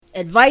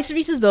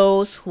Advisory to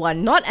those who are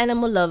not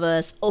animal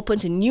lovers, open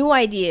to new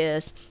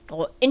ideas,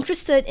 or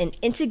interested in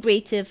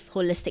integrative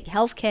holistic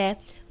healthcare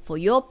for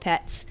your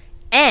pets,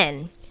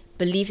 and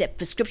believe that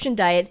prescription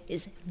diet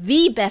is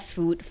the best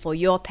food for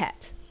your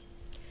pet.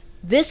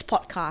 This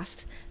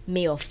podcast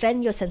may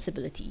offend your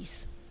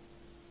sensibilities.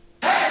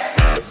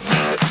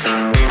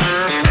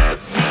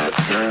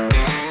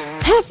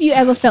 Have you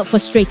ever felt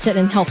frustrated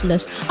and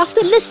helpless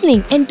after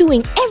listening and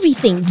doing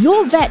everything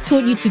your vet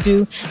told you to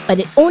do, but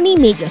it only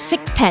made your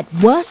sick pet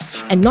worse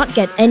and not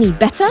get any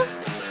better?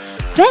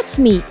 That's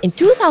me in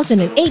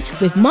 2008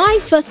 with my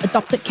first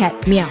adopted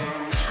cat, Meow.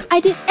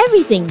 I did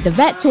everything the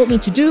vet told me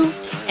to do,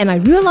 and I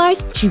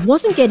realized she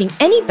wasn't getting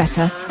any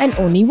better and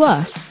only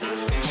worse.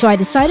 So I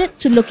decided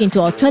to look into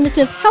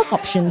alternative health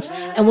options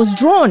and was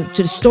drawn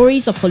to the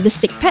stories of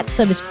holistic pet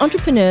service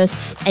entrepreneurs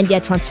and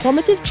their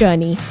transformative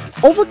journey,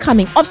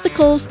 overcoming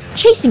obstacles,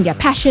 chasing their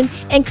passion,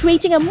 and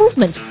creating a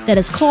movement that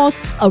has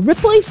caused a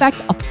ripple effect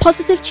of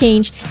positive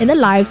change in the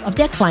lives of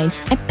their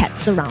clients and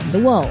pets around the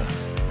world.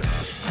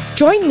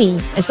 Join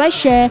me as I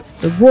share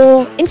the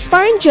raw,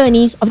 inspiring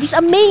journeys of these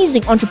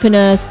amazing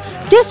entrepreneurs,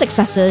 their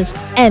successes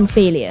and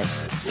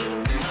failures.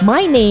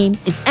 My name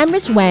is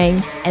Amris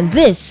Wang, and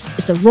this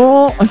is The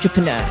Raw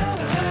Entrepreneur.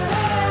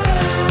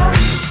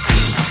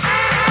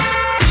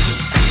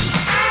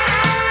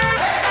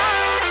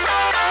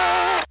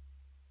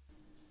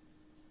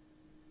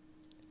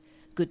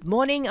 Good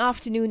morning,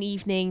 afternoon,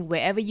 evening,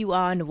 wherever you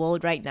are in the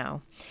world right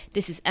now.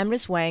 This is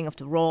Amris Wang of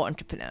The Raw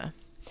Entrepreneur.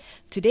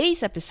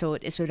 Today's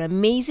episode is with an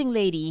amazing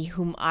lady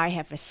whom I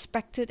have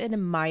respected and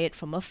admired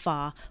from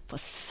afar for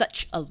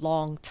such a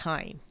long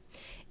time.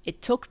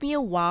 It took me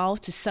a while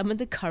to summon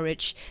the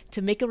courage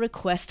to make a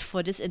request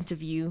for this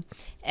interview,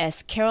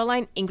 as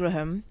Caroline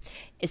Ingraham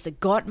is the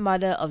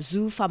godmother of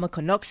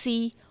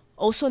zoopharmaconoxy,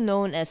 also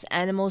known as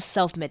animal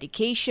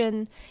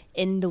self-medication,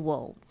 in the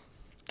world.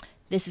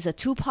 This is a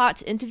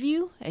two-part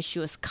interview, as she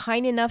was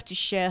kind enough to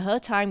share her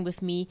time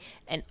with me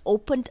and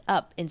opened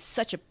up in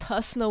such a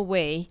personal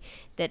way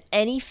that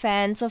any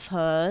fans of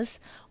hers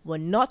will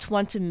not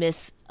want to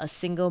miss a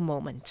single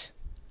moment.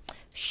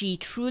 She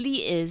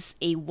truly is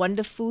a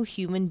wonderful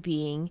human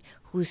being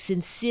who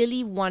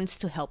sincerely wants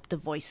to help the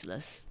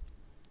voiceless.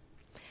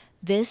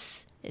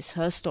 This is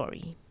her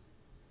story.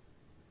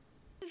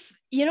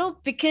 You know,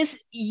 because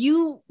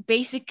you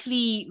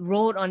basically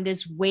rode on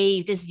this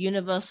wave, this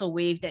universal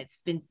wave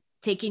that's been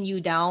taking you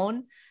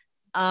down.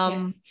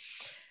 How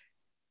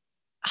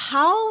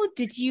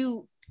did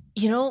you,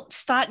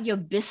 start your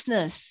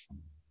business?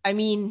 I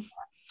mean...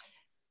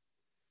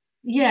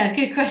 Yeah,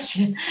 good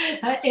question.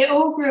 It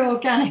all grew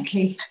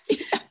organically.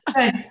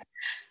 So,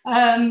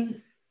 I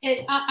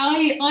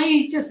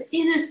just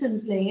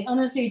innocently,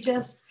 honestly,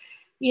 just,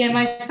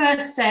 my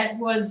first step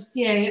was,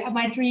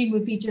 my dream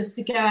would be just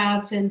to go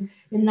out and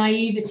in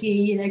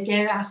naivety,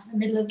 go out in the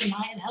middle of the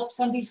night and help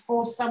somebody's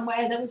horse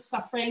somewhere that was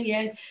suffering,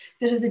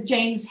 bit of the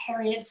James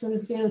Herriot sort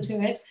of feel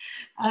to it.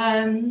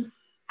 And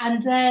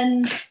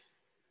then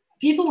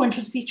people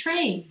wanted to be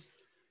trained.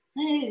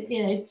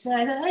 So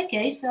I thought,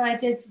 okay, so I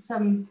did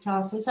some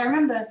classes. I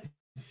remember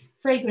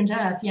Fragrant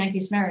Earth,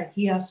 Yankees Merrick,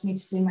 he asked me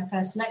to do my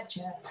first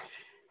lecture.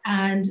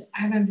 And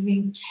I remember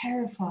being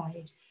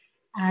terrified.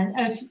 And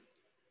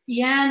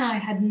Jan I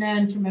had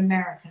known from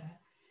America,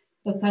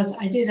 because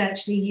I did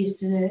actually used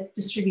to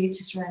distribute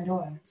to surround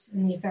oils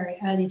in the very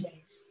early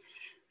days.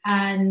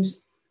 And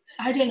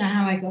I don't know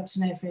how I got to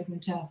know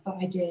Fragrant Earth, but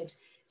I did.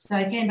 So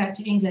I came back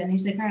to England. He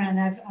said, Caroline,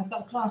 I've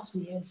got a class for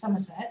you in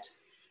Somerset.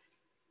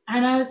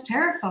 And I was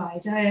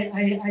terrified.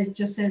 I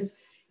just said,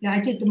 I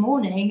did the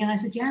morning, and I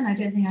said, Jan, I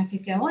don't think I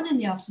could go on in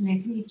the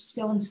afternoon. Can you just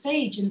go on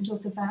stage and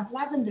talk about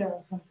lavender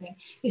or something?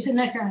 He said,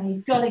 no, Caroline,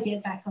 you've got to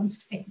get back on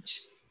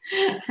stage.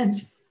 And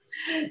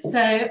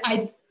so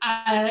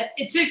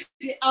it took,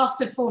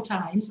 after 4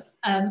 times,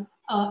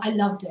 I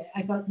loved it.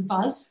 I got the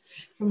buzz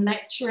from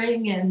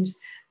lecturing, and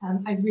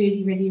I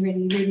really, really,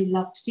 really, really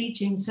loved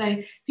teaching.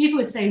 So people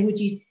would say,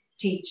 would you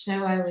teach?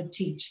 So I would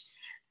teach.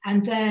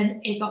 And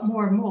then it got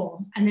more and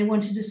more, and they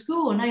wanted a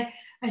school. And I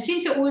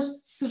seem to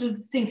always sort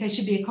of think I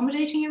should be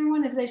accommodating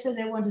everyone. If they said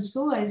they want a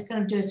school, I just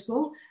kind of do a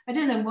school. I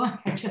don't know why.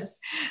 I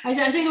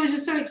think I was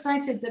just so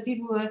excited that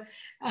people were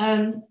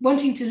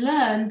wanting to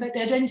learn, but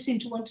they'd only seem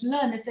to want to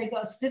learn if they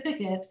got a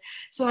certificate.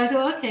 So I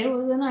thought, okay,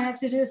 well, then I have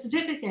to do a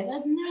certificate. I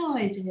had no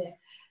idea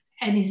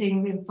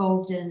anything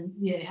involved in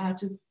how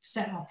to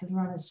set up and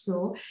run a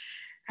school.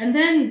 And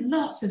then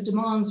lots of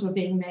demands were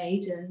being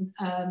made, and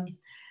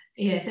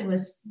if there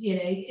was,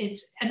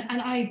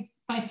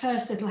 my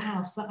first little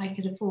house that I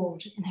could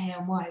afford in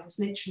Hay-on-Wye was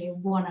literally a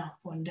 1 up,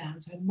 1 down.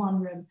 So I had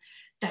 1 room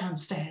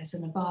downstairs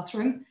and a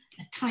bathroom,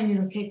 a tiny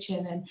little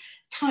kitchen, and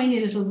tiny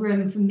little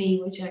room for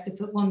me, which I could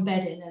put 1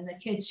 bed in, and the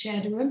kids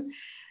shared a room.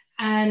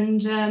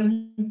 And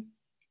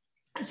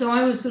so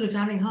I was sort of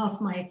having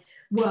half my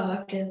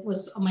work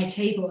was on my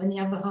table, and the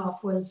other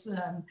half was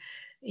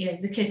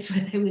the kids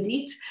where they would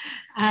eat.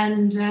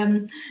 And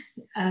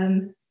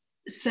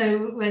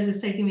so where's it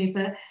taking me?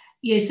 But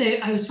so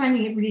I was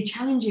finding it really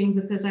challenging,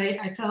 because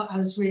I felt I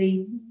was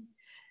really,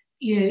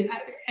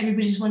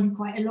 everybody's wanting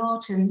quite a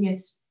lot, and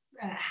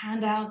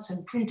handouts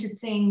and printed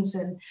things,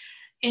 and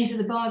into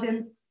the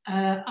bargain,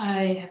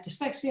 I have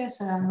dyslexia,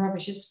 so I'm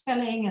rubbish at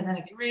spelling, and then I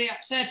get really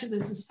upset if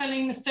there's a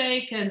spelling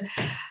mistake, and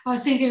I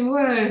was thinking,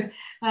 whoa,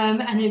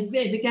 and it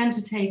began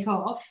to take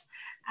off,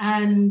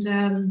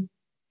 and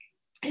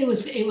it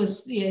was,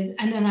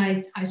 and then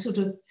I sort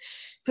of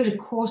put a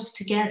course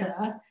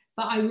together,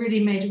 but I really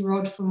made a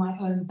rod for my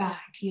own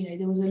back.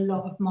 There was a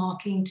lot of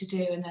marking to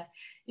do, and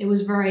it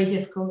was very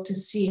difficult to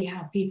see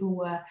how people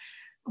were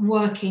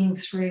working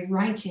through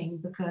writing,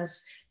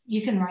 because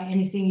you can write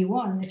anything you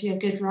want. If you're a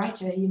good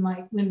writer, you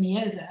might win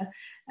me over,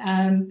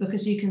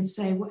 because you can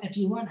say whatever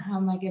you want. How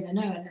am I going to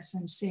know unless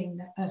I'm seeing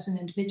that person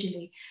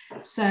individually?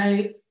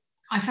 So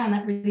I found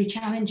that really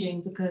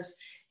challenging, because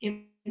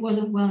it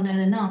wasn't well known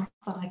enough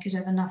that I could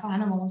have enough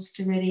animals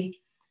to really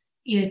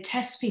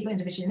test people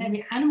individually. And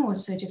every animal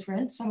was so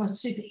different. Some were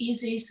super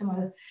easy, some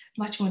were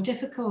much more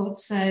difficult.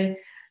 So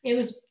it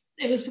was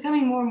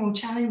becoming more and more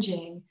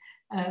challenging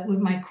with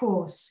my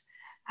course.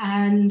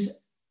 And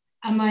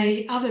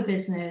my other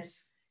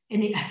business,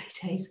 in the early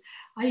days,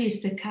 I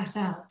used to cut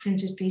out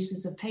printed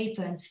pieces of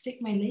paper and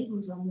stick my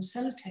labels on with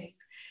sellotape.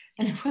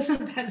 And it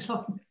wasn't that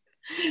long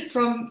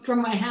from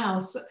my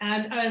house.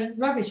 And I'm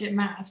rubbish at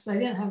maths, so I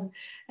don't know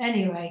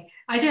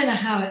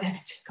how it ever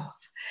took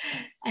off.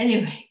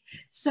 Anyway,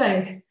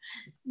 so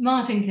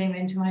Martin came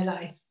into my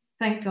life,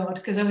 thank God,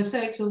 because I was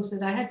so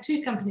exhausted. I had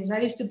 2 companies. I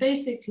used to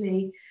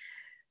basically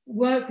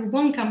work with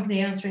one company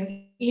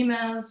answering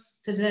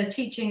emails, to the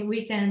teaching at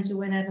weekends or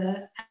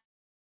whenever,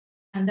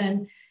 and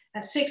then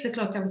at 6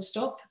 o'clock I would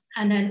stop,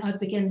 and then I'd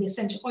begin the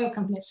essential oil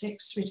company at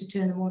 6 through to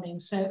 2 in the morning.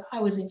 So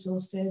I was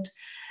exhausted,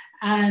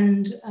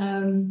 and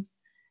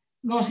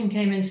Martin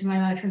came into my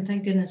life, and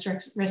thank goodness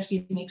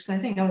rescued me, because I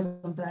think I was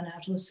on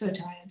burnout. I was so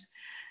tired,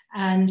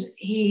 and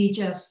he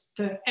just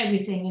put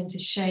everything into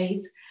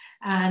shape.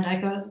 And I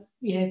got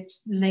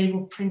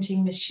label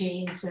printing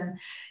machines, and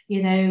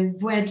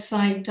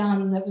website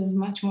done that was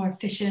much more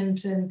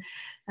efficient, and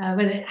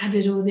where they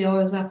added all the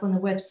oils up on the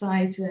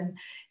website, and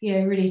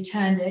really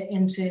turned it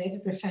into a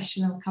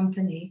professional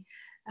company.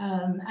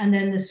 And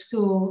then the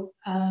school,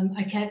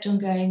 I kept on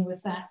going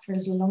with that for a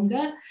little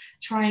longer,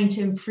 trying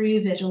to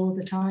improve it all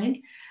the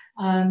time.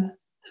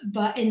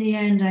 But in the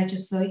end, I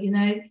just thought,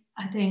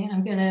 I think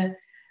I'm gonna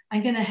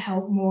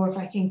help more if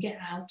I can get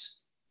out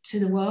to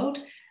the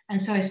world. And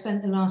so I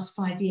spent the last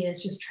 5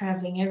 years just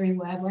traveling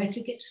everywhere, where I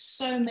could get to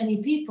so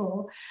many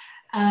people.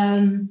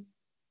 I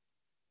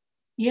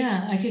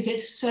could get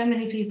to so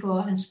many people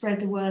and spread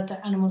the word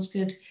that animals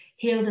could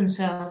heal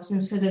themselves,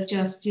 instead of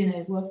just,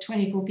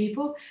 24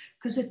 people,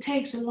 because it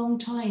takes a long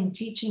time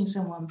teaching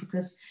someone,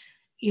 because,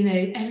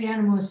 every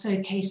animal is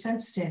so case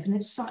sensitive, and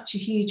it's such a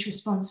huge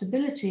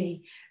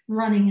responsibility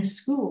running a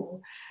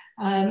school.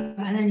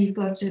 And then you've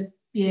got to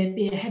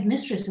be a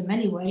headmistress in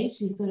many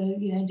ways. You've got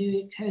to, do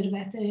a code of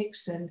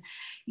ethics, and,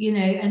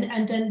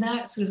 and then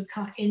that sort of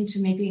cut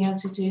into me being able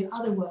to do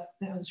other work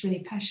that I was really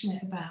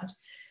passionate about,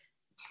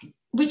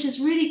 which is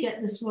really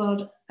get this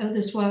work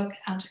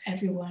out to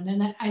everyone.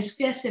 And I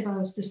guess if I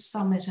was to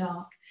sum it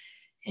up,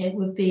 it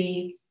would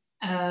be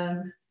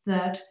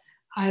that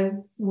I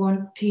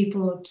want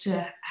people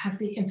to have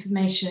the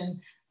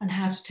information on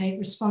how to take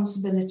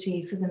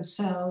responsibility for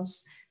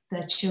themselves,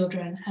 their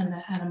children, and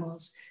their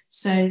animals,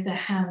 so their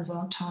hands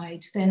aren't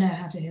tied. They know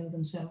how to heal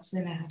themselves,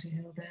 they know how to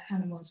heal their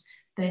animals,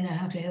 they know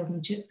how to heal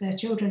their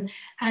children.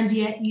 And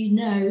yet,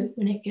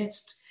 when it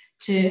gets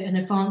to an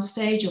advanced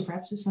stage, or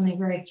perhaps it's something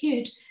very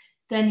acute,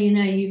 then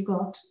you've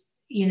got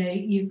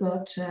there's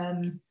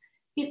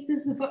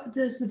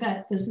the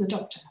vet, there's the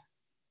doctor.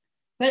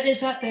 But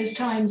it's at those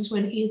times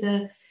when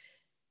either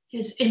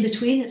it's in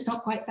between, it's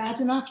not quite bad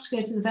enough to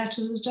go to the vet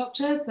or the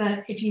doctor,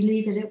 but if you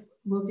leave it, it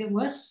will get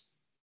worse.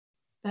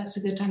 That's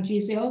a good time to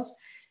use the oils.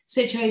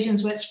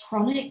 Situations where it's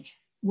chronic,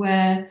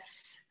 where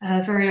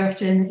very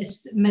often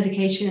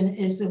medication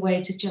is the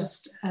way to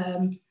just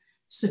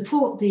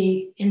support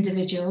the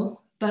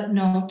individual, but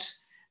not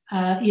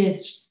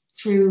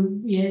through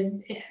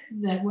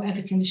that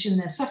whatever condition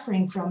they're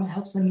suffering from, it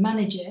helps them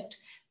manage it,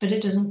 but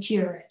it doesn't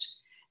cure it.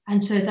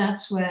 And so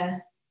that's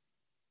where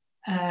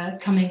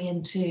coming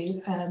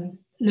into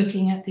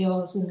looking at the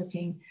oils and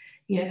looking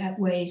at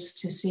ways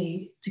to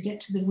get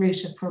to the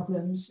root of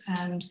problems,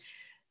 and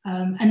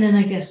then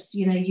I guess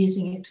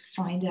using it to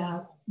find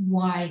out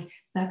why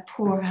that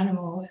poor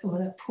animal or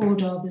that poor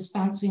dog is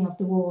bouncing off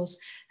the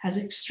walls, has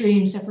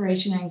extreme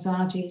separation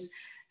anxieties,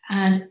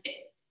 and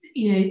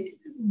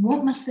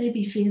what must they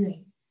be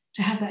feeling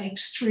to have that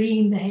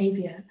extreme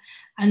behavior?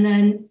 And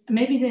then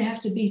maybe they have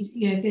to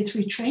go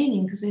through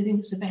training because they think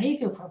it's a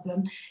behavioral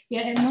problem.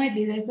 It might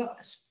be they've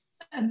got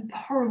a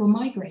horrible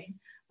migraine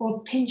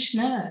or pinched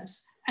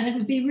nerves, and it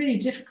would be really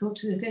difficult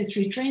to go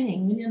through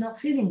training when you're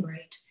not feeling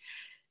great.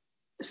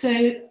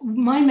 So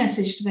my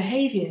message to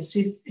behaviours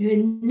who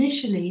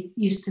initially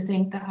used to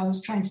think that I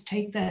was trying to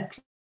take their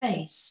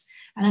place,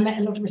 and I met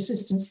a lot of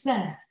resistance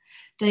there,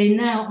 they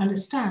now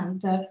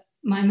understand that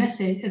my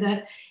message,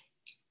 that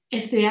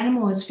if the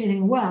animal is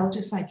feeling well,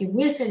 just like if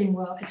we're feeling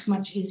well, it's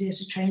much easier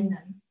to train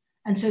them.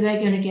 And so they're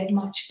going to get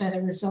much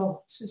better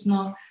results. It's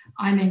not,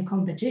 I'm in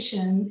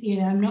competition,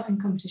 I'm not in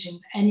competition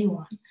with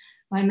anyone.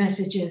 My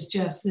message is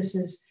just, this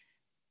is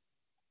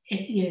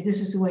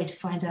the way to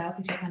find out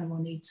if your animal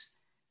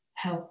needs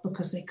help,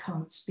 because they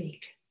can't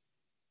speak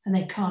and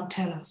they can't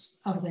tell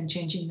us other than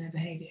changing their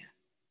behavior.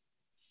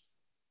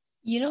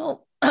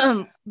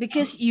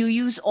 Because you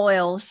use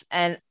oils,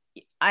 and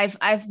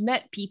I've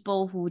met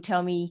people who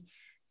tell me,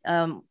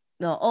 why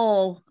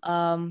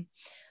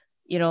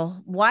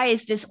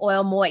is this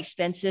oil more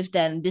expensive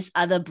than this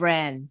other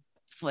brand?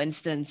 For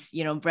instance,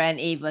 brand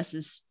A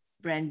versus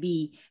brand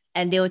B.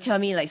 And they will tell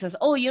me like,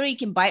 you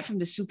can buy it from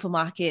the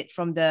supermarket,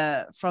 from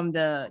the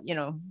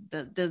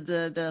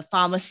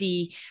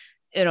pharmacy,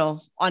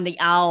 on the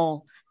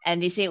owl.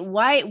 And they say,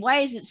 why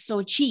is it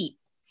so cheap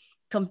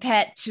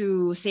compared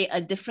to, say,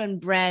 a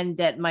different brand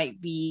that might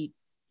be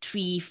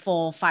 3,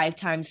 4, 5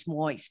 times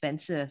more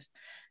expensive?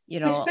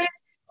 I suppose,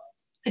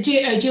 do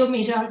you want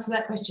me to answer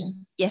that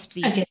question? Yes,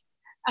 please. Okay.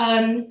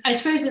 I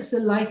suppose it's the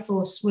life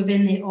force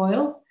within the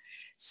oil.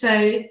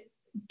 So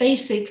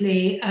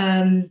basically,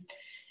 let's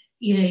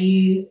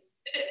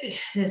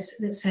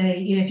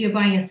say, if you're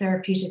buying a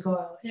therapeutic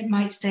oil, it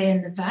might stay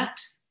in the vat,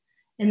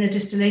 in the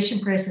distillation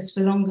process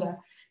for longer.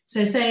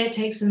 So say it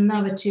takes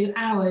another 2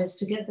 hours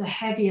to get the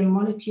heavier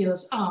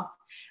molecules up.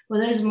 Well,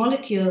 those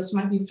molecules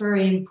might be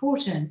very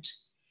important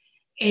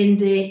in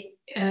the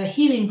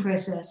healing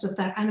process of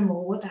that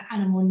animal, what that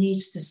animal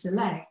needs to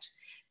select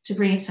to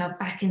bring itself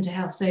back into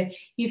health. So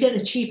you get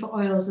the cheaper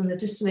oils, and the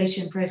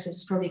distillation process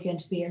is probably going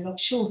to be a lot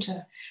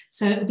shorter.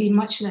 So it will be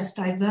much less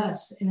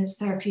diverse in its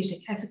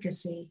therapeutic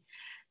efficacy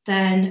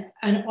than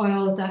an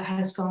oil that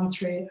has gone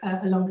through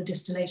a longer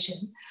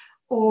distillation.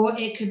 Or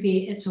it could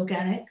be it's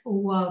organic or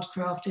wild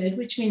crafted,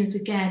 which means,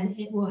 again,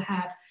 it will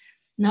have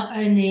not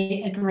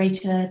only a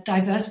greater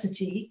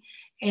diversity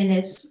in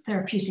its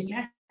therapeutic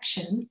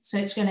action, so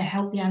it's going to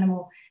help the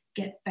animal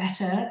get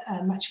better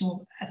much more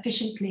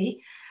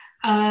efficiently.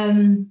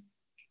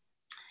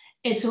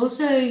 It's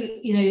also,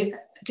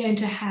 going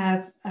to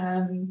have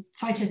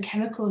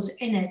phytochemicals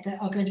in it that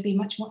are going to be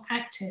much more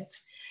active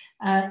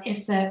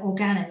if they're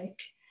organic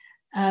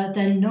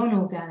than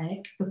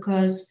non-organic,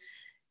 because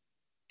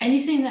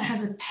anything that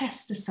has a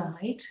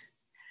pesticide,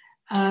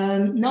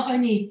 not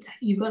only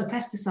you've got the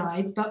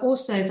pesticide, but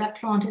also that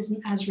plant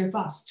isn't as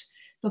robust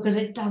because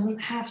it doesn't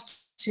have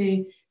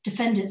to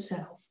defend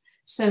itself.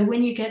 So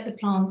when you get the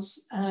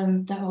plants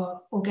that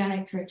are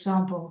organic, for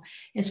example,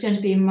 it's going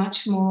to be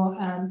much more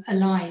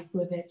alive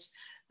with its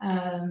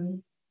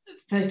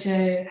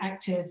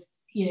photoactive,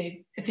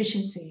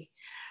 efficiency.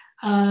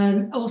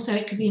 Also,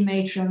 it could be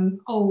made from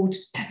old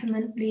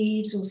peppermint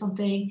leaves or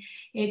something.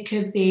 It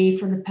could be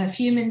from the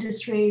perfume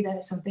industry,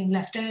 that's something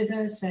left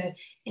over, so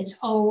it's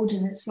old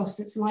and it's lost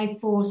its life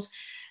force.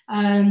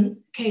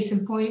 Case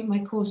in point,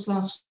 my course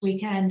last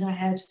weekend, I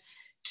had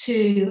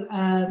two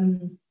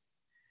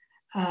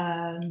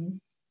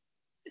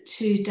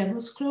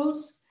devil's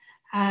claws,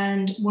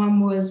 and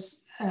one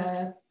was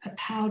a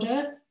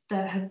powder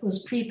that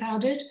was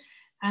pre-powdered,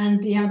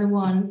 and the other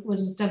one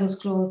was a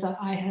devil's claw that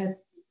I had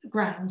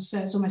ground, so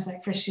it's almost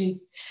like freshly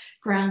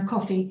ground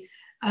coffee.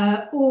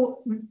 Or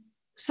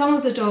some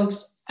of the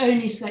dogs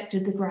only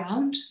selected the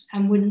ground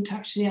and wouldn't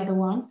touch the other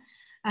one,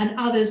 and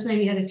others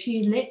maybe had a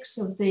few licks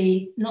of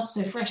the not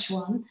so fresh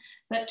one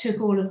but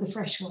took all of the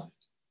fresh one.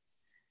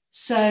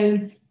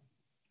 So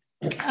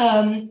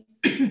I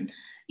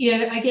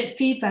get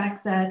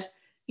feedback that,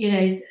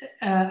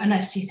 and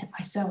I've seen it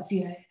myself,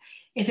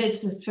 if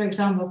it's, for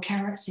example,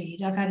 carrot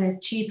seed, I've had a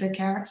cheaper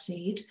carrot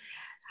seed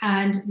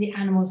and the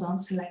animals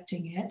aren't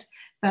selecting it,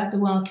 but the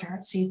wild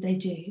carrot seed, they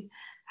do.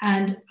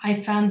 And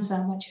I found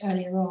that much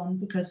earlier on,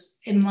 because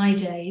in my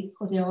day,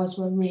 the oils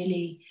were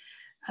really,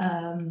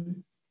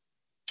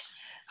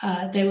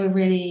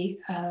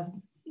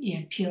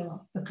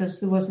 pure, because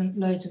there wasn't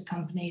loads of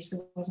companies,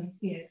 there wasn't,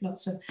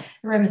 lots of,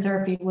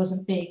 aromatherapy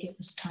wasn't big, it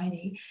was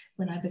tiny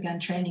when I began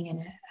training in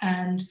it.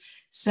 And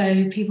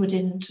so people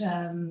didn't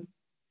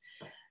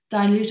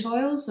dilute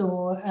oils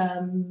or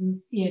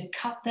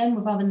cut them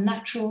with other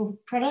natural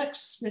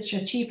products which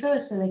are cheaper,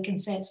 so they can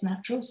say it's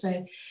natural.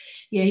 So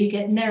you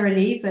get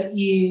neroli, but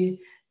you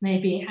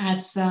maybe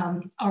add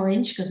some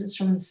orange because it's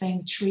from the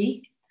same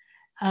tree.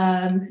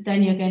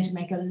 Then you're going to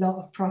make a lot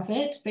of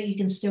profit, but you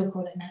can still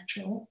call it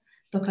natural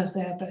because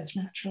they are both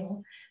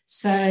natural.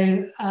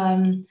 So,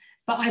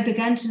 but I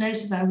began to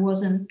notice I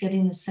wasn't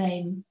getting the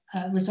same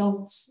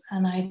results,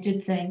 and I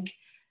did think,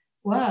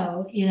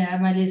 well,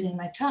 am I losing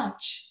my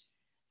touch?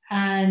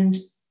 And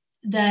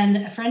then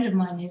a friend of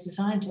mine who's a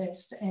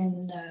scientist,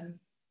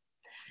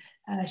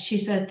 she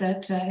said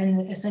that in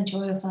the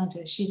essential oil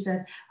scientist, she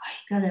said,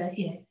 you gotta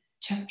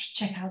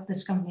check out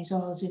this company's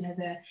oils.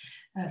 They're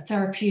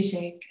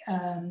therapeutic,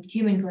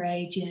 human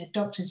grade.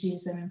 Doctors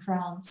use them in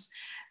France,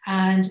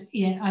 and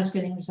I was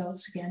getting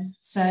results again.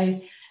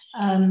 So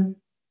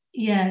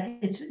yeah,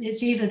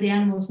 it's either the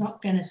animal's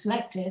not going to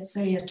select it,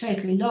 so you're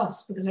totally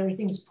lost because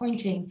everything's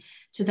pointing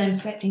to them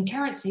selecting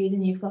carrot seed,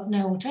 and you've got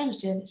no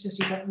alternative. It's just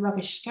you've got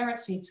rubbish carrot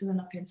seed, so they're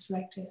not going to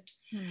select it.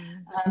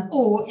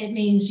 Or it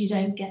means you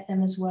don't get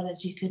them as well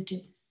as you could do.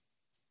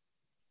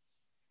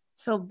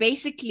 So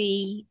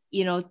basically,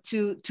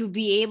 to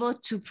be able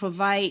to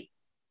provide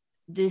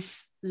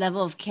this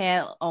level of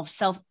care of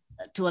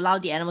to allow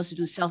the animals to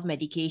do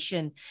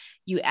self-medication,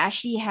 you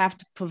actually have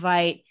to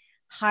provide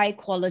high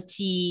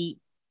quality,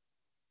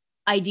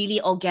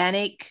 ideally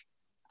organic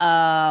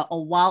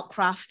or wild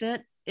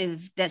crafted,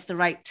 if that's the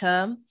right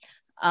term,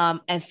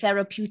 and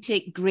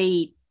therapeutic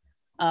grade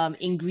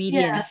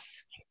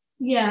ingredients.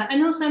 Yeah,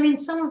 and also, I mean,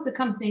 some of the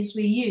companies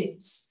we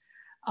use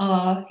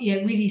are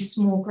really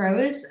small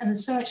growers, and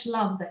there's so much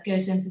love that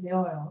goes into the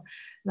oil,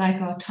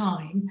 like our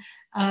thyme,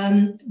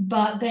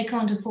 but they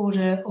can't afford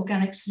an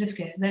organic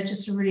certificate. They're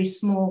just a really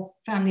small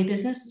family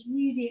business. It's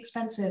really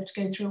expensive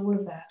to go through all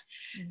of that.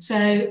 So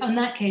in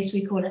that case,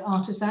 we call it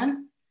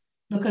artisan,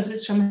 because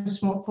it's from a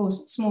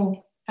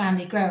small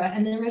family grower,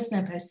 and there is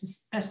no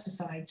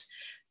pesticides,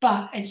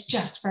 but it's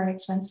just very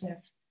expensive.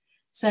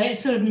 So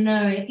it's sort of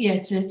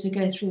to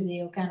go through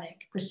the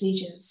organic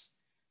procedures.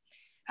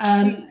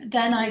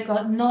 Then I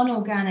got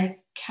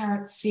non-organic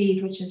carrot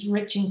seed, which is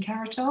rich in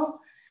carrotol.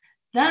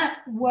 That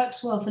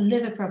works well for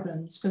liver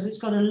problems because it's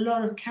got a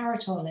lot of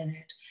carrotol in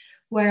it.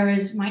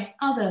 Whereas my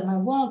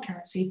wild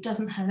carrot seed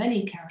doesn't have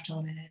any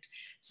carrotol in it.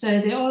 So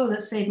the oil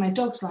that saved my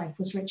dog's life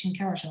was rich in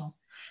carrotol.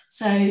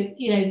 So,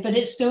 but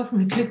it's still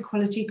from a good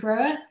quality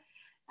grower,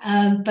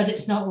 but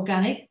it's not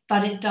organic,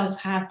 but it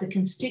does have the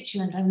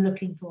constituent I'm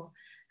looking for.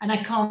 And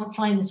I can't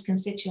find this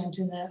constituent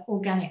in the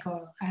organic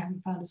oil. I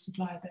haven't found a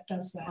supplier that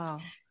does that. Wow.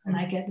 And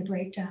I get the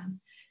breakdown.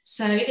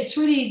 So it's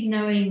really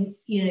knowing,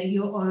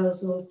 your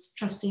oils, or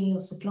trusting your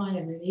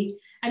supplier, really.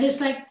 And it's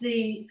like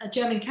the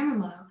German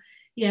chamomile.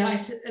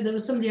 There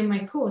was somebody on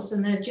my course,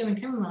 and the German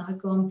chamomile had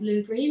gone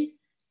blue-green,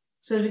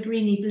 sort of a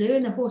greeny blue,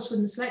 and the horse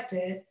wouldn't select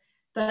it.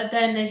 But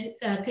then they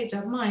picked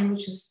up mine,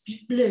 which was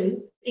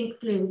blue, ink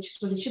blue, which is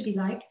what it should be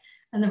like,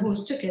 and the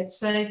horse took it.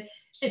 So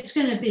it's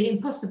going to be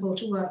impossible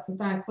to work with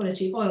bad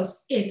quality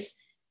oils if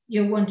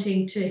you're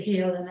wanting to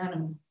heal an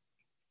animal.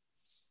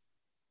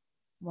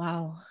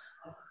 Wow.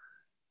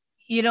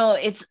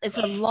 It's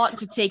a lot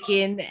to take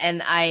in,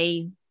 and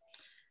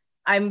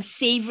I'm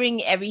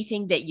savoring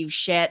everything that you've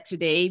shared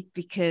today,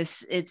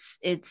 because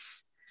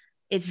it's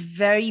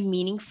very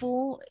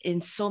meaningful in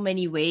so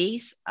many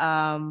ways.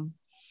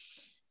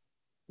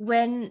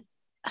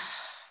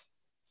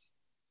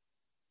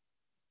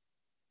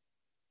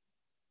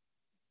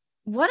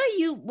 What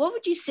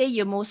would you say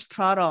you're most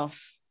proud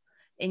of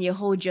in your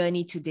whole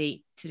journey to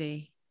date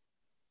today?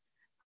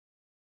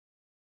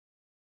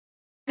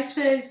 I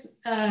suppose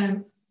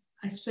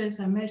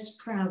I'm most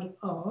proud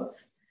of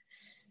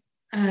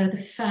the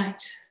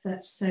fact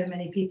that so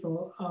many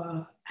people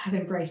have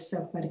embraced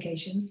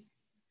self-medication,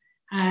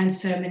 and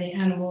so many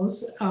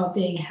animals are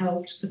being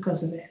helped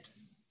because of it.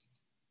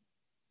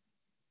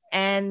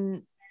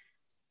 And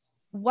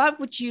what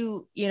would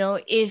you,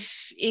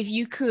 if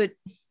you could,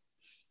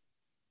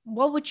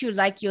 what would you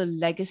like your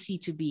legacy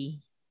to be?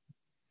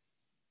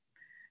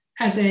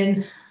 As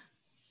in?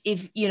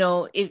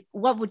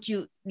 What would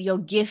your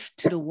gift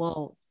to the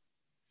world?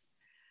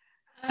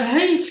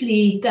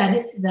 Hopefully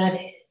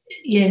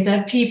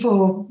that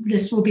people,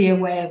 this will be a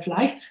way of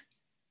life.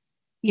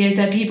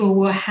 That people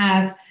will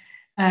have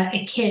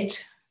a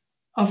kit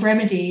of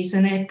remedies,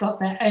 and they've got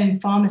their own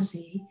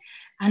pharmacy,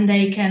 and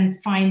they can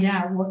find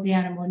out what the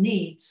animal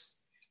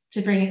needs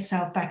to bring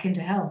itself back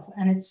into health.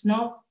 And it's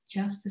not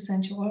just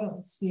essential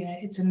oils.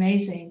 It's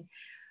amazing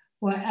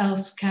what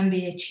else can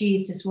be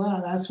achieved as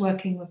well. I was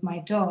working with my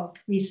dog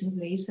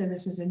recently, so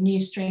this is a new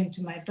string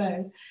to my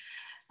bow,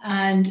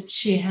 and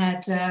she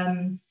had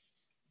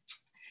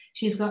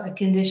she's got a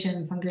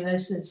condition,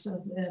 fungulosis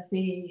of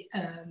the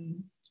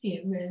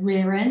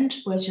rear end,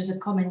 which is a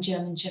common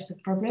German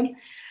Shepherd problem,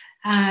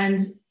 and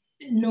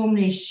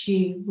normally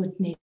she would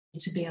need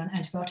to be on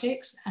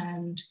antibiotics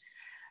and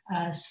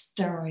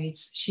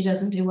steroids. She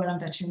doesn't do well on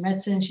veterinary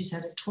medicine. She's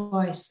had it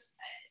twice.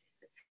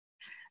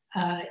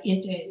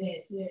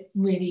 It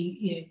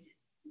really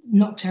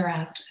knocked her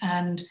out,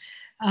 and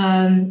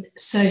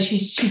so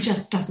she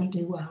just doesn't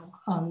do well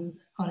on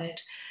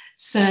it.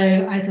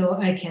 So I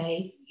thought,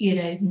 okay,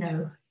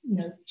 no,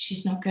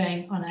 she's not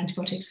going on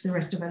antibiotics the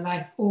rest of her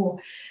life or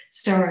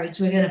steroids.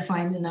 We're going to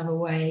find another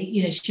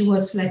way. She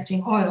was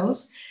selecting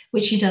oils,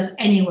 which she does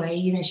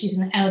anyway. She's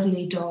an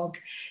elderly dog.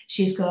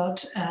 She's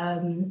got,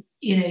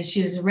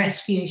 she was a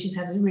rescue. She's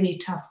had a really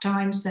tough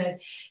time. So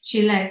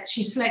she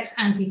selects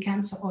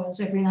anti-cancer oils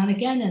every now and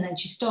again, and then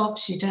she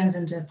stops. She turns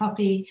into a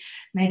puppy.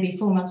 Maybe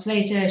 4 months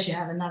later, she'll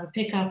have another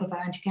pickup of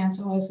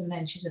anti-cancer oils, and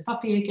then she's a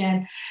puppy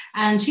again.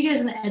 And she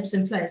goes in ebbs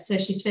and flows. So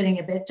she's feeling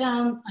a bit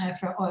down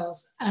for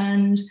oils.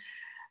 And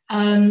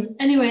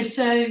anyway,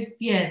 so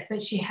yeah,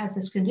 but she had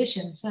this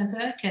condition. So I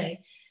thought,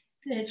 okay,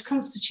 it's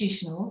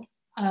constitutional.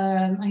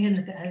 I'm going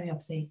to look at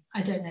homeopathy.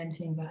 I don't know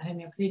anything about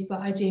homeopathy, but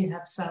I do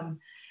have some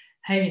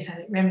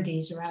homeopathic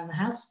remedies around the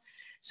house.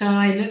 So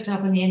I looked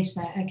up on the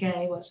internet,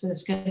 okay, what's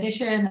this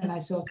condition? And I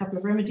saw a couple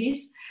of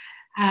remedies.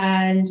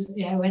 And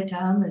I went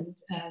down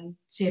and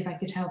see if I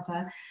could help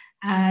her.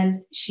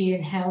 And she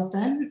inhaled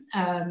them.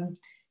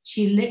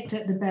 She licked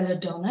at the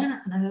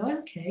belladonna. And I thought,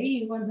 okay,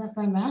 you want that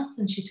by mouth?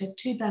 And she took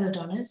 2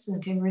 belladonnas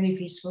and became really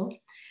peaceful.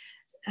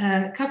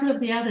 A couple of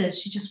the others,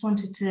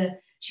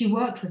 she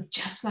worked with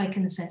just like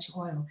an essential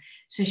oil.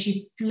 So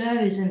she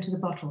blows into the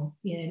bottle,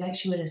 like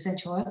she would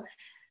essential oil.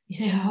 You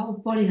see her whole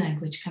body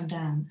language come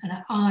down and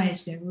her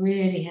eyes go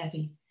really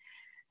heavy.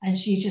 And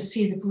you just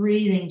see the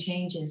breathing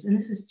changes. And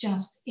this is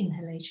just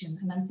inhalation.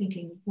 And I'm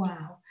thinking,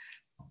 wow,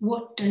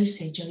 what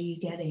dosage are you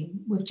getting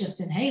with just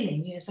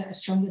inhaling? Is that a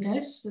stronger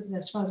dose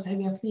as far as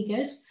homeopathy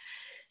goes?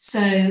 So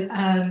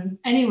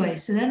anyway,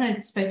 so then I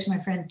spoke to my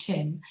friend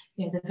Tim,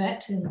 the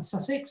vet in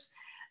Sussex.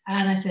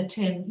 And I said,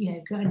 Tim,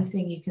 got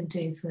anything you can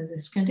do for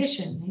this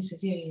condition? He said,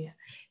 yeah.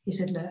 He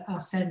said, look, I'll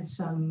send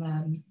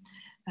some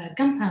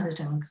gunpowder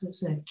down because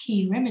it's a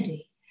key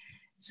remedy.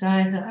 So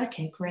I thought,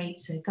 okay, great.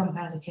 So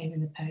gunpowder came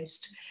in the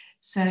post.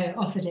 So I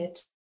offered it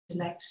to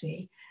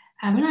Lexi.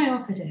 And when I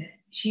offered it,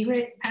 she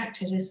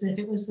reacted as if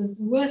it was the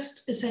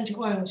worst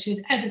essential oil she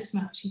had ever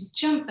smelled. She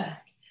jumped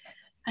back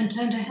and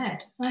turned her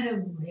head. And I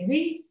thought,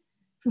 really?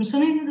 From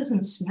something that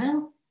doesn't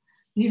smell?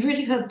 You've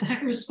really got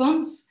that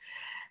response?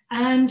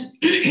 And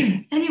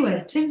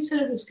anyway, Tim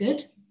said it was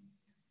good.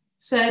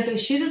 So, but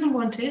she doesn't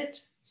want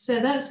it. So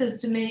that says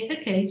to me,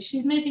 okay,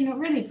 she's maybe not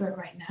ready for it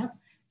right now.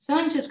 So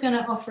I'm just going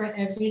to offer it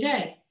every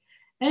day.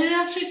 And then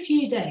after a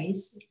few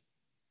days,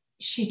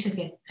 she took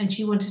it and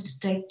she wanted to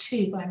take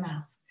 2 by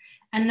mouth.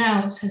 And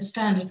now it's her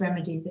standard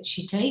remedy that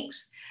she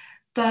takes.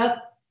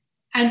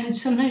 And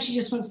sometimes she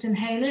just wants to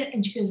inhale it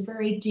and she goes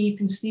very deep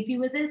and sleepy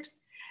with it.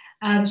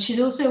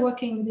 She's also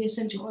working with the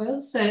essential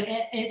oils. So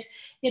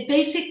it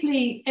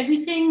basically,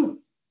 everything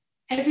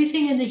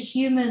in the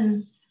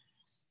human,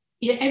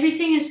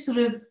 everything is sort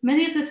of,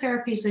 many of the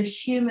therapies are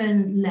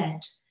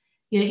human-led.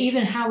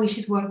 Even how we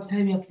should work with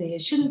homeopathy.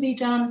 It shouldn't be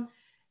done,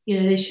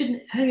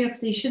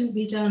 homeopathy shouldn't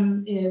be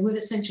done with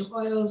essential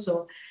oils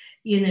or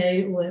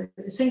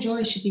essential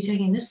oils should be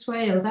taken this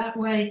way or that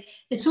way.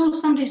 It's all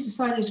somebody's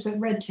decided to put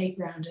red tape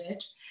around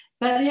it.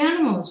 But the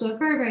animals were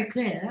very, very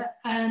clear.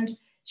 And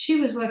she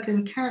was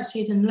working with carrot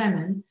seed and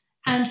lemon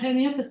and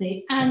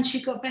homeopathy, and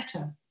she got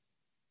better.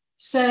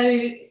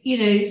 So,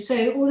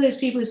 so all those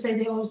people who say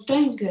the oils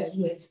don't go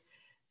with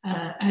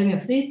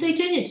homeopathy, they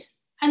did,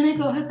 and they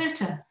got her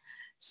better.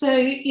 So,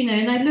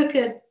 and I look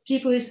at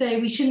people who say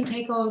we shouldn't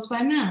take oils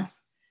by mouth.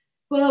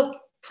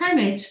 Well,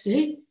 primates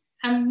do,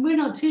 and we're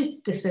not too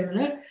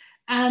dissimilar.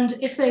 And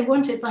if they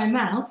want it by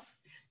mouth,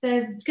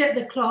 they get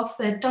the cloth,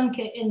 they dunk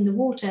it in the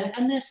water,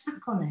 and they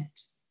suck on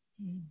it.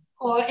 Mm.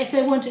 Or if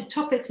they want it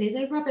topically,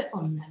 they rub it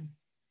on them.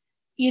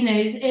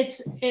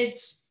 It's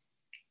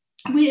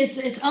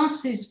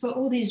us who's put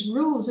all these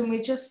rules, and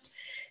we just,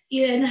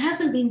 and there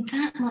hasn't been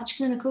that much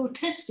clinical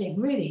testing,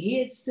 really.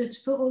 It's to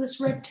put all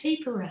this red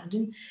tape around,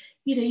 and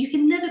you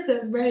can never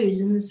put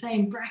rose in the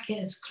same bracket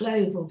as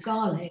clove or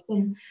garlic,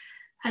 and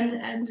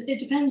it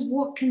depends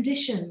what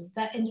condition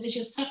that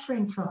individual is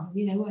suffering from.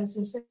 As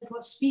I said,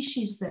 what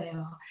species they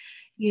are,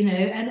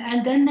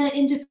 and then their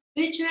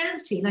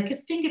individuality, like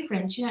a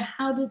fingerprint.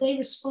 How do they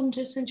respond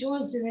to essential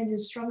oils? Do they need a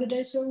stronger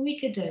dose or a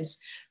weaker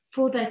dose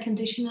for their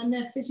condition and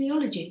their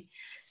physiology?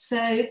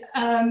 So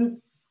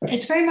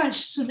it's very much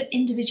sort of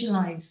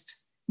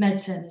individualized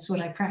medicine is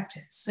what I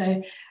practice.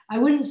 So I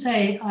wouldn't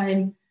say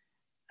I'm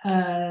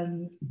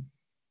an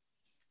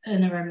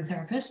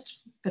aromatherapist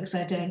because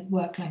I don't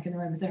work like an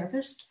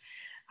aromatherapist.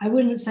 I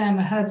wouldn't say I'm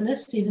a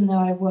herbalist, even though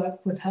I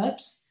work with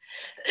herbs,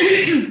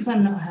 because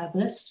I'm not a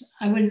herbalist.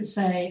 I wouldn't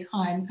say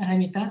I'm a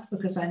homeopath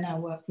because I now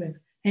work with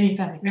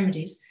homeopathic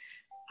remedies.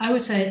 I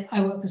would say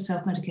I work with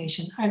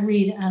self-medication. I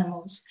read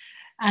animals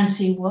and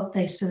see what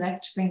they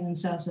select to bring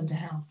themselves into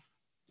health.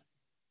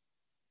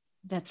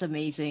 That's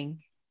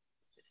amazing.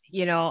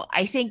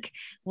 I think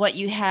what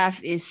you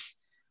have is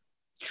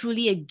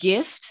truly a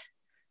gift,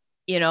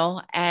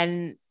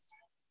 and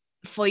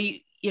for you,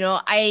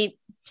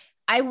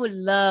 I would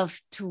love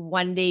to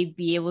one day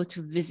be able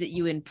to visit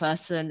you in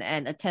person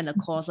and attend a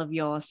course of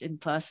yours in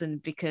person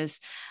because,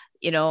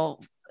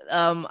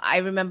 I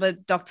remember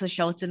Dr.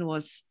 Shelton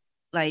was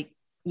like,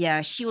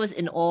 she was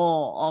in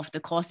awe of the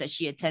course that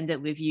she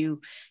attended with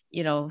you.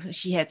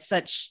 She had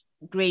such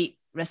great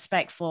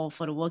respect for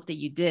the work that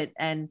you did.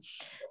 And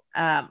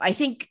I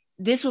think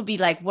this will be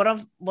like one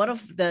of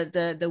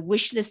the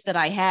wish lists that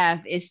I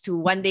have is to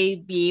one day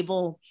be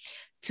able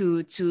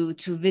to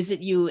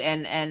visit you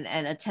and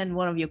attend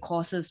one of your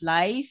courses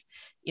live.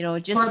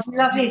 Just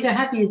lovely to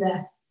have you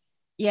there.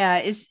 Yeah,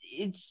 it's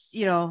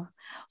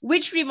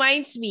which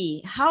reminds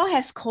me, how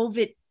has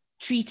COVID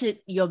treated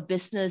your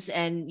business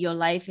and your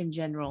life in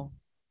general?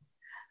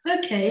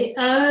 Okay.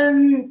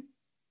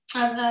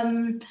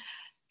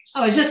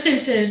 I was just going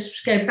to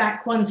go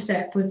back one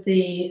step with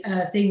the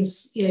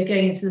things,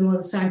 going into the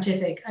more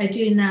scientific. I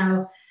do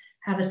now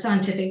have a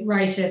scientific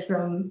writer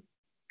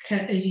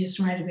you just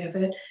reminded me of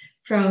it,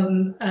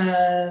 from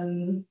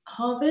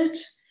Harvard,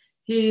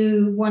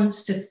 who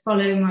wants to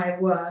follow my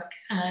work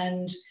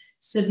and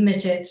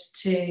submit it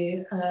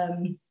to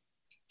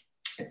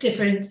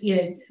different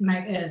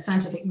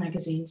scientific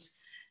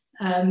magazines.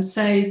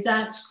 So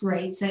that's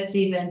great. So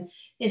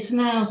it's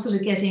now sort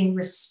of getting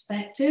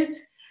respected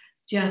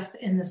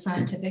just in the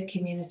scientific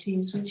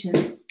communities, which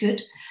is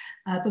good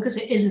because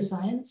it is a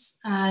science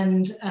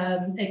and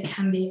it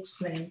can be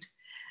explained.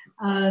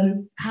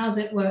 How's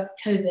it work,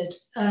 COVID?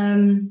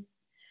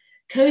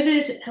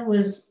 COVID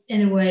was,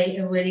 in a way,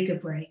 a really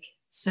good break.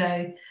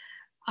 So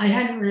I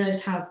hadn't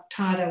realized how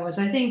tired I was.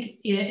 I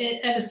think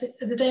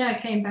the day I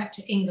came back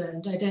to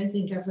England, I don't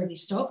think I've really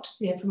stopped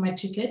for my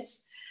 2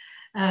 kids,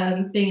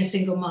 being a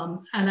single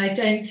mum. And I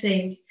don't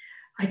think,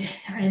 I'd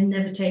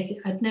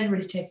never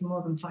really taken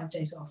more than 5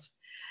 days off.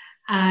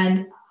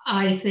 And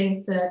I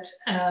think that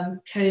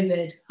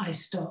COVID, I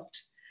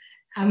stopped.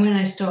 And when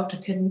I stopped, I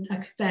could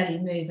barely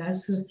move. I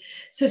was sort of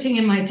sitting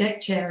in my deck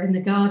chair in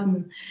the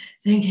garden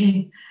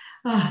thinking,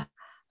 wow,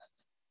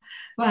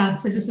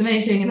 this is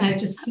amazing. And I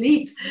just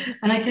sleep.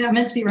 And I'm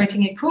meant to be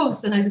writing a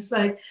course. And I just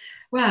like,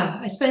 wow,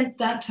 I spent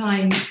that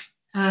time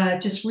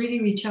just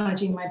really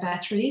recharging my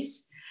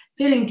batteries,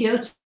 feeling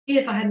guilty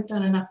if I hadn't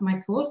done enough of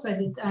my course.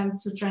 I'm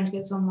sort of trying to get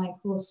this online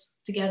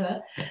course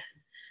together.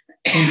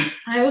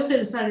 I also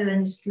decided I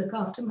needed to look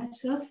after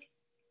myself.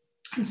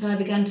 And so I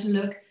began to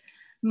look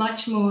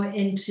much more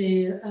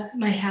into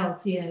my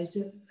health, I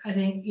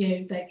think,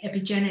 like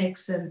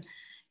epigenetics and,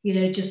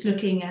 just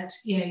looking at,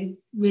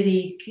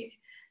 really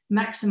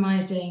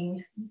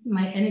maximizing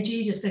my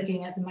energy, just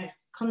looking at the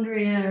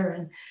mitochondria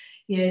and,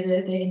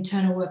 the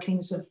internal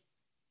workings of,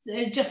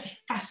 it's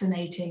just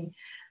fascinating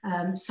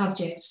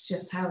subjects,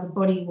 just how the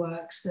body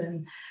works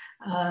and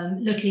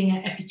looking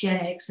at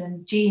epigenetics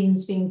and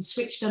genes being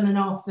switched on and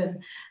off.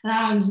 And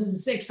now I'm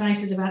just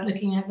excited about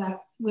looking at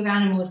that with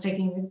animals,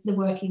 taking the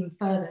work even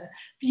further,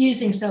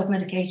 using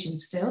self-medication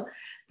still,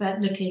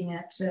 but looking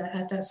at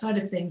that side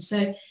of things.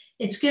 So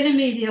it's given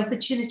me the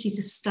opportunity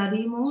to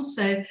study more.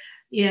 So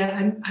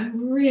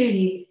I'm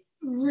really,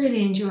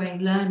 really enjoying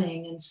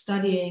learning and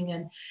studying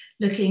and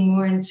looking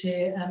more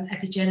into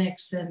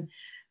epigenetics and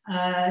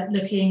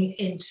looking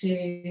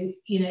into,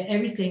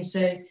 everything.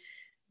 So,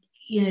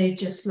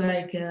 just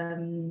like,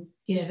 the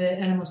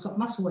animal's got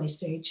muscle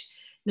wastage,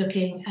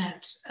 looking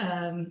at,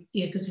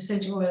 because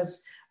essential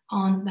oils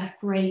aren't that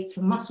great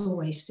for muscle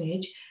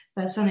wastage,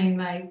 but something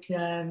like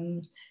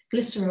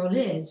glycerol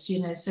is,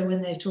 so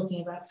when they're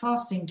talking about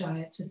fasting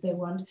diets, if they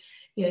want,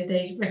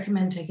 they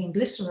recommend taking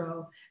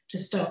glycerol to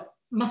stop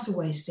muscle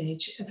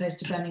wastage opposed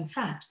to burning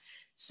fat.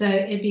 So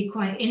it'd be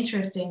quite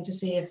interesting to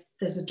see if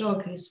there's a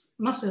dog who's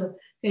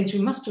going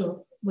through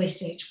muscle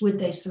wastage, would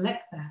they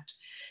select that?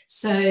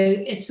 So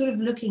it's sort of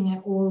looking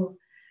at all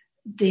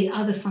the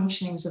other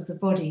functionings of the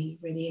body,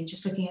 really, and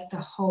just looking at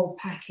the whole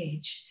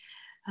package,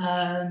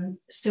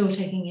 still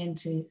taking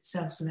into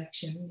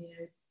self-selection.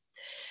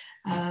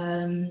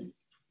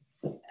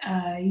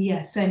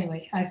 So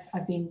anyway,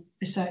 I've been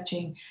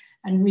researching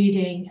and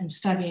reading and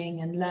studying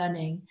and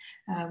learning,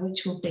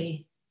 which will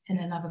be in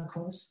another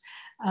course.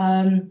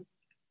 And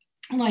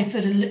I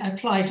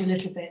applied a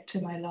little bit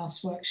to my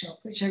last workshop,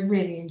 which I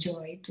really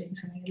enjoyed, doing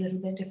something a little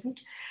bit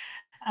different.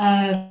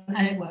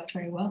 And it worked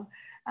very well.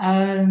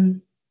 So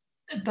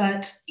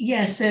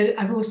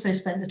I've also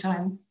spent the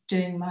time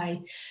doing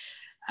my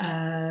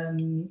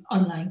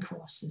online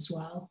course as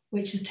well,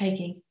 which is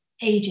taking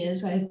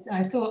ages.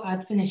 I thought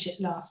I'd finish it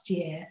last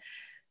year,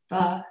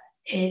 but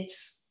I'm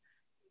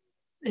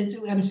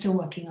still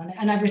working on it.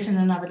 And I've written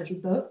another little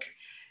book,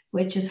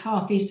 which is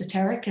half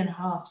esoteric and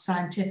half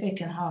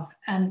scientific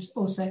and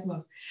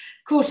also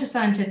quarter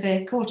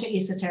scientific, quarter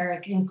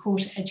esoteric, and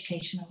quarter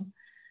educational.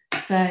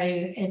 So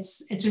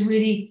it's a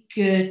really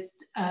good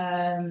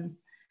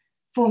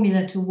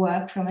formula to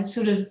work from. It's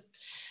sort of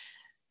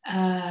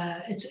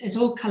it's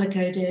all color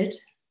coded.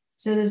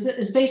 So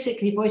there's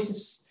basically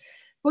voices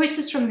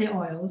from the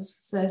oils.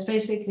 So it's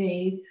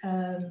basically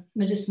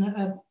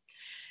medicinal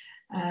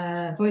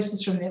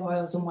voices from the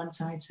oils on one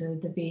side. So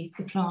there'd be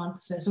the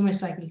plant. So it's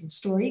almost like a little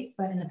story,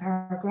 but in a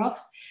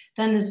paragraph.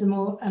 Then there's the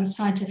more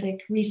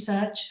scientific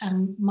research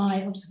and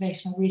my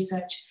observational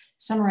research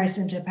summarized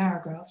into a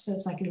paragraph. So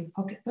it's like a little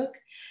pocket book.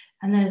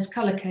 And then it's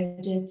color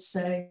coded.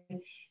 So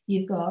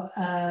you've got,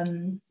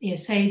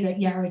 say that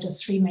yarrow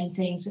does 3 main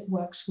things. It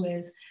works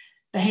with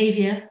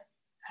behavior,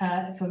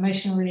 for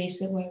emotional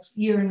release. It works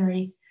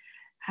urinary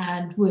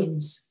and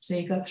wounds. So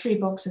you've got 3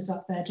 boxes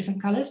up there,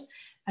 different colors.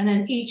 And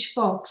then each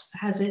box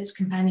has its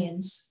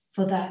companions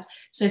for that.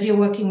 So if you're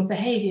working with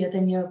behavior,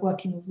 then you're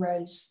working with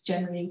rose.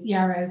 Generally,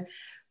 yarrow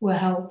will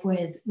help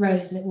with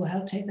rose. It will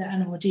help take the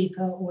animal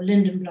deeper, or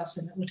linden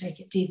blossom, it will take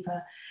it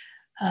deeper.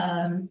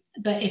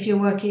 But if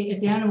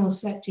the animal's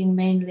selecting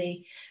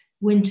mainly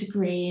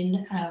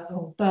wintergreen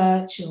or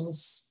birch or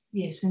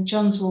St.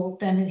 John's wort,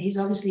 then he's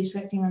obviously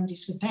selecting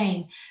remedies for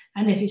pain.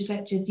 And if he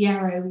selected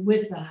yarrow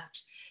with that,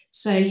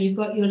 so you've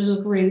got your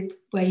little group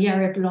where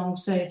yarrow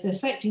belongs. So if they're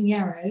selecting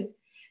yarrow,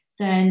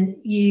 then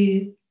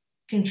you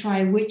can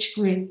try which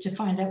group to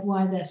find out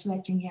why they're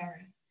selecting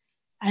yarrow.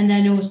 And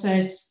then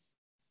also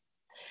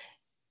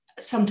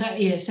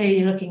sometimes, say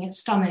you're looking at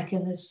stomach,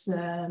 and this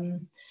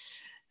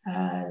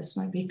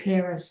might be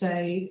clearer.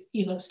 So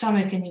you've got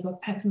stomach and you've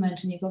got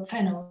peppermint and you've got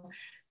fennel.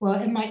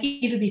 Well, it might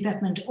either be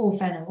peppermint or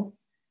fennel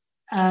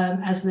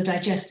as the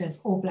digestive,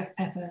 or black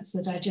pepper as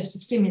the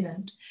digestive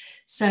stimulant.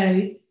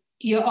 So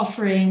you're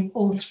offering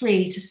all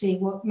three to see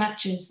what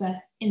matches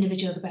that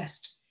individual the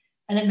best.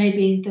 And it may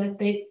be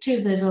that two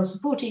of those all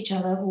support each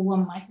other, or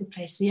one might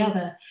replace the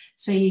other.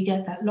 So you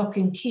get that lock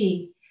and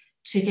key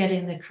to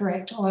getting the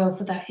correct oil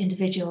for that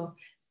individual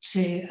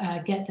to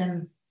get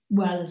them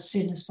well as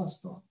soon as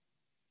possible,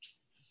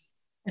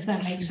 if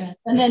that makes sense.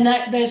 And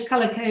then those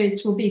color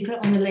codes will be put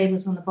on the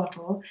labels on the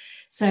bottle.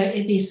 So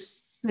it'd be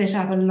split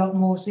up a lot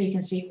more so you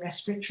can see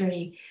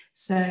respiratory.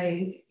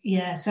 So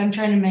yeah, so I'm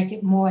trying to make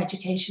it more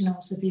educational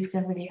so people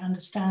can really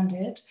understand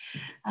it,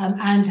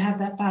 and have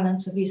that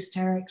balance of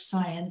esoteric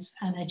science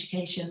and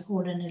education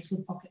all in a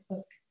little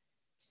pocketbook.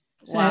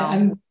 So wow.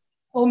 I'm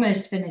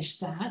almost finished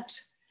that.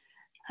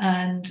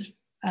 And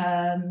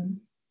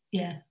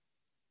yeah,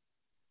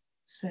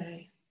 so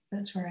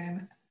that's where I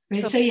am.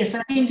 So yes,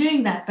 I've been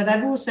doing that, but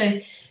I've also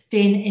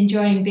been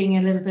enjoying being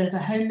a little bit of a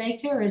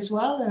homemaker as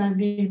well. And I've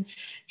been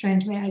trying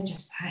to make,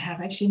 I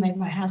have actually made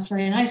my house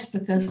very nice,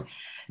 because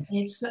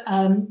it's,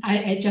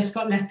 it just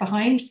got left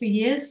behind for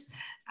years,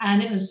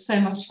 and it was so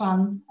much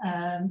fun,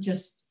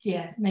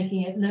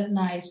 making it look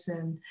nice,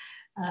 and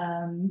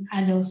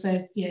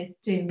also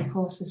doing the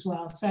course as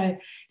well. So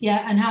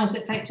yeah, and how's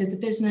it affected the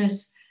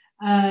business?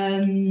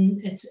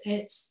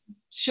 It's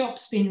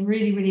shop's been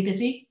really, really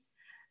busy.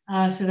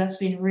 So that's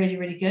been really,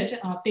 really good.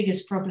 Our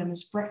biggest problem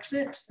is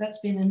Brexit.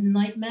 That's been a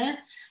nightmare.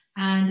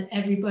 And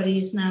everybody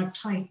is now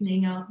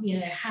tightening up,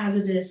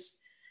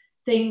 hazardous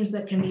things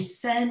that can be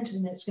sent,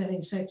 and it's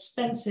getting so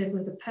expensive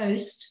with the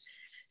post.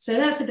 So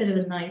that's a bit of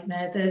a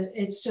nightmare, that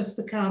it's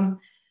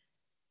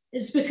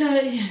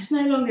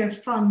no longer a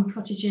fun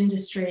cottage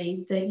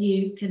industry that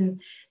you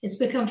can, it's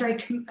become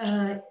very,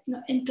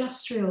 not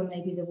industrial,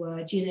 maybe the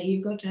word,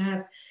 you've got to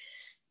have,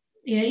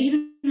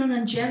 even on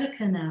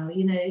Angelica now,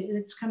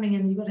 it's coming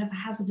in, you've got to have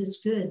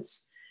hazardous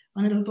goods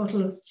on a little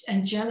bottle of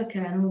Angelica,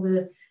 and all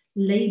the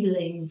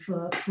labeling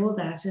for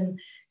that. And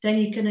then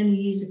you can only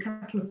use a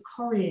couple of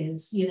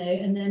couriers,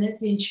 and then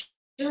the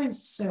insurance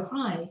is so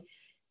high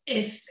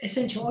if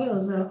essential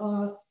oils are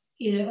on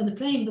the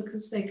plane,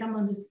 because they come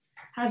under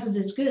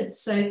hazardous goods.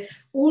 So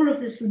all of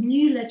this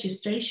new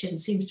legislation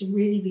seems to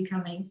really be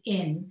coming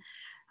in,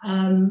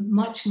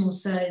 much more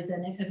so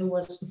than it ever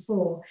was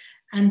before.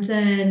 And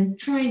then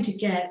trying to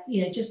get,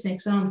 just an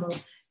example,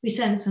 we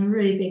sent some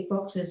really big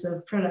boxes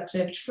of products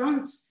over to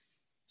France.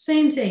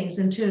 Same things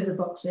in two of the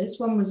boxes.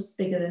 One was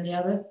bigger than the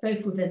other,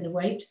 both within the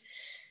weight.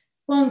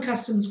 One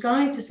customs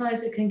guy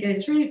decides it can go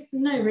through,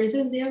 no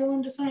reason. The other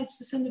one decides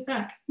to send it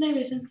back, no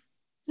reason,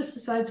 just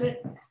decides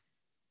it.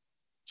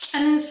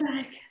 And it's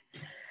like,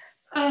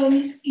 so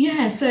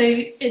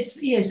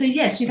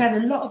yes, we've had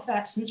a lot of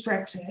that since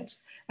Brexit.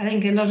 I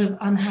think a lot of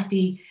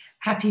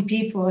happy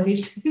people who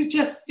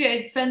just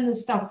send the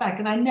stuff back,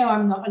 and I know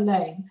I'm not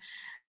alone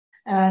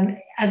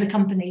as a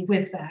company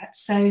with that.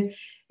 So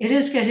it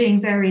is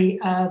getting very,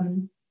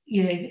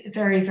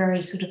 very,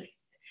 very sort of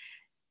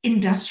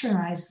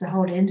industrialized, the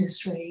whole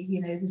industry.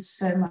 There's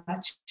so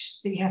much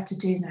that you have to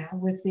do now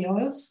with the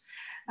oils.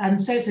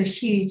 So it's a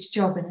huge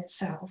job in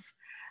itself.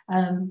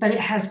 But it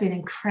has been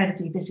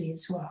incredibly busy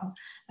as well.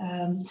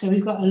 So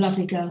we've got a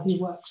lovely girl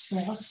who works for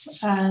us,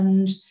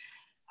 and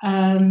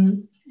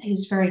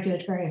who's very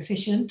good, very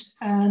efficient.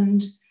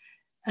 And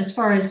as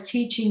far as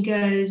teaching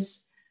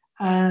goes,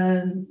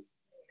 I've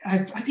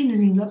been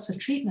doing lots of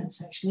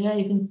treatments, actually.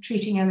 I've been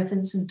treating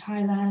elephants in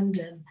Thailand,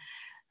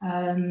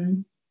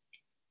 and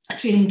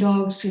treating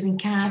dogs, treating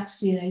cats,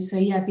 So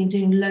yeah, I've been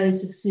doing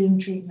loads of Zoom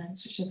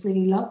treatments, which I've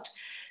really loved.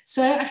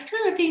 So I feel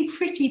I've been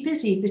pretty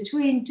busy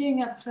between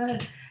doing up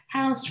the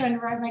house, trying to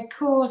write my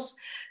course,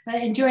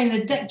 enjoying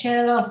the deck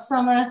chair last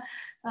summer.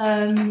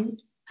 So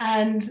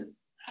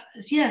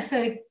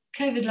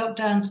COVID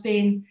lockdown's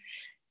been,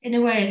 in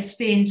a way, it's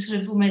been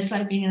sort of almost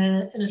like being in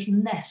a little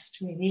nest,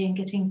 really, and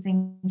getting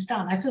things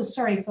done. I feel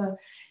sorry for,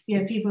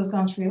 people who've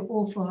gone through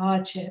awful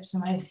hardships,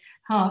 and my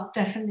heart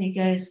definitely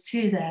goes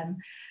to them.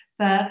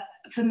 But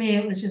for me,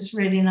 it was just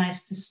really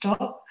nice to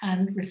stop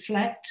and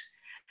reflect,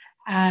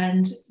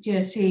 and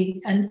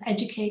see and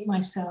educate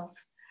myself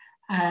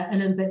a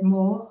little bit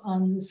more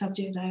on the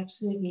subject I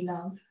absolutely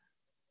love.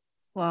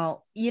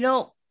 Well,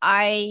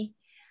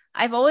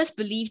 I've always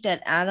believed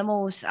that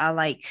animals are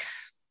like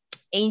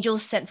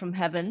angels sent from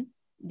heaven.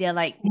 They're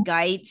like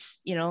guides,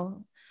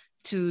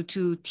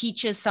 to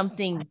teach us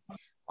something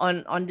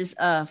on this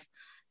earth.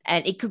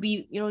 And it could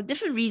be,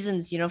 different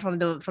reasons, from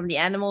the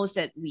animals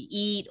that we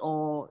eat,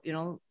 or,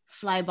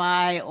 fly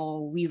by,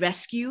 or we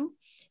rescue,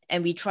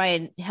 and we try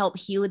and help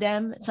heal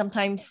them.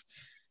 Sometimes,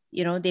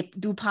 they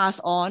do pass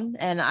on.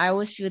 And I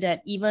always feel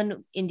that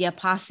even in their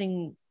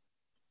passing,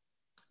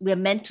 we're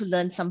meant to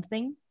learn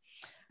something.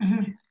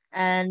 Mm-hmm.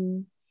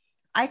 And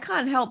I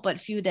can't help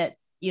but feel that,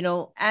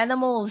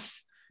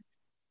 animals,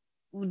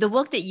 the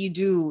work that you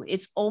do,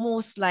 it's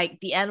almost like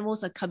the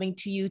animals are coming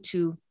to you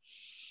to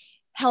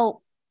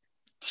help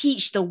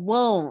teach the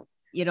world,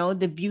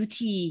 the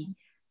beauty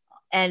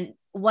and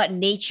what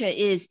nature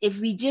is, if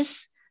we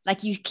just,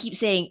 like you keep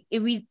saying,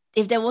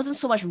 if there wasn't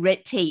so much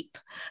red tape,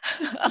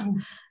 I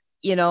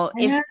know,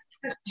 it's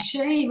a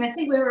shame. I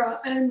think we're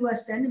our own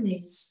worst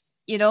enemies.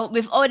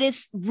 With all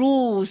these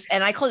rules,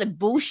 and I call it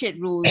bullshit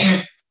rules,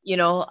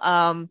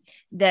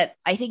 that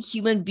I think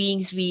human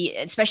beings,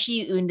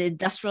 especially in the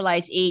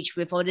industrialized age,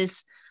 with all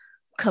this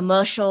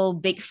commercial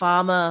big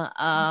pharma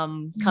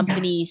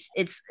companies,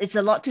 it's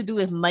a lot to do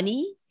with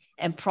money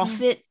and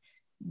profit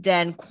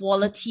than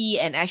quality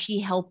and actually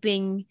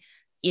helping,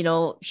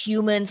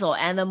 humans or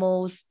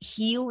animals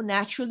heal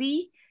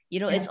naturally.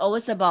 It's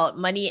always about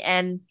money.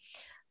 And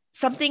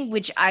something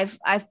which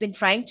I've been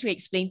trying to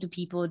explain to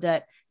people,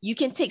 that you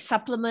can take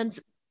supplements.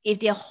 If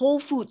they're whole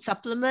food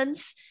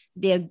supplements,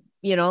 there'll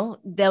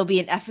be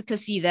an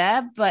efficacy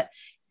there. But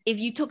if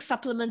you took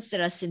supplements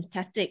that are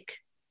synthetic,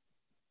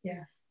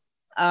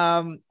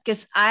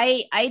 because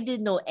I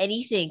didn't know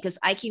anything, because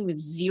I came with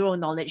zero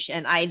knowledge,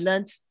 and I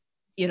learned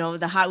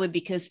the hard way,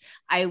 because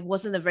I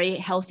wasn't a very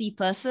healthy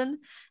person.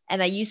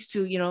 And I used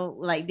to,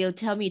 like, they'll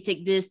tell me,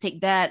 take this,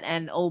 take that,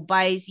 and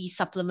buy these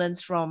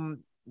supplements from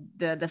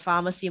the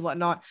pharmacy and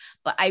whatnot.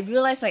 But I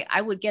realized, like,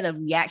 I would get a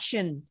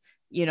reaction,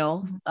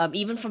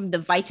 even from the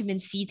vitamin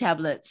C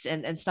tablets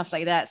and stuff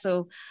like that.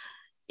 So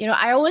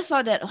I always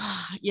thought that,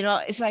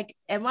 it's like,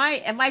 am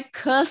I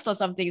cursed or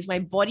something? Is my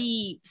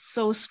body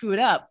so screwed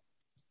up?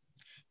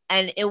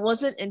 And it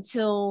wasn't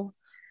until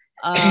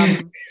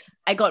I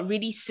got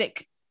really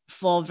sick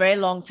for a very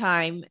long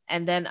time,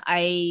 and then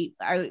a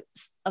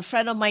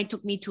friend of mine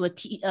took me to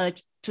a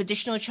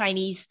traditional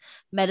Chinese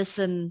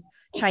medicine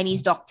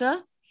Chinese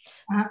doctor,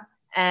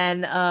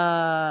 and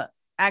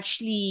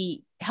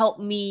actually helped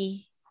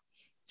me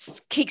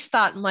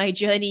kickstart my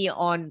journey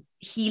on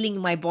healing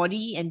my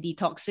body and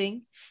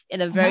detoxing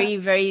in a very,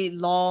 very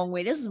long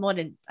way. This is more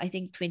than, I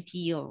think,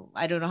 20 or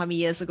I don't know how many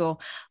years ago.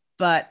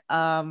 But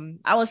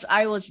I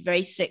was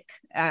very sick.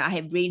 I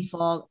had brain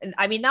fog. And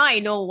I mean, now I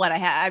know what I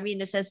had. I mean, in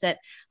the sense that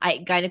I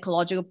had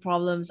gynecological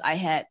problems. I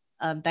had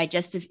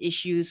digestive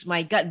issues.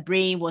 My gut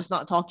brain was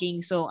not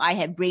talking. So I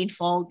had brain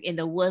fog in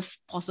the worst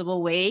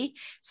possible way.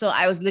 So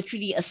I was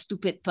literally a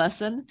stupid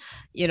person,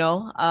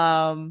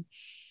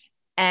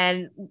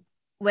 and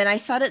when I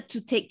started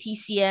to take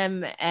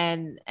TCM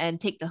and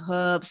take the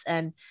herbs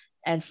and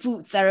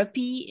food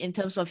therapy, in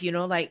terms of,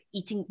 like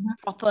eating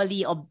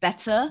properly or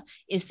better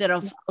instead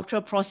of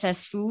ultra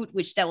processed food,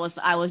 which I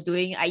was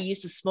doing. I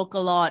used to smoke a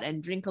lot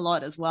and drink a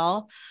lot as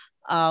well.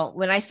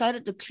 When I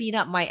started to clean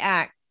up my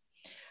act,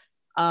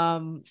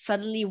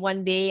 suddenly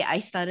one day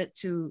I started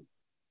to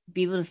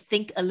be able to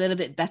think a little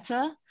bit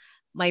better.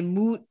 My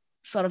mood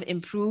sort of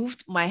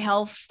improved. My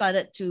health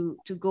started to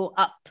go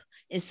up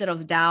instead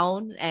of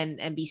down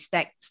and be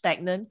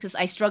stagnant, because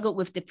I struggled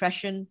with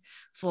depression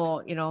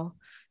for,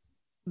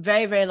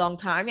 very, very long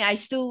time. I mean, I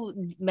still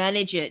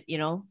manage it,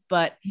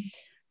 but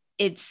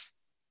it's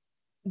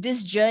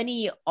this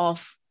journey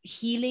of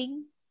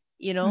healing,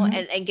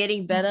 and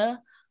getting better,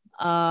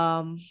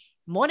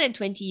 more than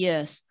 20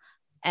 years.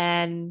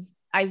 And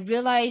I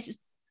realized,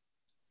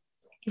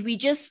 if we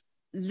just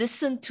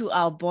listen to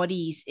our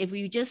bodies, if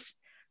we just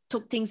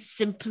took things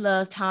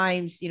simpler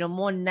times,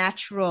 more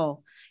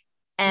natural.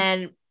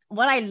 And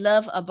what I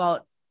love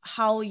about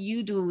how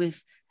you do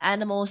with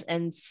animals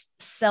and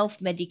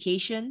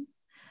self-medication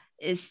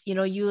is,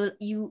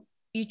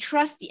 you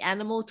trust the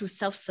animal to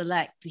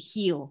self-select, to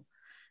heal.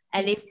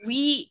 And if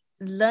we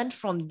learn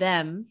from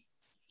them,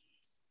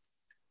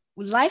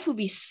 life would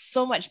be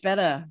so much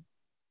better.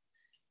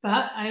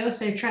 But I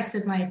also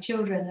trusted my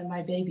children and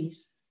my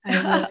babies.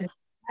 I worked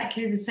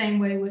exactly the same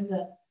way with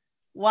them.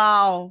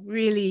 Wow,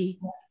 really?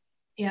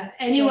 Yeah.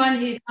 Anyone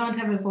who can't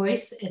have a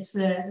voice, it's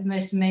the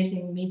most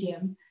amazing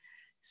medium.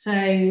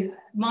 So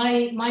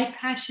my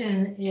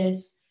passion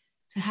is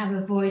to have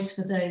a voice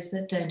for those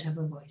that don't have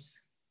a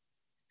voice.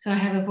 So I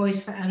have a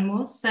voice for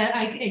animals. So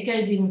it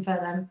goes even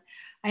further.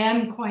 I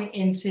am quite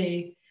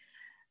into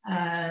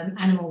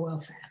animal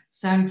welfare.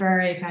 So I'm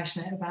very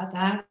passionate about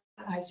that.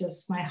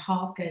 My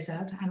heart goes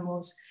out to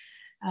animals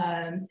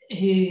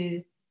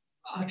who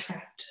are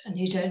trapped and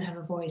who don't have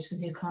a voice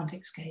and who can't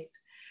escape.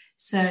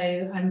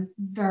 So I'm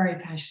very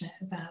passionate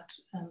about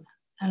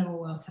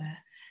animal welfare.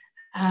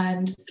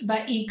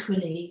 But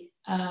equally,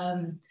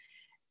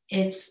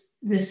 it's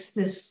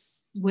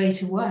this way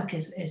to work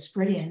is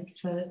brilliant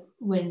for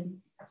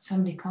when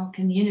somebody can't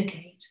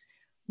communicate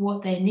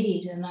what they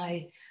need. And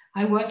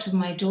I worked with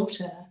my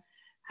daughter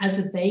as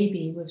a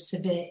baby with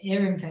severe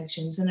ear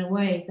infections in a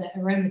way that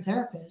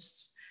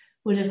aromatherapists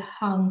would have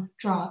hung,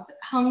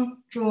 drawn,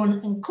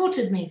 and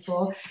quartered me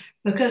for,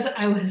 because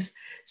I was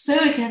so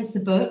against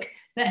the book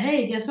that,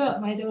 hey, guess what?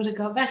 My daughter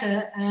got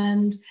better,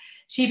 and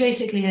she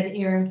basically had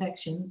ear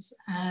infections,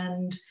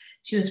 and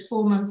she was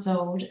 4 months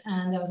old,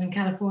 and I was in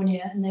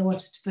California, and they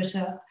wanted to put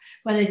her,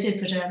 they did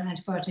put her on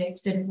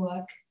antibiotics, didn't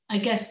work. I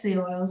guess the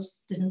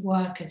oils didn't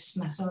work. I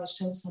just massaged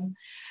her with some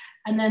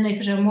And then they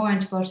put her on more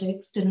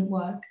antibiotics, didn't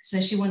work. So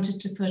she wanted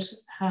to put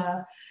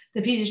her,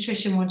 the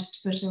pediatrician wanted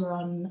to put her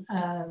on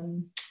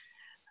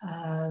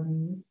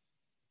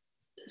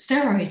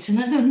steroids. And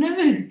I thought,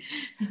 no,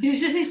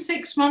 she's only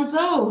 6 months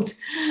old.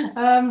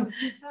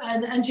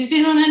 And she's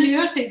been on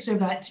antibiotics for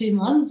about 2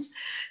 months.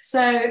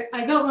 So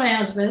I got my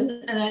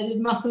husband and I did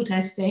muscle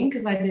testing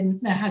because I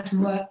didn't know how to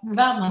work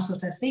without muscle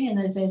testing in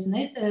those days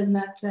in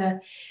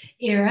that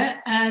era.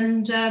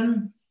 And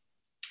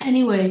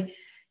anyway,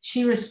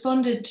 she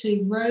responded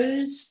to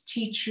rose,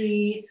 tea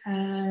tree,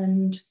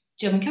 and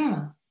German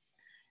chamomile.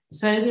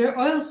 So the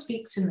oils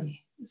speak to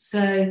me.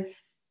 So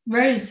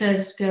rose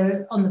says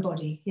go on the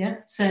body,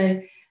 yeah?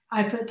 So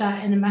I put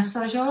that in a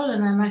massage oil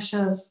and I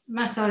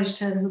massaged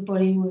her little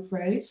body with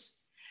rose.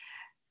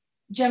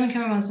 German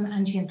chamomile is an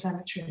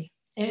anti-inflammatory.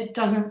 It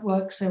doesn't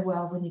work so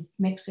well when you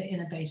mix it in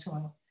a base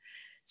oil.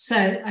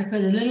 So I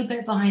put a little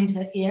bit behind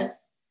her ear,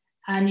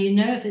 and you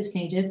know if it's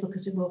needed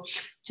because it will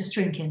just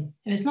drink in.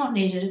 If it's not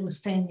needed, it will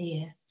stay in the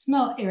ear. It's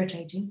not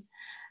irritating.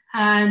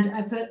 And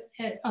I put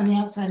it on the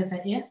outside of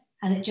her ear,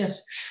 and it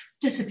just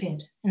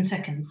disappeared in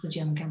seconds, the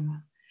German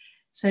chamomile.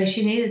 So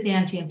she needed the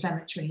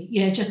anti-inflammatory,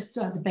 just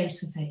at the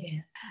base of her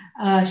ear.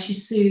 She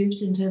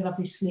soothed into a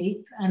lovely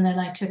sleep. And then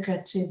I took her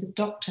to the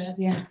doctor at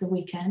the end of the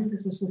weekend.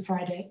 This was the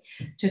Friday.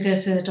 Took her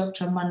to the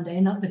doctor on Monday,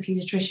 not the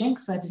pediatrician,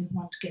 because I didn't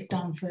want to get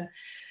done for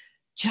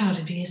child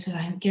abuse. So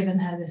I had given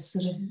her this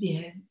sort of,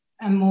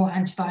 and more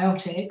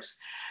antibiotics.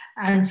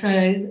 And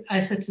so I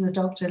said to the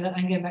doctor, look,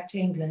 I'm going back to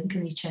England.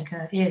 Can you check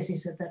her ears? He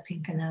said, they're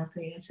pink and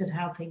healthy. I said,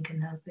 how pink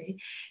and healthy?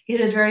 He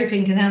said, very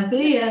pink and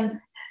healthy. And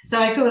so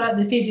I called up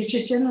the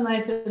pediatrician and I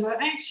said, well,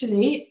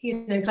 actually,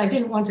 because I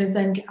didn't want to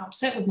then get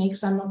upset with me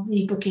because I'm not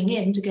rebooking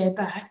in to go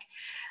back.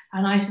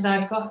 And I said,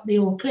 I've got the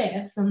all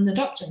clear from the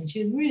doctor. And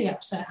she was really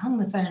upset, hung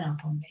the phone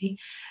up on me.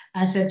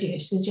 I said, you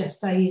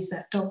suggest I use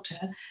that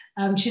doctor.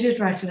 She did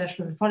write a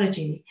letter of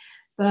apology,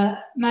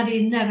 but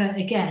Maddie never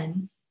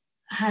again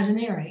had an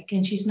earache,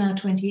 and she's now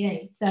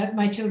 28.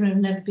 My children have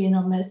never been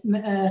on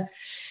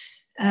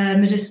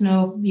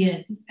medicinal,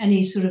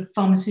 any sort of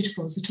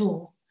pharmaceuticals at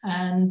all.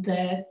 And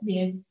they're,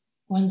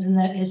 one's in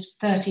his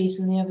 30s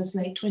and the other's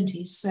late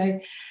 20s. So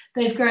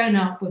they've grown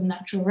up with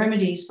natural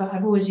remedies, but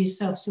I've always used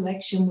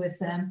self-selection with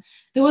them.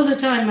 There was a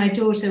time my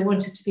daughter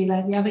wanted to be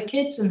like the other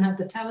kids and have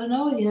the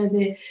Tylenol,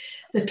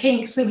 the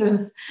pink sort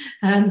of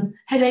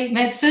headache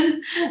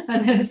medicine.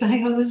 And I was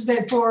like, oh, this is a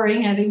bit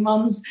boring having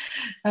mum's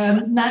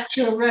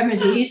natural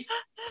remedies.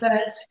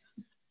 But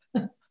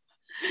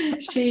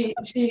she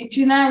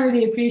now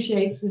really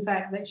appreciates the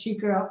fact that she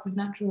grew up with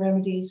natural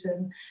remedies,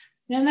 and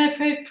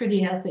they're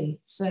pretty healthy.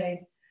 So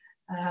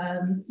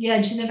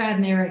and she never had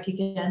an earache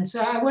again.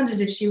 So I wondered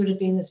if she would have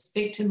been this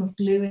victim of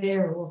glue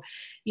ear or,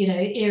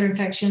 ear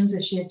infections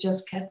if she had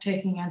just kept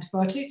taking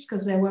antibiotics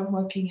because they weren't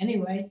working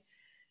anyway.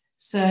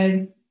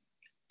 So,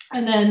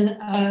 and then,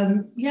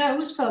 I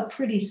always felt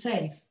pretty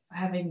safe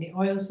having the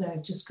oils there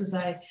just because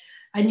I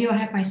knew I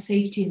had my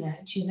safety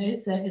net,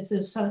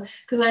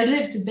 because I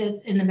lived a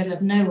bit in the middle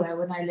of nowhere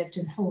when I lived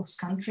in horse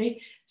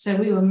country. So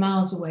we were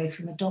miles away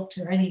from a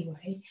doctor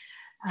anyway.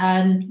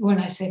 And when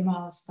I say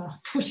miles,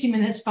 about 40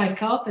 minutes by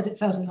car, but it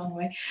felt a long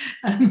way.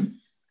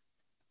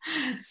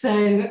 It's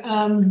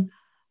been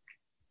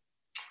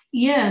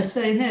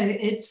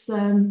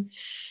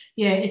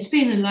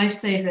a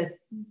lifesaver.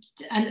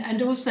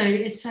 And also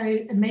it's so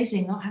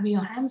amazing not having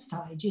your hands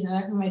tied.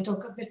 When my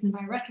dog got bitten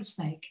by a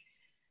rattlesnake,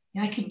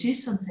 I could do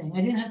something.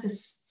 I didn't have to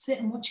sit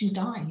and watch him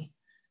die.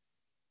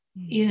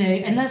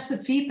 And that's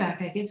the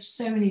feedback I give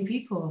so many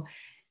people.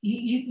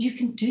 You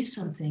can do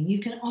something, you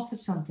can offer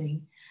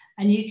something,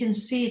 and you can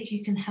see if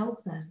you can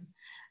help them.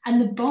 And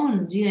the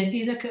bond, if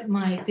you look at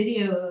my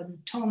video on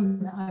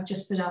Tom that I've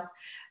just put up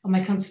on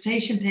my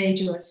consultation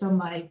page, or it's on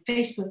my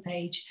Facebook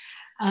page,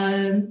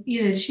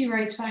 she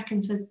writes back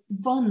and said the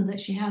bond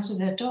that she has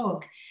with her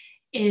dog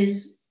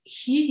is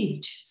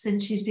huge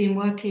since she's been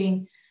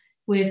working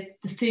with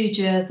the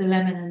thuja, the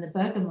lemon and the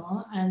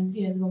bergamot, and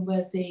the one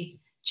where the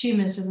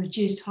tumours are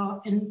reduced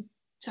to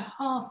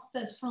half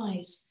their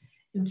size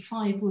in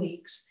 5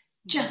 weeks,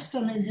 just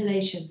on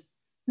inhalation.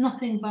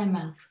 Nothing by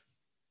mouth.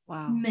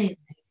 Wow. Amazing.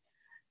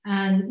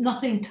 And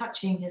nothing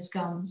touching his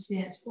gums.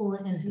 It's all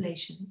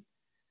inhalation.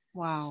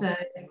 Wow. So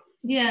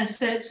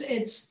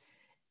it's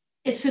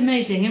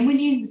amazing. And when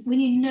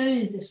you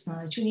know this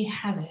knowledge, when you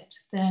have it,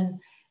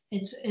 then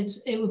it's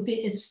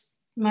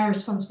my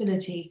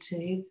responsibility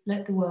to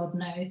let the world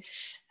know,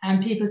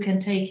 and people can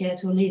take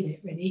it or leave it,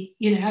 really.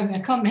 I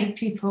can't make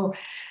people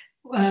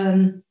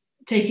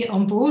take it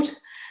on board.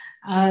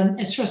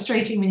 It's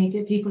frustrating when you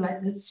get people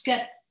like the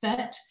Skep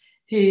vet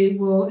who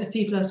will, if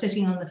people are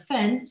sitting on the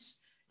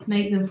fence,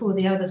 make them for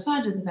the other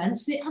side of the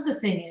fence. The other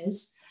thing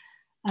is,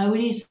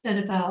 when you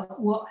said about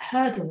what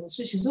hurdles,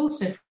 which is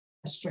also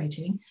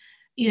frustrating,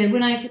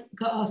 when I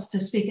got asked to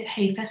speak at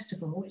Hay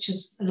Festival, which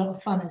is a lot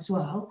of fun as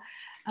well,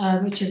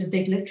 which is a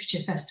big literature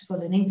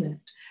festival in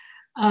England.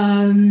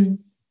 And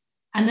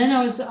then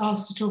I was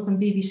asked to talk on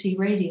BBC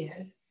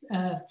Radio.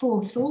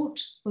 Forethought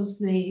was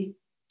the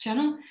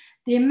channel.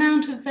 the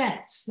amount of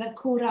vets that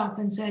called up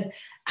and said,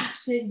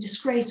 absolutely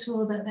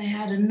disgraceful that they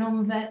had a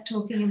non-vet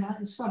talking about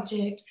the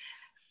subject.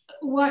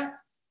 Why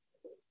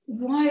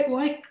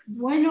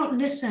not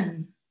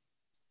listen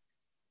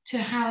to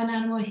how an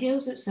animal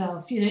heals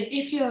itself? You know,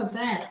 if you're a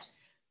vet,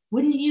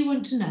 wouldn't you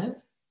want to know?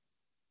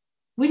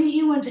 Wouldn't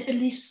you want to at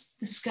least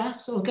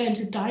discuss or go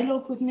into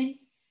dialogue with me?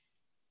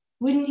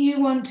 Wouldn't you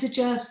want to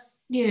just,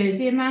 you know,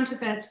 the amount of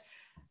vets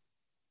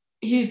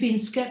who've been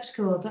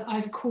skeptical that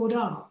I've called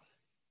up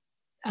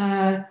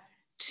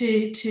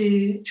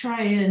to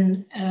try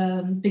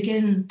and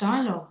begin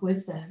dialogue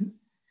with them,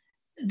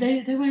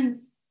 they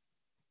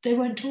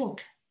won't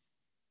talk.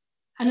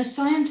 And a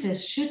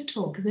scientist should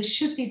talk. There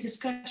should be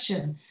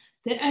discussion.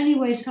 The only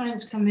way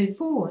science can move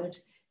forward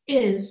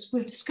is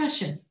with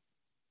discussion.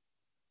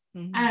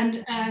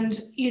 Mm-hmm. And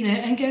you know,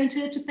 and go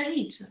into a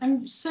debate.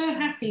 I'm so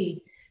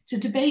happy to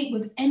debate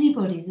with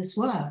anybody this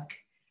work.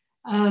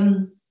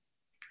 And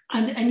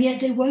yet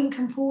they won't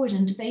come forward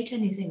and debate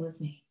anything with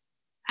me.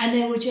 And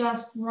they will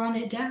just run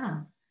it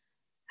down.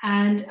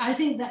 And I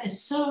think that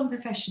is so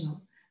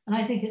unprofessional. And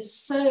I think it's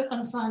so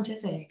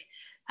unscientific.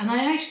 And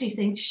I actually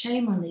think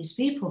shame on these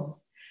people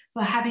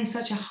for having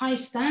such a high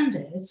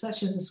standard,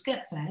 such as a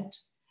skep vet,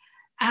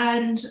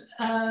 and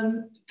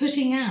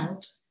putting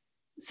out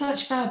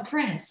such bad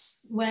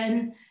press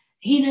when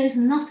he knows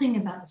nothing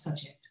about the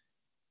subject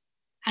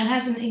and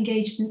hasn't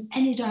engaged in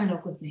any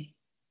dialogue with me.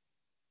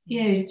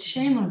 You know,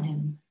 shame on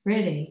him,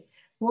 really.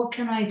 What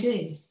can I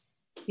do?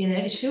 You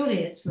know, surely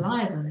it's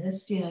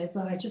libelous, you know,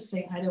 but I just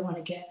think I don't want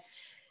to get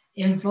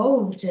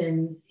involved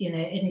in, you know,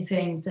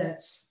 anything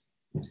that's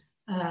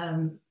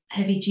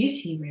heavy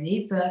duty,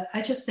 really. But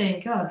I just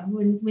think, God,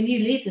 when you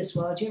leave this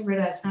world, you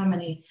realize how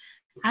many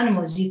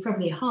animals you've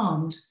probably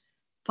harmed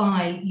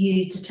by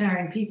you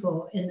deterring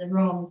people in the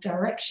wrong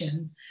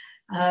direction.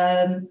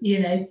 You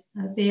know,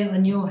 be it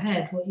on your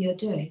head what you're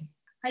doing.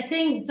 I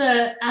think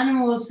that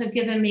animals have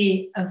given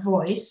me a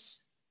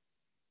voice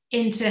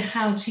into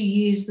how to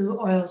use the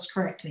oils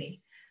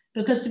correctly.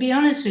 Because to be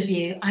honest with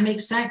you, I'm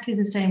exactly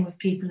the same with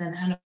people and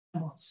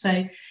animals.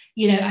 So,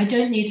 you know, I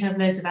don't need to have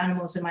loads of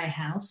animals in my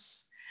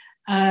house.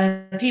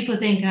 People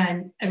think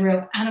I'm a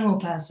real animal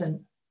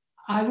person.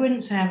 I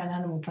wouldn't say I'm an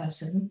animal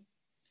person.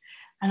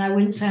 And I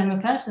wouldn't say I'm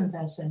a person.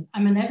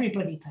 I'm an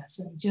everybody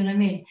person. Do you know what I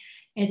mean?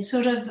 It's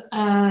sort of,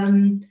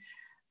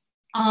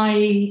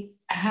 I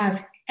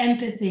have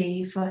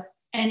empathy for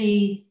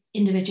any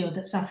individual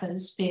that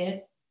suffers, be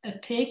it a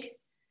pig,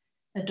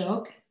 a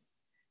dog,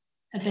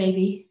 a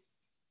baby,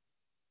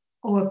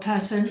 or a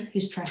person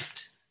who's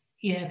trapped,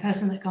 you know, a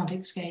person that can't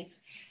escape.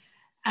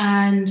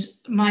 And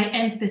my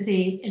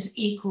empathy is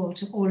equal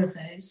to all of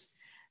those.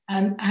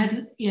 I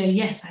had, you know,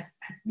 yes, I've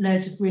had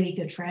loads of really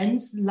good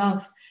friends,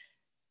 love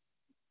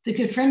the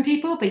good friend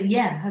people, but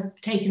yeah,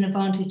 I've taken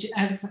advantage.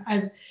 I've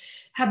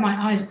had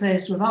my eyes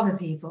closed with other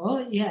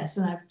people, yes,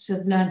 and I've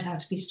sort of learned how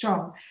to be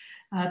strong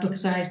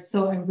because I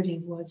thought everybody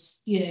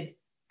was, you know,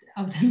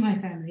 other than my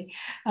family,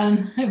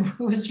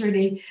 was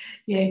really,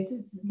 you know,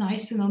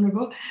 nice and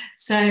honourable.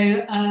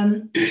 So,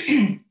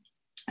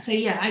 so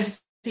yeah, I've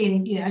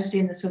seen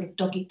the sort of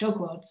dog eat dog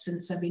world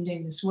since I've been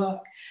doing this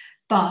work,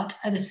 but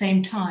at the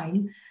same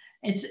time,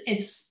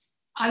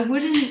 I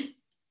wouldn't.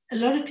 A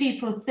lot of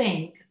people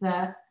think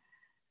that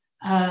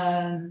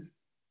I'm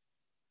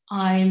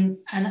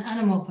an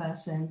animal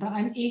person, but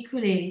I'm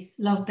equally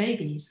love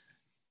babies.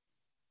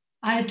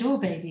 I adore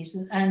babies,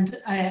 and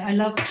I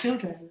love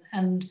children,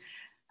 and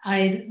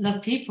I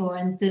love people,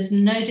 and there's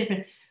no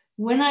difference.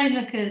 When I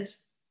look at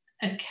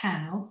a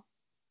cow,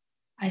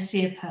 I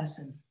see a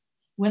person.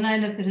 When I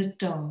look at a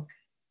dog,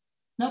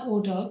 not all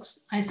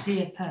dogs, I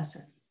see a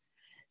person.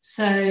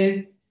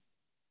 So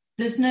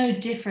there's no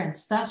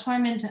difference. That's why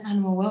I'm into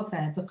animal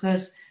welfare,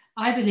 because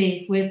I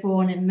believe we're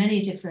born in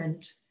many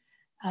different,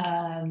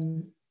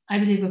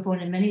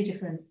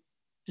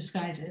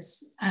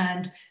 disguises,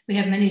 and we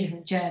have many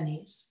different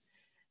journeys.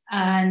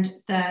 And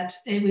that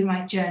we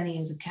might journey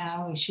as a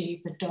cow, a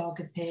sheep, a dog,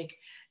 a pig,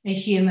 a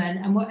human,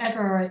 and whatever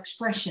our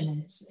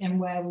expression is and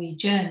where we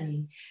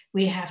journey,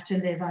 we have to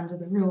live under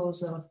the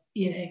rules of,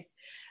 you know,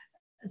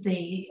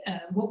 the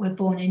what we're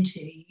born into,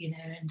 you know.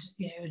 And,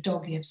 you know, a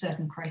dog, you have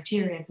certain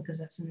criteria because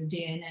that's in the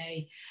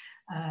DNA.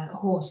 A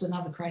horse,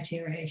 another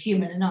criteria. A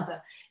human,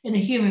 another. In a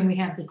human, we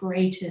have the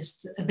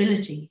greatest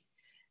ability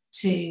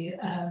to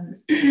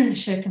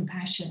show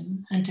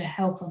compassion and to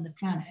help on the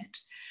planet.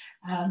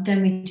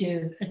 Than we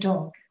do a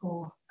dog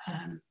or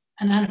an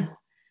animal.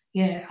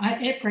 Yeah,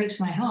 it breaks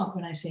my heart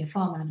when I see a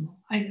farm animal.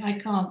 I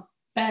can't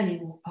barely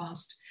walk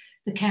past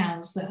the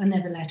cows that are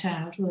never let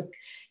out, or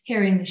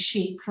hearing the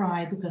sheep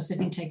cry because they've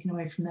been taken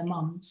away from their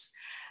mums,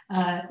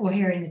 or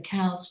hearing the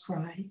cows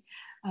cry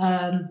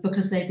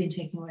because they've been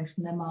taken away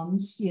from their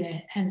mums, you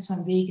know, hence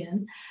I'm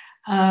vegan.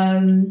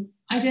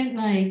 I don't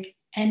like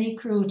any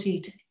cruelty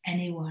to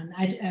anyone.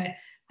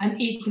 I'm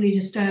equally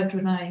disturbed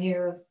when I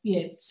hear of,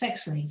 you know,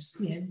 sex slaves,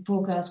 you know,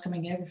 poor girls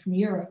coming over from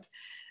Europe,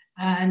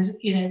 and,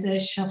 you know,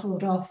 they're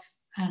shuffled off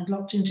and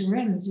locked into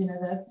rooms. You know,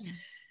 that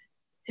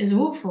is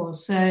awful.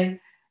 So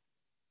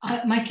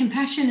my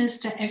compassion is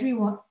to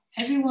everyone,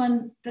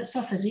 everyone that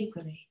suffers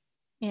equally.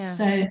 Yeah.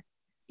 So,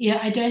 yeah,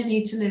 I don't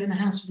need to live in a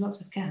house with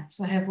lots of cats.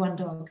 I have one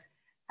dog.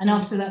 And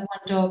after that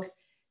one dog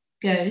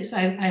goes,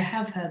 I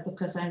have her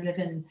because I live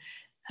in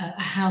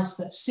a house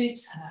that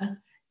suits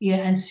her,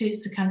 and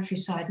suits the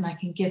countryside, and I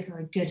can give her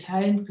a good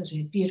home because we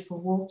have beautiful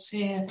walks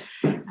here,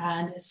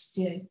 and it's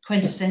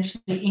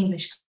quintessentially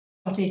English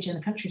cottage in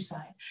the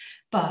countryside.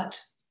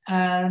 But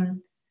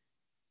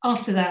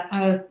after that,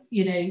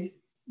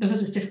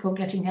 because it's difficult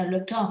getting her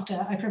looked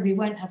after, I probably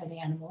won't have any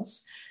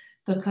animals,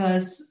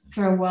 because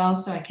for a while,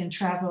 so I can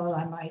travel,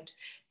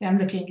 I'm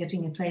looking at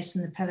getting a place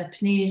in the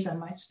Peloponnese. I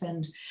might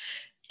spend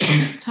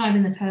time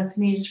in the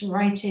Peloponnese for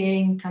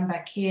writing, come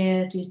back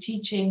here, do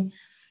teaching.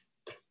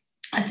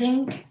 I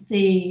think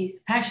the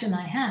passion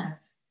I have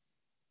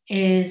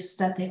is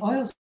that the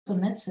oils are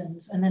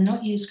medicines and they're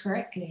not used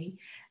correctly,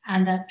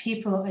 and that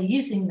people are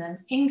using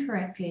them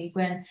incorrectly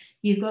when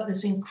you've got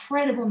this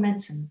incredible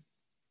medicine.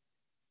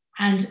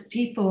 And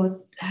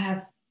people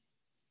have,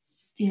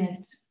 to be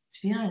honest,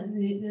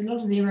 a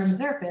lot of the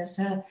aromatherapists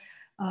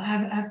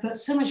have put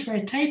so much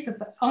red tape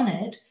on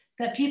it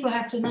that people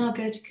have to now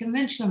go to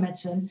conventional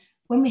medicine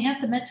when we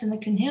have the medicine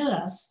that can heal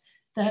us,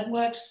 that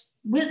works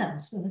with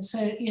us. And so,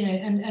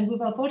 and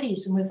with our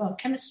bodies and with our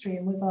chemistry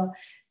and with our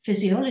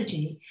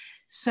physiology.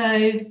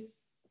 So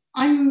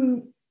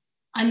I'm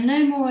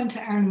no more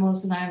into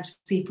animals than I am to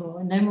people,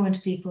 and no more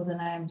into people than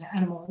I am to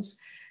animals.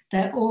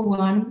 They're all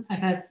one. I've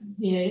had,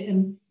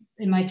 in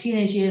my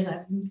teenage years, I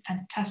have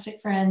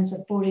fantastic friends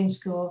at boarding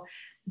school,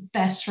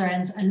 best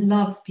friends. I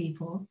love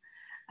people.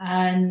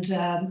 And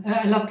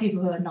I love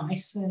people who are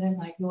nice. I don't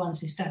like the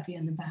ones who stab you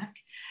in the back.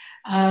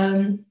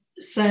 A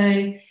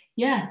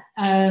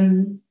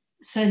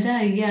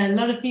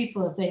lot of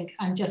people think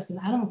I'm just an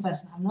animal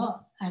person. I'm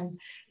not.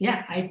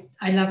 I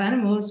love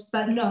animals,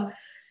 but not,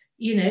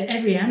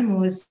 every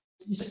animal is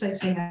just like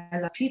saying I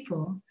love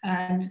people.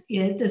 And,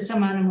 there's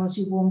some animals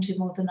you warm to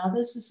more than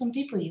others. There's some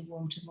people you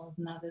warm to more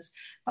than others.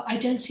 But I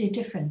don't see a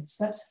difference.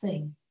 That's the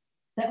thing.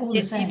 They're all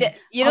the same.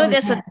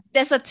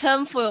 There's a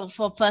term for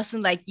a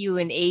person like you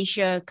in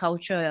Asia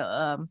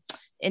culture,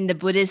 in the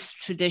Buddhist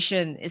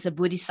tradition. It's a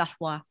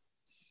bodhisattva.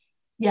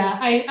 Yeah,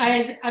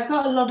 I've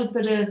got a lot of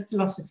Buddha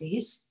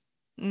philosophies.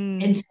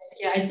 And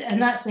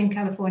that's in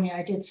California.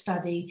 I did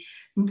study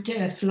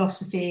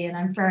philosophy, and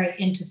I'm very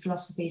into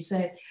philosophy.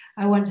 So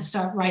I want to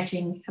start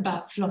writing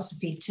about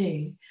philosophy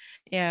too.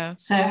 Yeah.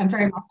 So I'm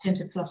very much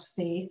into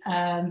philosophy.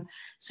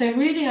 So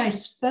really, I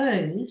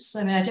suppose,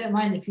 I don't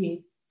mind if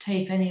you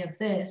tape any of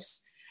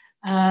this,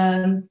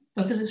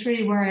 because it's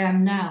really where I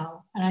am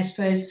now. And I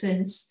suppose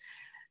since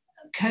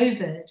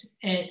COVID,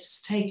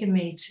 it's taken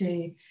me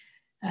to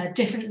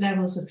different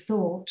levels of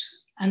thought,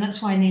 and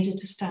that's why I needed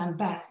to stand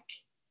back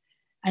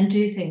and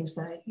do things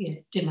like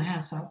do my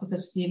house up,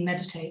 because you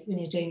meditate when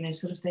you're doing those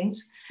sort of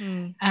things,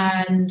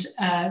 and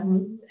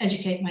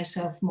educate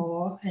myself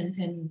more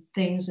in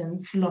things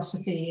and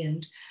philosophy,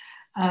 and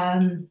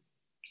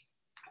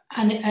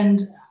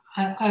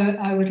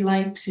I would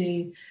like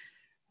to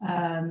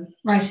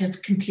write a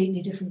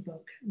completely different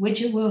book,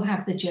 which it will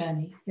have the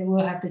journey. It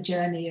will have the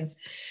journey of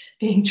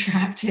being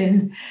trapped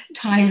in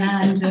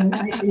Thailand, and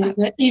actually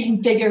an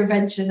even bigger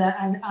adventure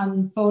that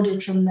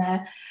unfolded from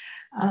there.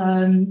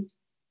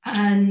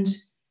 And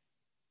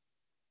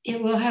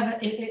it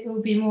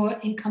will be more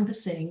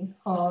encompassing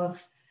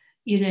of,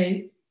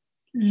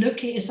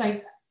 it's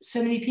like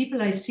so many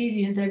people I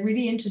see, they're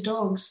really into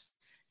dogs,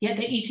 yet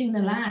they're eating the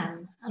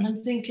lamb. And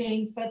I'm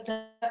thinking, but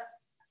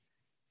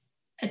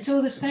it's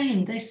all the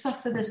same. They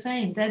suffer the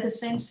same. They're the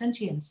same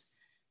sentience.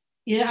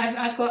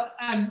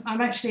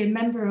 I'm actually a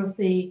member of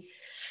the,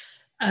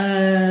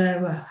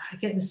 I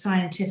get the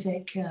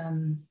scientific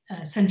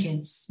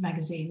Sentience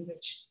magazine,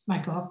 which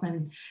Michael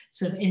Hoffman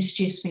sort of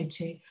introduced me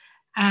to.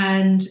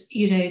 And,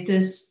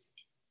 there's,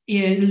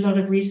 a lot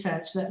of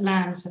research that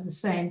lambs have the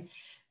same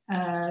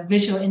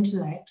visual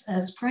intellect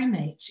as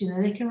primates.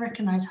 They can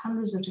recognize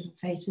hundreds of different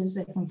faces.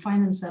 They can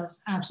find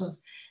themselves out of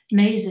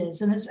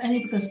mazes. And it's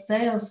only because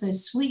they are so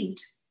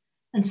sweet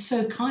and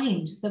so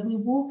kind that we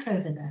walk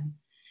over them.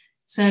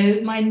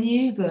 So my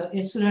new book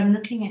is I'm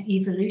looking at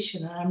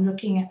evolution, and I'm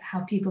looking at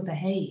how people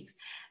behave.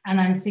 And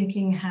I'm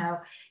thinking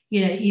how,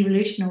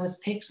 evolution always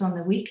picks on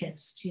the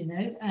weakest,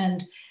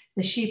 and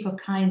the sheep are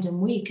kind and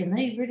weak, and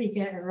they really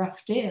get a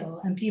rough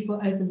deal, and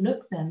people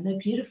overlook them. They're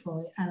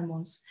beautiful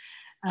animals.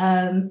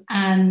 And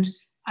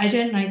I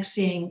don't like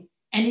seeing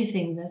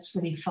anything that's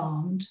really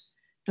farmed,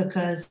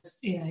 because,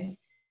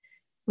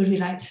 would we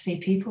like to see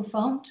people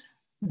farmed?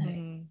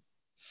 No.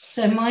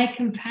 So my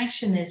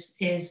compassion is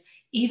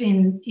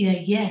even,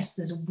 yes,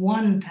 there's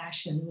one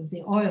passion with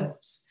the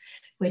oils,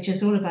 which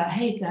is all about,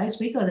 hey guys,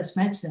 we got this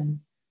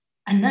medicine,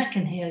 and that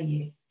can heal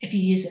you if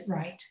you use it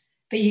right,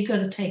 but you've got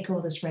to take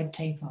all this red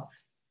tape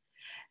off.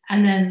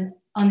 And then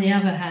on the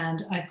other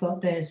hand, I've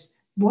got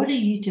this, what are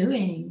you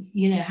doing?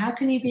 How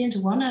can you be into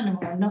one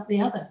animal and not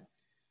the other?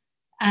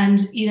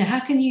 And, how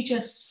can you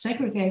just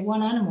segregate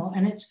one animal,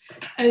 and it's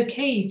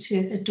okay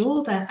to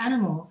adore that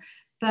animal,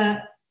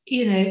 but,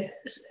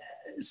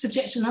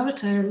 subject another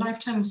to a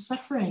lifetime of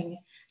suffering?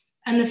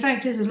 And the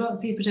fact is, a lot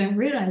of people don't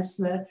realize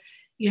that,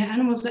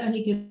 animals that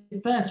only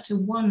give birth to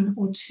 1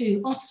 or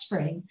 2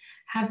 offspring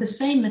have the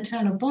same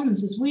maternal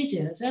bonds as we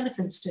do, as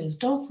elephants do, as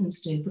dolphins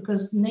do,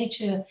 because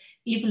nature,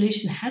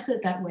 evolution has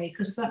it that way,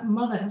 because that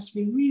mother has to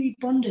be really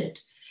bonded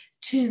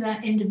to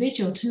that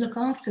individual to look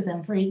after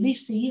them for at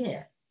least a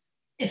year,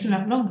 if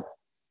not longer,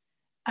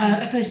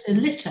 opposed to a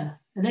litter.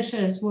 A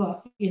litter is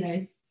what,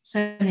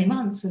 so many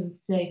months, and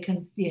they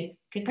can get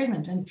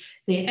pregnant, and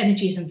the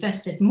energy is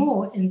invested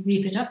more in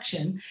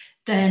reproduction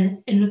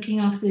than in looking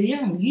after the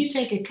young. You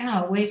take a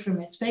cow away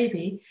from its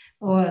baby,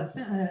 or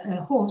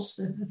a horse,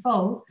 a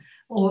foal,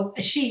 or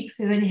a sheep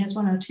who only has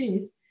 1 or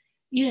 2,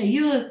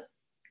 it's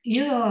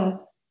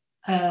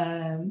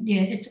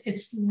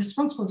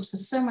responsible for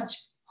so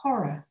much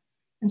horror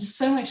and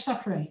so much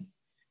suffering.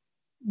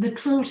 The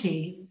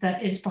cruelty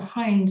that is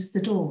behind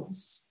the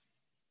doors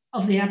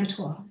of the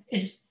abattoir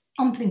is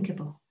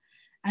unthinkable.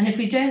 And if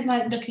we don't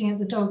like looking at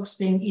the dogs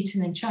being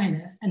eaten in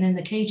China and in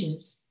the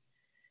cages,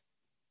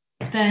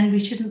 then we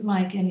shouldn't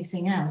like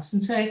anything else.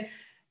 And so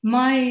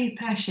my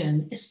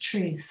passion is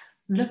truth.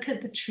 Look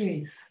at the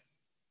truth.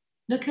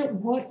 Look at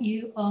what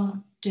you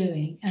are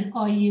doing, and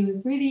are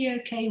you really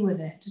okay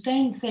with it?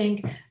 Don't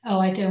think, oh,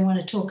 I don't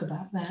want to talk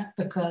about that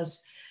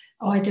because,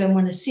 oh, I don't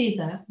want to see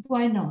that.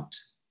 Why not?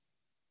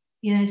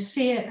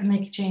 See it and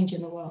make a change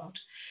in the world.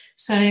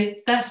 So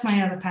that's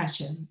my other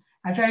passion.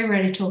 I very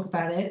rarely talk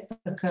about it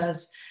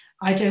because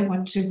I don't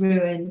want to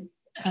ruin,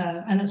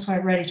 and that's why I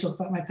rarely talk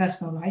about my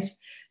personal life,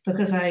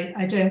 because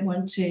I don't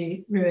want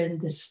to ruin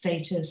the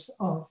status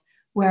of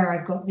where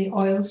I've got the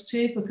oils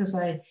to, because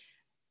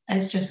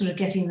it's just sort of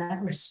getting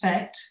that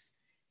respect.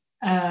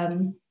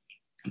 But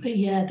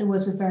yeah, there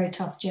was a very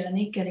tough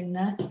journey getting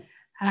there.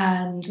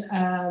 And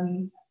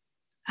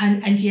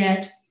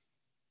yet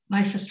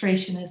my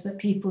frustration is that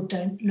people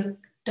don't,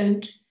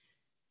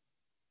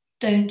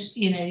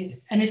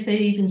 and if they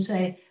even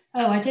say,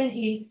 oh, I don't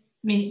eat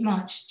meat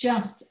much,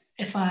 just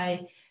if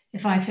I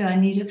feel I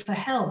need it for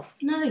health.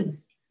 No,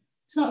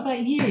 it's not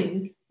about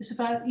you. It's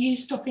about you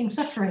stopping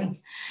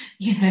suffering.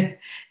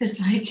 It's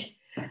like,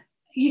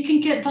 you can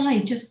get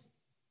by,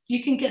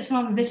 you can get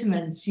some other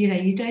vitamins, you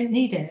don't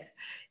need it.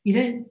 You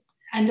don't,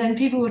 and then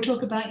people will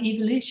talk about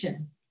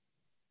evolution.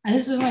 And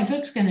this is what my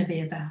book's going to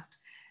be about.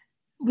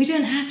 We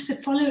don't have to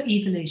follow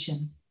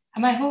evolution.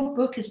 And my whole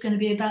book is going to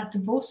be about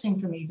divorcing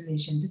from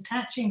evolution,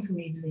 detaching from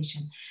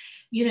evolution.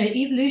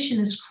 Evolution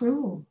is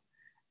cruel.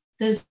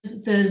 Evolution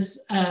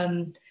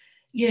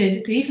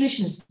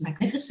is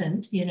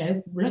magnificent.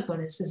 Look what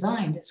it's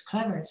designed. It's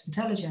clever, it's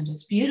intelligent,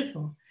 it's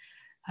beautiful.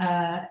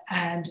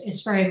 And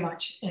it's very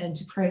much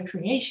into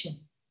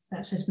procreation.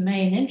 That's his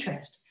main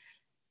interest.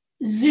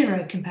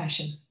 Zero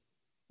compassion.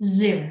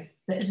 Zero.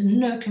 There is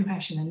no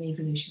compassion in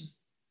evolution.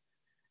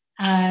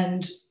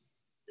 And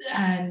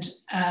a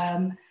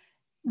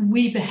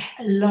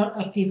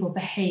lot of people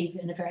behave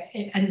in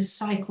and the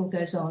cycle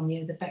goes on.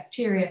 The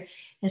bacteria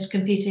is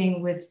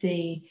competing with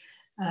the,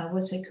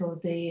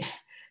 the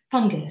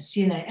fungus.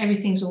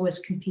 Everything's always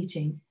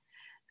competing.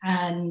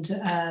 And,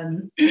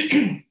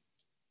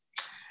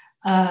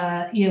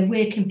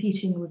 we're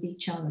competing with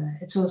each other.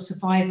 It's all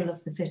survival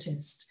of the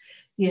fittest.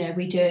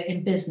 We do it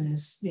in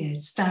business,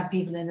 stab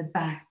people in the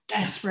back,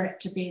 desperate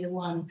to be the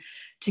one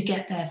to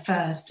get there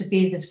first, to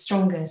be the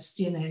strongest.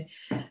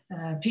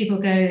 People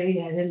go,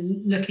 they're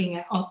looking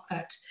at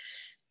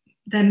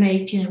their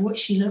mate, what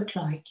she looked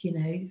like,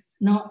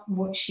 not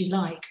what she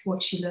like,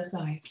 what she looked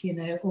like,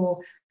 or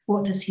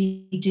what does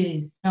he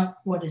do, not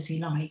what is he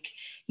like.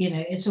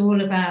 It's all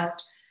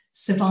about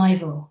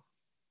survival.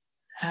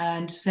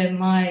 And so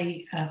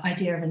my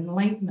idea of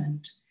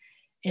enlightenment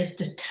is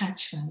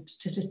detachment,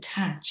 to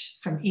detach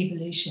from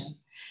evolution.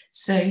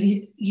 So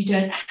you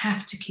don't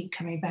have to keep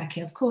coming back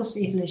here. Of course,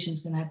 evolution is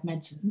going to have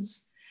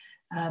medicines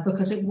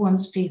because it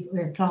wants people,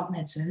 plant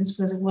medicines,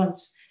 because it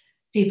wants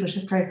people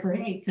to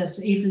procreate,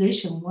 because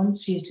evolution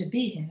wants you to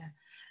be here.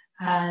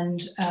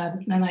 And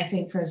I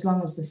think for as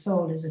long as the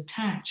soul is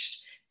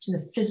attached to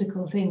the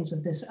physical things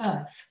of this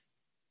earth,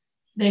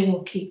 they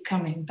will keep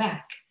coming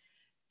back.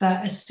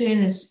 But as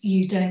soon as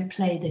you don't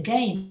play the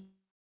game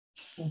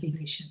of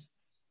evolution,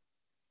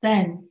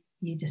 then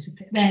you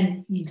disappear.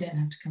 Then you don't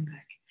have to come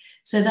back.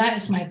 So that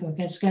is my book.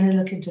 It's going to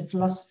look into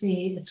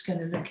philosophy. It's going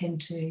to look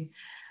into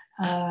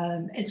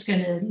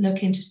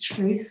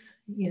truth.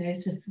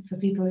 For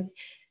people,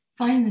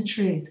 find the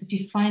truth. If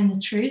you find the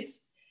truth,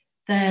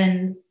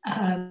 then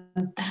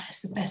that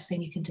is the best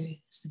thing you can do,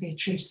 is to be a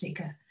truth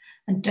seeker,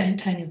 and don't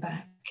turn your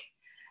back.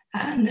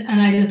 And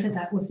I look at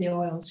that with the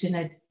oils.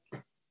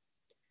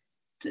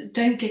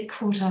 Don't get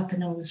caught up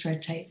in all this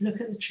red tape.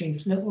 Look at the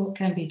truth. Look what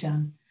can be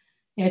done.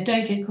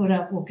 Don't get caught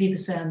up what people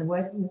say on the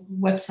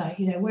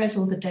website. Where's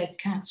all the dead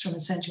cats from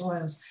essential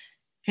oils?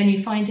 Can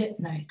you find it?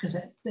 No, because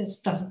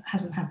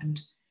hasn't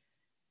happened.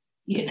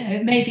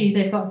 Maybe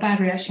they've got a bad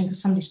reaction because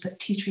somebody's put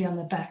tea tree on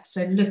their back.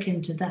 So look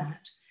into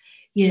that.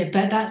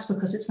 But that's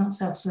because it's not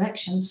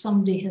self-selection.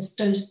 Somebody has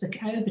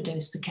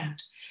overdosed the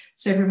cat.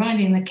 So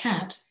providing the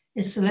cat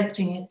is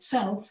selecting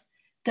itself,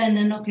 then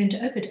they're not going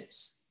to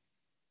overdose.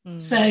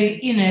 So,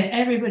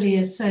 everybody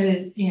is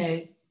so,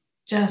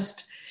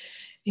 just,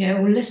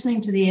 or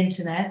listening to the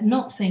internet,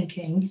 not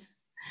thinking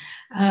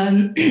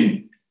um,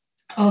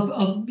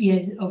 of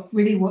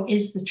really what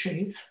is the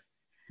truth,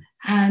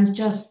 and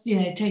just,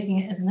 taking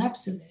it as an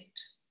absolute.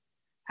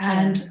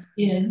 And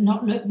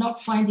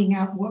not finding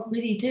out what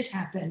really did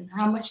happen,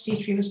 how much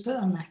TRE was put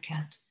on that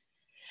cat,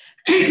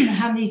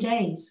 how many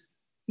days,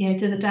 did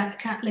the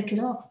cat lick it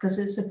off because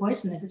it's a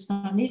poison if it's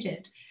not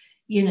needed,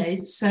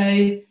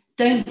 so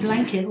don't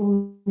blanket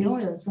all the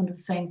oils under the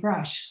same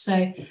brush.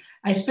 So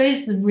I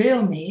suppose the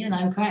real me, and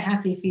I'm quite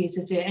happy for you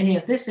to do any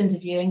of this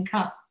interview and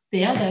cut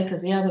the other,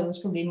 because the other was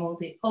probably more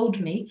the old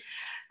me.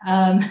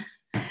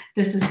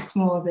 This is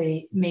more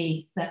the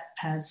me that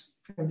has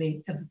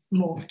probably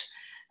morphed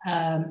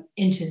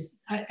into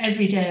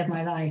every day of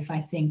my life. I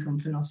think on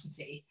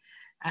philosophy,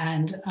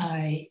 and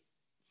I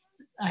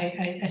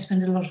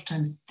spend a lot of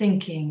time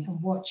thinking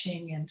and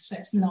watching, and so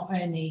it's not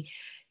only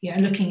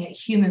looking at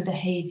human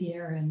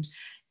behavior and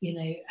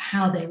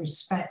how they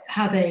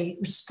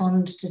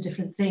respond to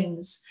different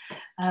things,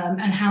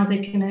 and how they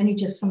can only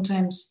just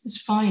sometimes, it's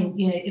fine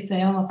if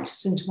they are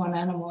just into one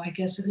animal, I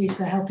guess at least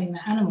they're helping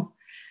the animal,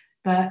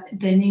 but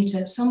they need to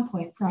at some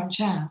point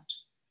branch out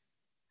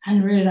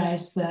and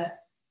realize that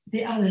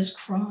the others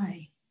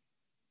cry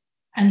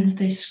and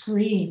they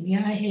scream.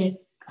 I hear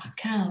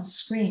cows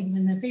scream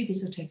when their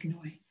babies are taken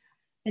away.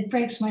 It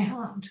breaks my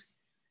heart.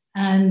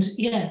 And so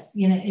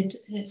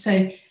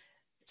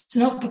it's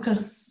not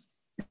because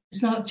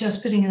it's not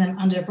just putting them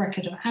under a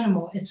bracket of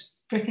animal,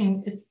 it's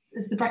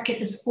the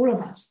bracket is all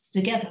of us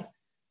together.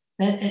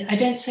 I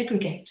don't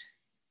segregate.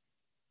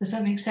 Does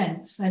that make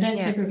sense? I don't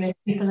segregate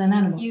people and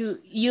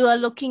animals. You are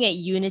looking at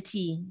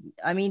unity.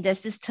 I mean,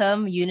 there's this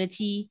term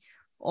unity,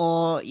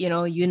 or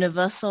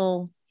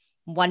universal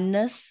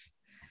oneness.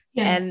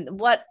 And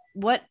what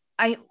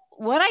I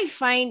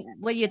find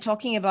what you're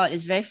talking about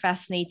is very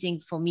fascinating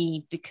for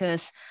me,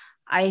 because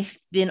I've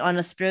been on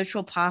a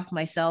spiritual path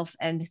myself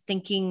and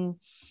thinking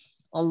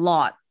a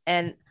lot,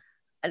 and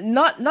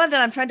not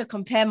that I'm trying to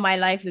compare my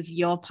life with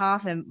your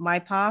path and my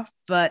path,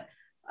 but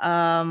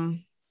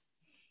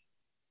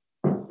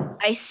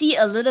I see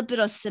a little bit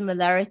of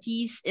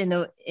similarities in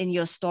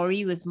your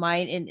story with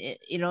mine.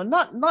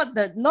 Not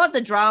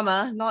the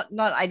drama. Not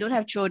I don't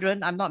have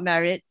children. I'm not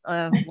married.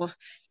 I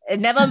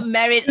never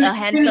married a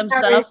handsome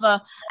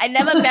surfer. I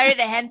never married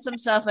a handsome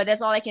surfer.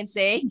 That's all I can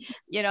say.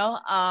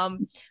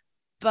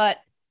 But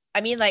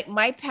I mean, like,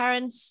 my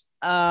parents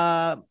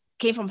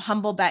came from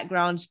humble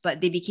backgrounds,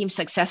 but they became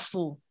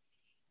successful.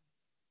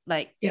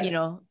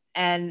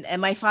 And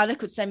my father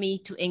could send me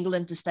to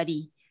England to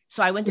study.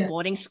 So I went to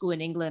boarding school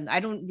in England. I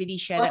don't really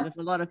share that with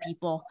a lot of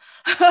people.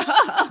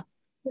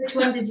 Which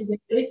one did you go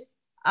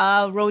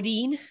to?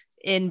 Rodine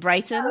in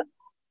Brighton.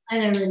 I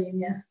know Rodine,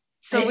 yeah.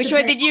 So which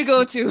one did you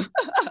go to?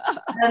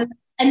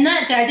 And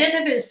that day, I don't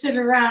know if it stood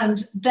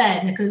around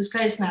then because it's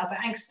closed now, but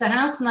Ancaster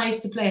House, and I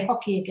used to play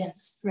hockey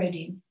against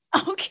Rodine.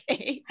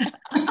 Okay.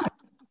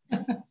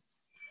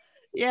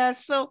 Yeah.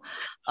 So,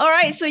 all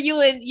right. So you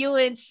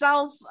in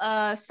South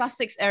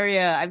Sussex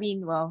area. I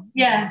mean, well.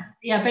 Yeah.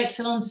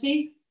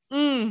 Bexhill-on-Sea.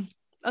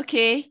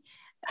 Okay.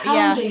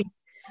 How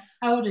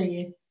old are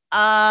you?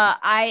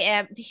 I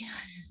am.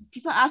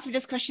 People ask me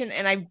this question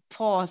and I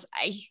pause.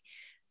 I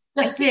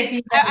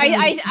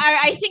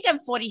think I'm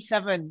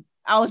 47.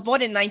 I was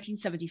born in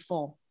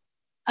 1974.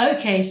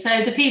 Okay,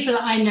 so the people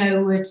I know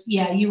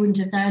you wouldn't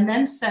have known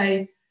them.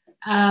 So,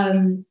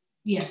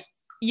 yeah.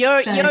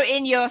 You're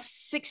in your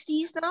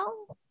 60s now?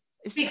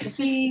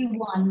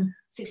 61.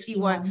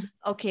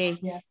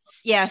 Okay.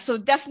 Yeah. So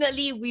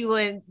definitely we were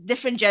in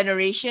different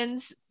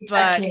generations,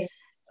 exactly.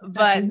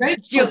 But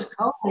was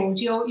cold.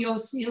 Your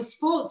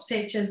sports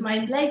pictures,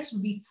 my legs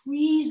would be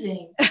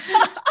freezing.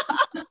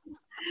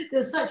 There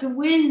was such a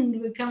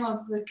wind would come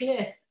off the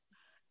cliff.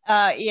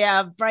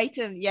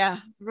 Brighton.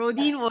 Yeah,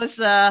 Rodine was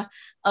a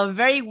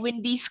very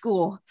windy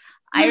school.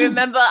 I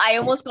remember I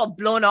almost got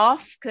blown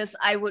off because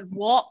I would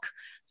walk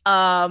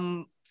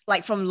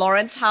like from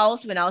Lawrence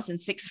House when I was in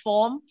sixth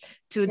form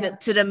to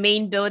the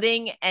main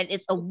building, and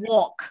it's a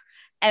walk.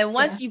 And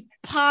once you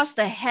pass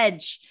the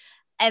hedge,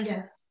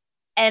 and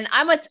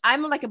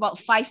I'm like about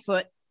 5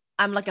 foot.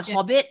 I'm like a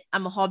hobbit.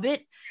 I'm a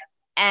hobbit.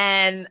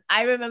 And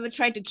I remember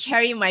trying to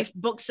carry my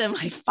books and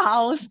my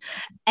files,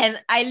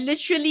 and I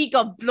literally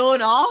got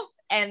blown off,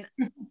 and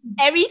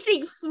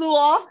everything flew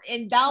off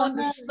and down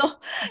the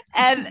slope.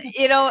 And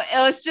it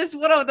was just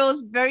one of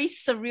those very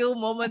surreal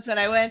moments when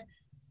I went,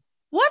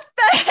 what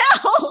the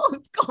hell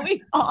is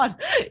going on?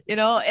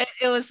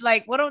 It was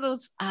like one of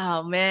those,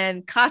 oh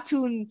man,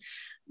 cartoon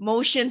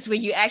motions where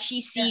you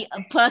actually see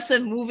a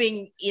person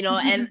moving,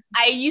 and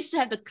I used to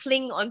have to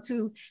cling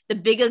onto the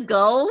bigger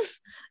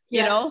girls,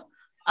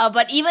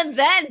 but even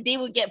then they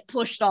would get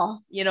pushed off,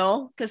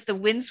 because the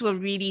winds were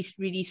really,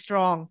 really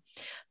strong.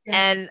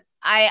 And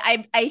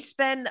I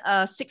spent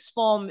sixth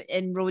form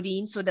in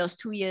Rodine, so there was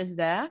 2 years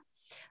there.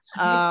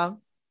 And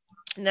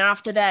then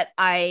after that,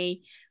 I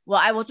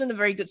wasn't a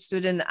very good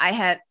student. I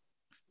had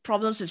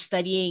problems with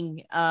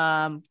studying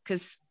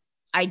because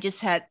I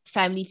just had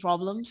family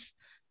problems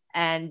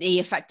and they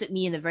affected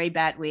me in a very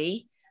bad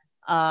way.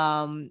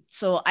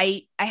 So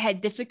I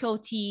had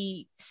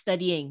difficulty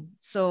studying.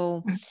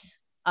 So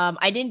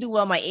I didn't do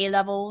well my A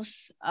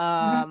levels.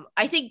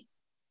 I think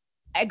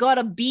I got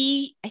a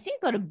B. I think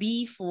I got a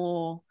B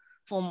for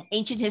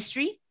ancient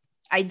history.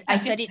 I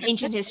studied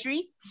ancient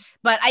history,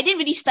 but I didn't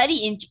really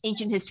study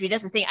ancient history.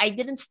 That's the thing. I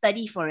didn't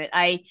study for it.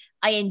 I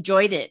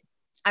enjoyed it.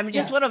 I'm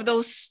just one of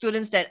those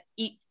students that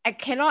I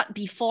cannot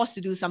be forced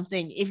to do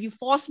something. If you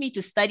force me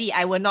to study,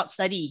 I will not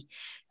study.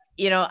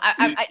 You know,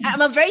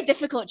 I'm a very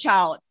difficult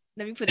child.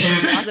 Let me put it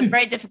this way. I was a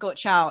very difficult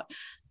child.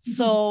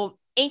 So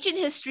ancient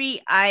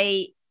history,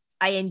 I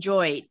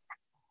enjoyed.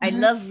 I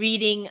love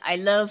reading. I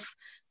love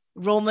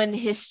Roman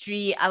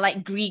history. I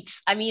like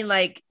Greeks. I mean,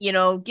 like, you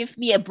know, give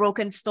me a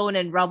broken stone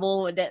and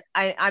rubble that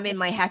I'm in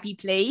my happy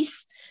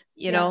place.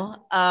 You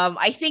know,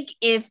 I think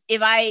if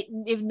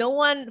no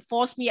one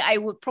forced me, I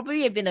would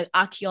probably have been an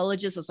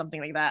archaeologist or something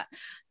like that.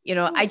 You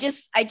know, I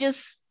just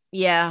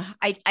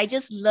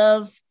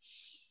love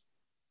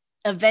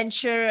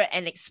adventure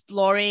and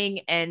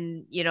exploring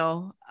and, you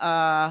know,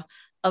 a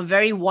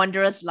very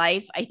wondrous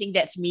life. I think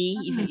that's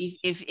me.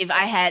 If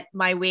I had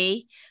my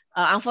way,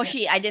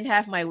 unfortunately, I didn't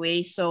have my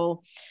way.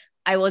 So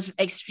I was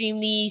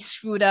extremely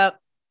screwed up,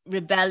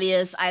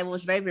 rebellious. I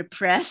was very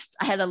repressed.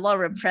 I had a lot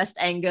of repressed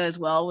anger as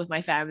well with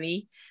my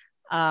family.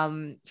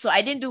 So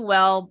I didn't do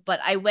well, but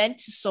I went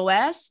to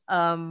SOAS.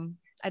 I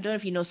don't know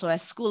if you know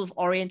SOAS, School of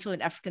Oriental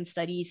and African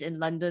Studies in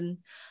London,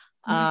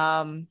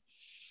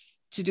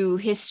 to do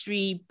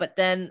history. But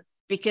then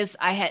because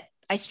I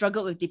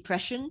struggled with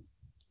depression,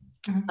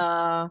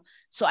 so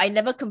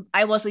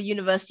I was a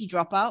university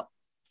dropout.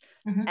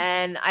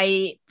 And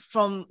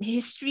from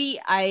history,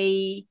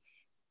 I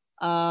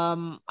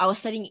was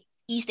studying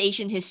East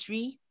Asian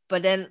history,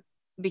 but then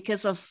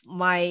because of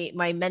my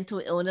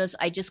mental illness,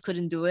 I just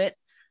couldn't do it.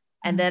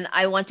 And then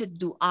I wanted to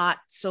do art.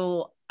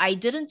 So I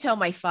didn't tell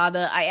my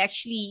father. I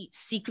actually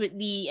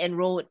secretly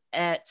enrolled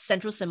at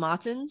Central St.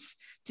 Martin's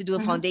to do a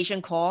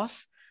foundation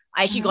course.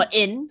 I actually got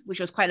in, which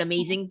was quite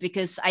amazing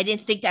because I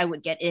didn't think I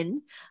would get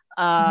in.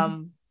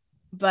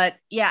 But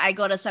yeah, I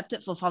got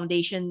accepted for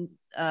foundation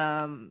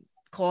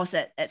course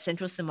at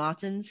Central St.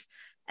 Martin's.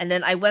 And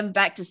then I went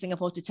back to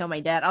Singapore to tell my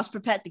dad. I was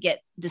prepared to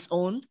get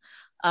disowned.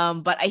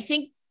 But I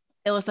think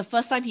it was the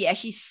first time he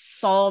actually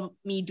saw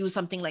me do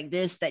something like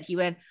this, that he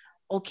went,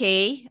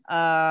 okay,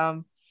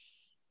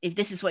 if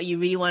this is what you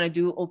really want to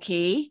do,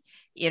 okay.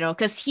 You know,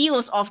 because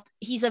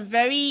he's a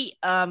very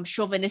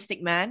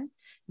chauvinistic man,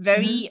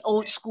 very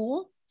old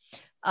school.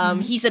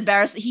 He's a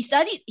barrister.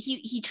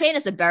 He trained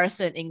as a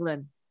barrister in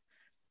England.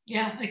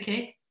 Yeah,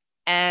 okay.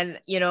 And,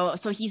 you know,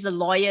 so he's a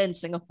lawyer in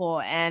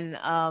Singapore, and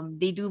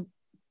they do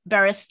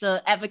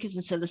barrister, advocates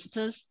and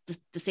solicitors,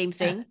 the same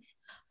thing.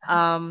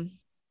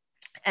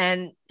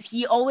 And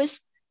he always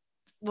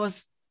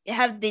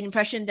had the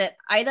impression that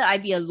either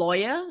I'd be a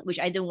lawyer, which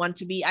I didn't want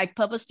to be. I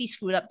purposely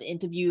screwed up the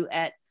interview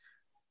at,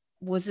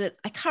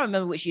 I can't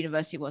remember which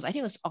university it was. I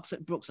think it was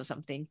Oxford Brookes or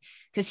something,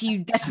 because he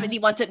desperately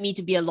wanted me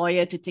to be a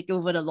lawyer to take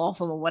over the law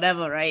firm or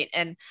whatever, right?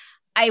 And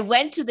I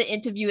went to the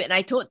interview and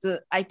I told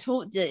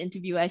the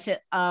interviewer, I said,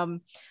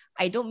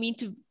 I don't mean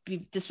to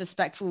be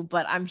disrespectful,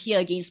 but I'm here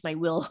against my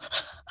will.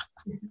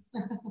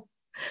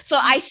 So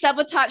I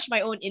sabotaged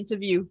my own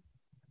interview.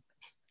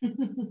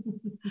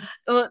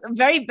 A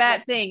very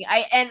bad thing.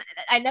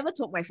 I never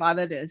told my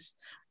father this,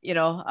 you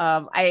know.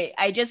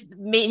 I just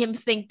made him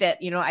think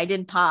that, you know, I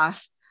didn't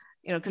pass,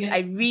 you know, because I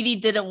really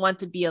didn't want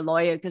to be a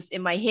lawyer. Because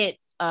in my head,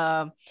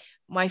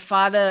 my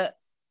father,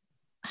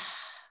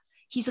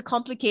 he's a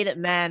complicated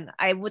man.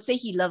 I would say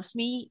he loves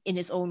me in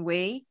his own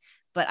way,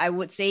 but I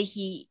would say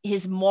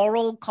his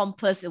moral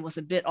compass, it was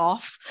a bit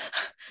off.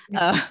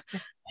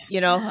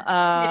 You know,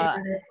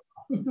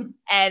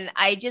 and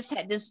I just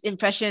had this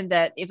impression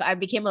that if I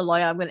became a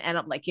lawyer, I'm going to end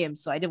up like him.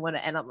 So I didn't want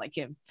to end up like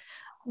him.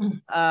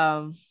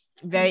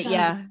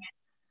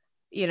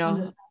 You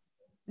know,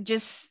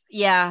 just,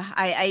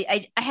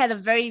 I had a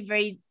very,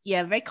 very,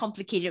 very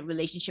complicated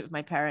relationship with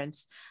my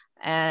parents.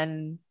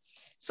 And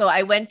so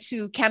I went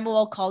to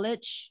Camberwell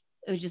College,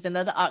 which is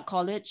another art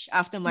college,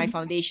 after my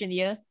foundation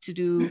year to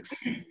do,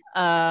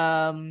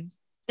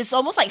 it's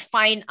almost like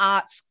fine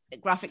arts,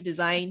 graphic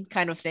design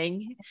kind of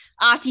thing,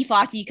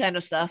 arty-farty kind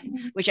of stuff,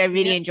 which I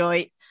really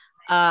enjoyed.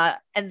 And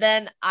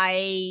then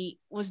I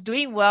was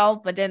doing well,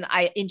 but then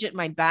I injured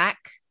my back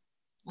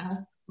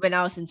when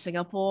I was in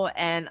Singapore,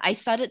 and I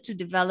started to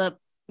develop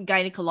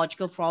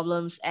gynecological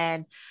problems.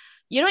 And,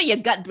 you know, your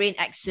gut-brain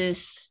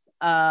axis,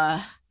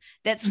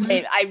 that's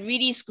where I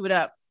really screwed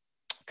up,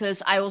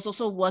 because I was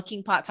also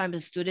working part-time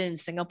as a student in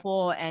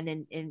Singapore and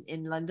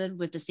in London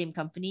with the same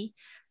company.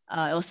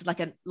 It was like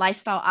a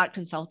lifestyle art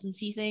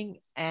consultancy thing.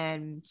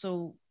 And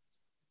so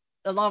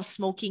a lot of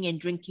smoking and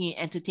drinking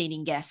and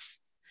entertaining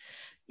guests,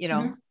 you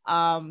know.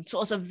 So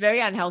it was a very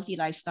unhealthy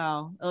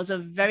lifestyle. It was a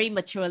very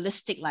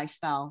materialistic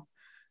lifestyle,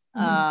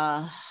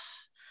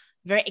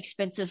 very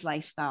expensive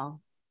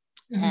lifestyle.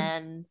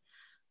 And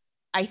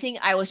I think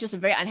I was just a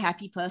very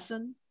unhappy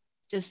person,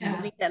 just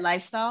living that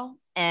lifestyle.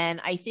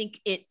 And I think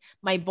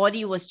my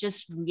body was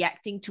just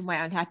reacting to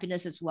my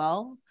unhappiness as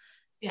well.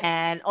 Yeah.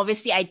 And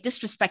obviously I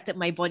disrespected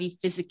my body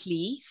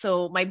physically.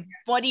 So my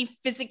body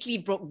physically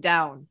broke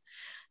down.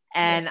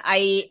 And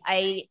Yes.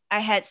 I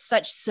had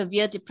such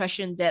severe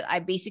depression that I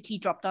basically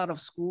dropped out of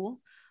school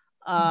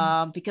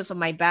because of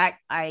my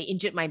back. I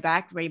injured my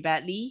back very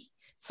badly.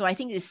 So I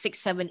think it's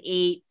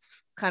 6-7-8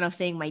 kind of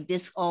thing. My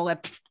disc all,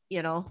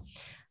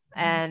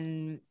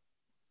 and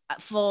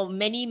for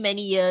many,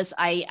 many years,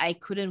 I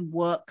couldn't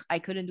work. I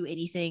couldn't do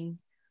anything.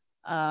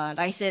 Like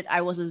I said,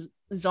 I was a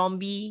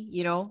zombie,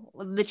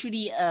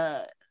 literally,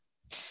 an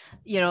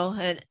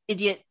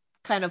idiot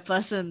kind of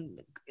person.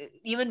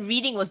 Even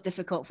reading was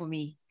difficult for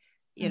me,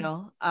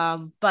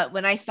 but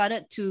when I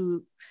started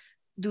to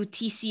do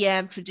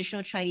TCM,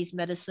 traditional Chinese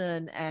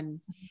medicine,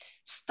 and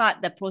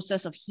start the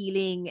process of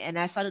healing, and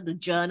I started to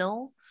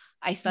journal,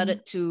 I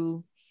started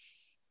to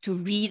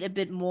read a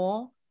bit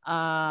more.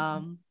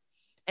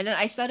 And then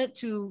I started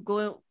to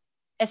go,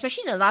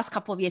 especially in the last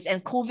couple of years,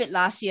 and COVID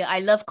last year.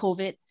 I love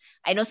COVID.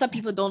 I know some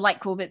people don't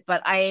like COVID,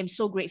 but I am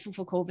so grateful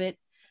for COVID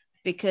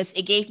because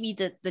it gave me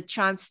the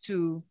chance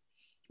to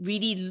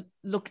really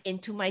look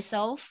into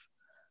myself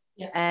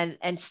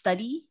and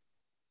study.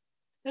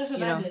 That's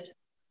what I did.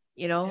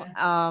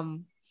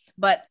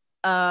 But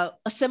a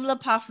similar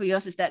path for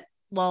yours is that,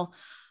 well,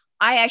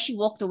 I actually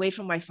walked away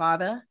from my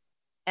father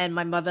and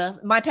my mother.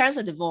 My parents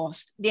are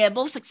divorced. They are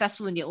both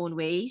successful in their own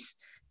ways.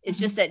 It's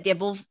just that they're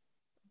both,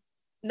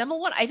 number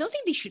one, I don't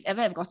think they should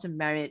ever have gotten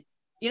married.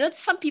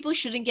 Some people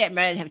shouldn't get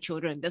married and have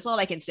children. That's all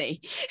I can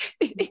say.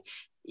 They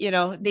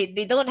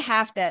don't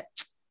have that.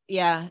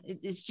 Yeah,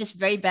 it's just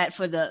very bad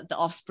for the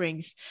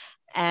offsprings.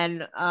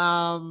 And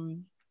I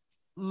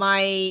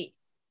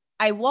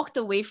walked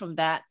away from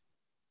that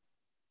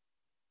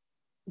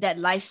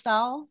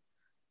lifestyle,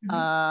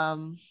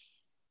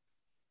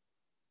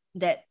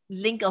 that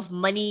link of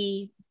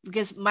money,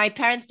 because my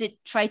parents did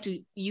try to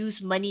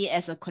use money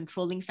as a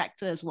controlling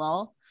factor as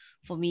well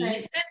for me. So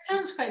that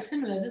sounds quite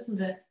similar,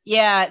 doesn't it?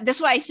 Yeah, that's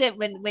why I said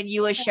when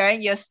you were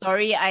sharing your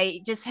story,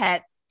 I just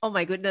had, oh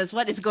my goodness,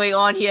 what is going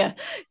on here?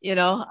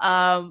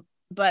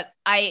 But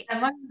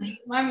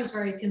mine was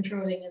very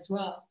controlling as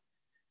well.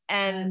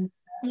 And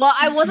well,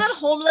 I wasn't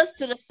homeless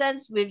to the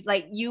sense with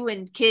like you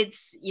and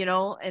kids, in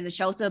the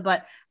shelter,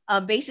 but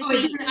basically,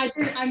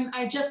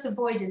 I just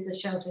avoided the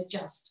shelter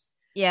just.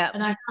 Yeah.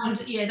 And I found,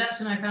 that's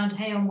when I found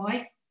Hay on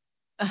Wye.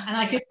 And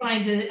I could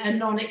find a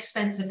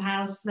non-expensive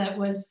house that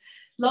was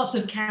lots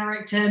of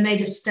character,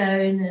 made of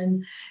stone.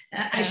 And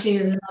actually,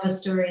 there's another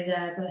story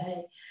there, but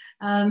hey.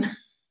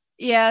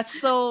 Yeah,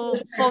 so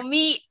for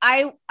me,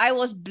 I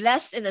was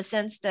blessed in the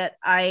sense that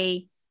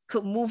I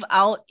could move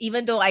out,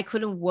 even though I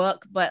couldn't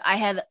work, but I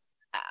had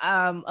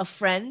a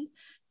friend,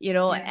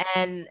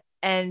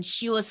 and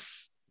she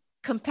was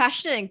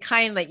compassionate and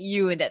kind like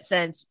you in that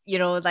sense,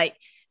 like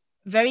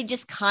very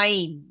just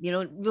kind,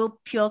 real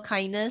pure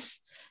kindness,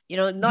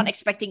 not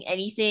expecting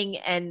anything,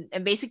 and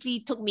basically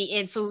took me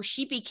in. So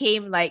she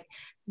became like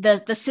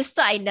the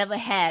sister I never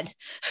had.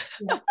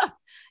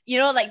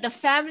 Like the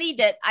family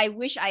that I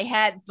wish I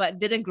had but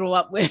didn't grow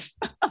up with.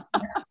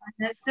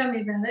 Tell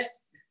me about it.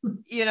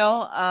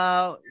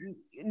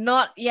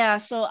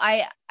 So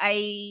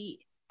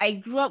I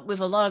grew up with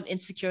a lot of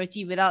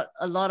insecurity, without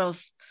a lot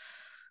of,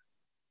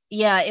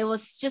 it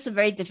was just a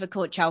very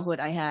difficult childhood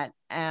I had.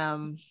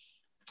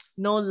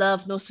 No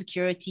love, no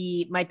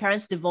security. My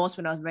parents divorced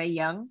when I was very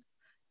young.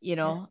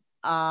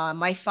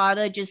 My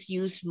father just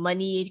used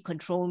money to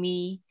control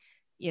me.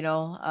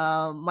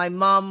 My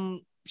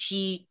mom,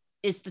 she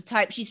is the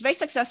type, she's very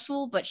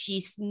successful, but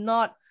she's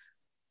not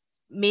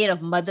made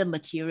of mother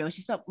material.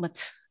 She's not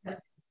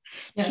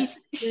she's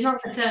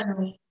not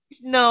maternal.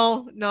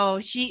 No.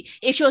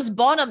 If she was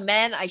born a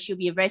man, she'll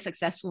be a very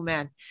successful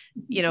man.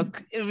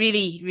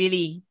 Really,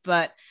 really.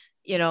 But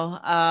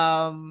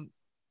So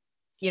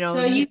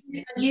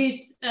you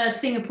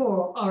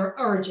Singapore or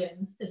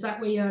origin? Is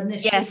that where you're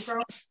initially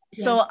from?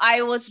 So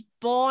I was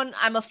born,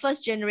 I'm a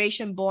first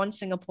generation born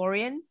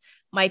Singaporean.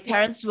 My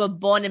parents were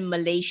born in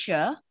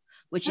Malaysia,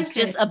 which is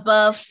just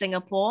above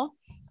Singapore.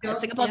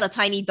 Singapore's a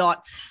tiny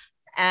dot.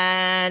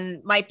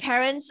 And my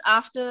parents,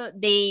 after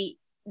they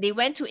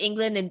went to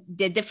England, and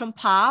they're different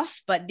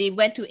paths, but they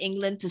went to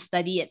England to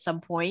study at some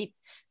point,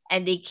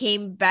 and they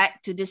came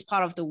back to this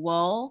part of the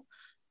world.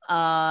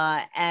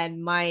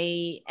 And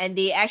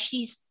they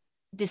actually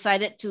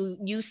decided to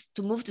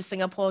move to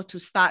Singapore to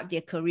start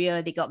their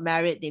career. They got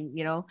married,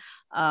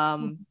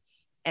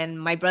 and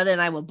my brother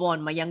and I were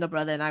born. My younger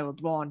brother and I were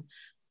born.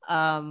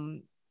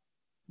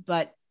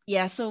 But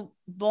yeah, so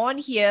born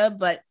here,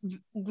 but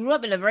grew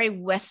up in a very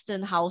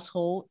Western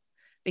household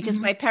because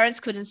my parents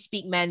couldn't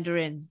speak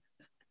Mandarin.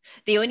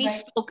 They only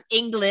spoke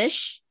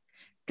English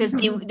because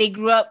they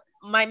grew up.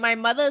 My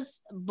mother's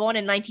born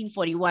in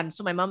 1941,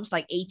 so my mom's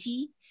like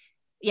 80.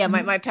 Yeah,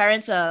 my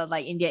parents are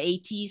like in their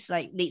 80s,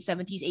 like late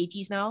 70s,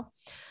 80s now.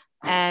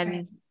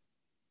 And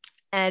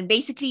And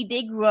basically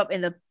they grew up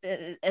in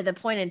at the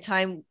point in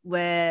time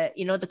where,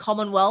 you know, the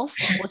Commonwealth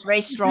was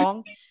very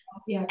strong.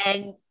 Yeah.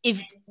 And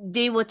if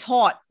they were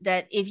taught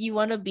that if you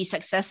want to be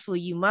successful,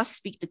 you must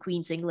speak the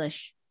Queen's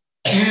English.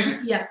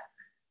 Yeah.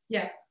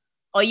 Yeah.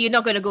 Or you're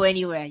not going to go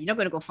anywhere. You're not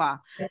going to go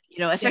far, you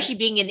know, especially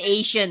being an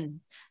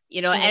Asian,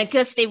 you know, and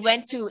because they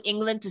went to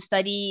England to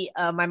study,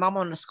 my mom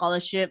on a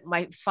scholarship,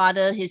 my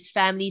father, his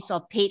family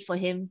sort of paid for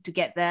him to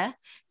get there,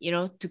 you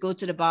know, to go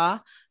to the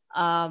bar.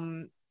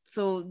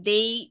 So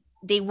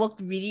they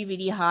worked really,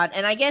 really hard.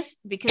 And I guess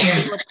because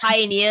they were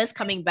pioneers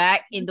coming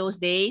back in those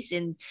days,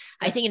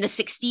 I think in the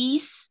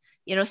 60s,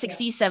 you know,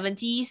 60s,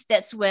 70s,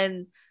 that's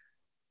when,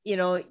 you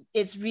know,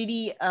 it's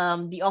really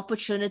the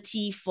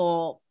opportunity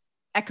for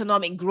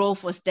economic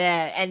growth was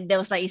there. And there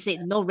was, like you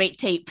said, no red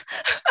tape,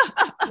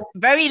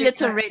 very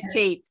little red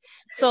tape.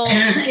 So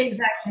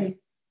exactly,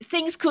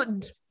 things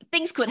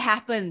could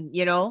happen,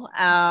 you know,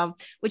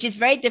 which is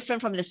very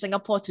different from the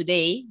Singapore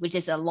today, which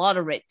is a lot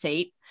of red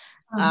tape.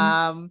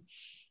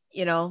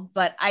 You know,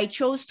 but I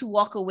chose to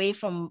walk away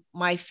from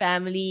my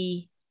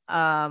family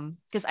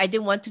because I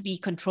didn't want to be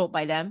controlled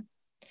by them.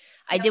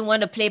 I didn't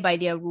want to play by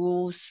their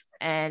rules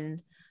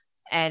and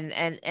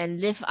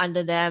live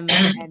under them,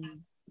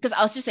 and because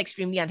I was just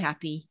extremely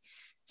unhappy.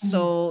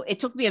 So it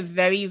took me a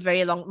very,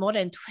 very long, more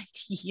than 20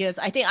 years.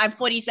 I think I'm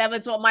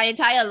 47, so my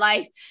entire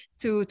life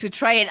to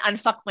try and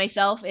unfuck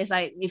myself, is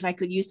if I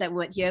could use that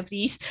word here,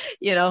 please.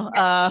 You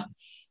know,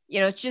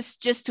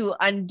 just to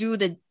undo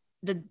the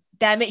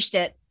damage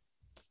that,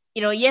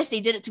 you know, yes, they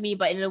did it to me,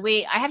 but in a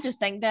way, I have to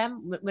thank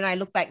them when I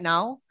look back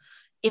now.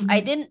 If I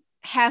didn't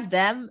have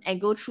them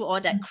and go through all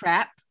that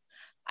crap,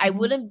 I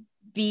wouldn't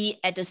be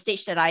at the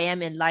stage that I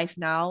am in life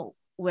now,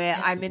 where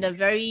I'm in a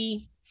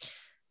very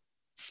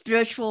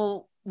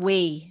spiritual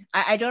way.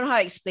 I don't know how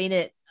to explain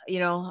it. You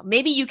know,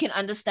 maybe you can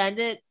understand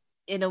it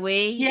in a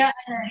way. Yeah,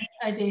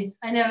 I do.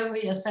 I know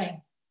what you're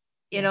saying.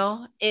 You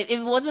know, if it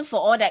wasn't for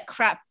all that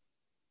crap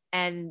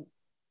and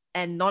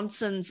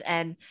nonsense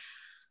and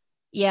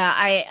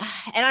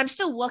I'm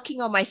still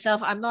working on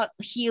myself. I'm not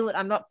healed.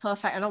 I'm not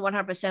perfect. I'm not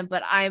 100%,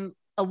 but I'm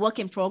a work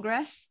in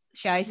progress,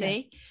 shall I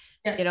say?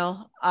 Yeah. You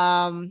know,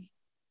 and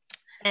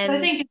I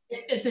think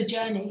it's a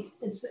journey.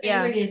 It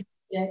really is.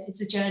 Yeah,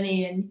 it's a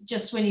journey. And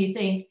just when you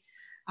think,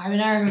 I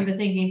remember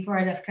thinking before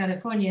I left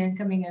California and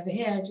coming over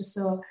here, I just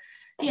thought,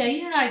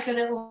 I got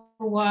it all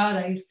wild.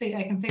 I think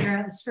I can figure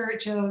out the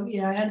spiritual,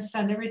 I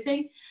understand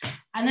everything.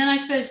 And then I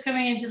suppose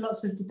coming into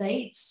lots of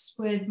debates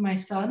with my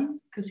son,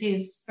 because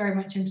he's very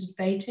much into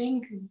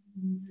debating,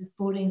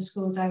 boarding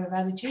schools out of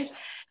attitude.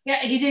 Yeah,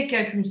 he did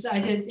go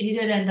he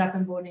did end up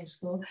in boarding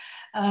school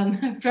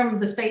from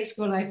the state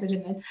school I put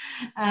him in.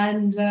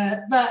 And,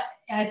 but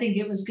I think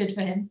it was good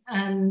for him.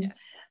 And,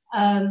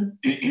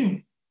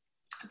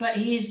 but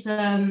he's,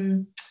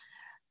 so,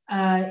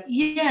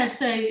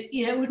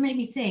 it would make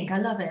me think. I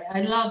love it.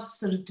 I love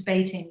sort of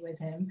debating with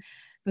him,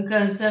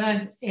 because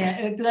then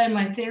it would blow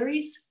my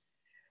theories.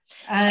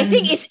 I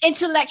think it's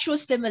intellectual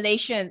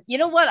stimulation. You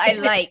know what I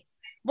like?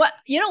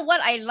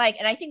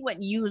 And I think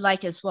what you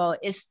like as well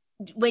is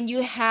when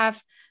you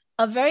have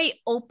a very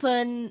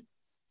open,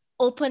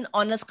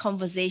 honest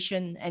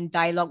conversation and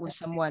dialogue with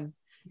someone.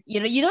 You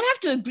know, you don't have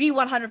to agree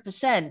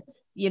 100%.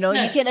 You know,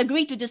 you can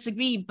agree to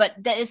disagree, but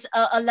there is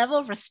a level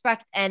of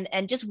respect and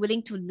just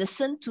willing to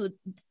listen to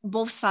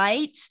both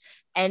sides,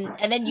 and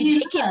then you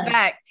take it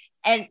back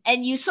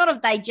and you sort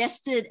of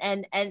digest it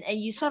and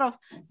you sort of,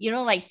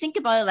 like think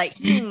about it, like,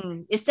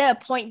 is there a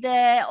point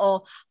there?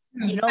 Or,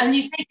 and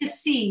you take a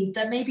seed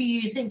that maybe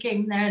you're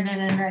thinking, no.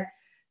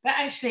 But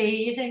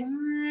actually you think,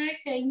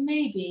 okay,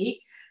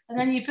 maybe. And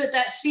then you put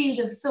that seed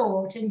of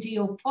thought into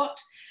your pot.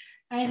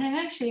 And I think,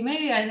 actually,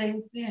 maybe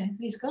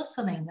he's got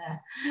something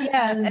there.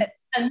 Yeah.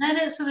 And then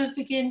it sort of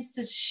begins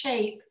to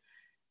shape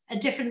a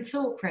different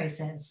thought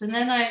process. And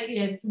then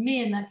for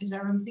me in that case,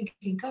 I'm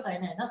thinking, God, I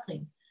know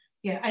nothing.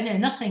 I know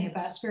nothing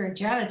about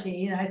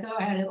spirituality. I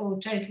thought I had it all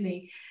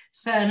totally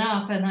sewn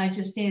up and I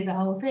just knew the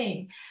whole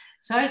thing.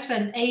 So I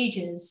spent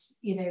ages,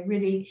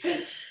 really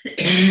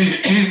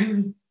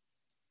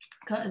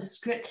got a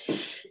script.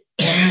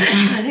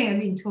 I think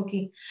I've been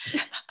talking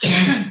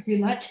too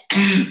much.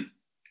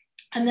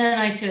 And then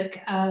I took,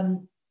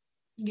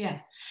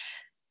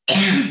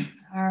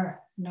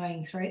 our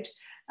annoying throat.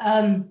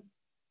 And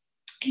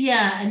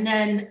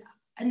then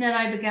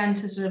I began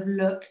to sort of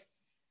look,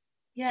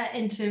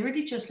 into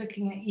really just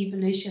looking at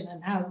evolution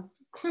and how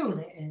cruel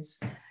it is.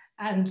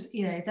 And,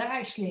 that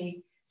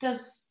actually,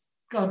 does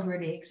God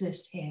really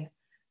exist here?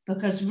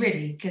 Because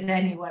really, could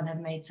anyone have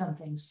made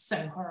something so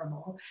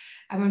horrible?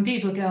 And when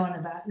people go on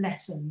about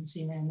lessons,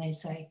 and they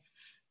say,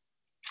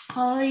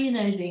 oh,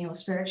 being all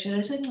spiritual,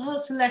 I said, well,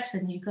 it's a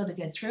lesson, you've got to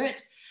get through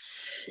it.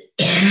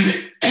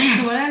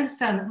 Well, I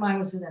understand that mine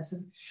was a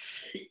lesson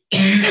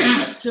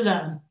to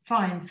learn.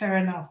 Fine, fair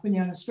enough. When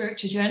you're on a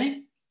spiritual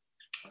journey,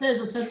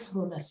 those are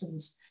sensible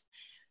lessons.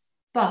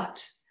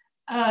 But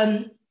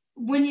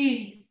when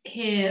you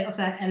hear of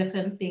that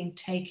elephant being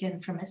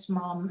taken from its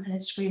mum and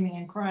it's screaming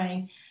and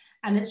crying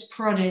and it's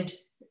prodded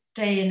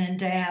day in and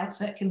day out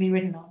so it can be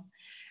ridden on,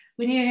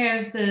 when you hear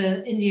of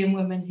the Indian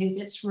woman who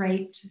gets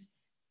raped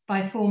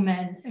by 4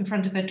 men in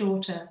front of her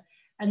daughter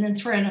and then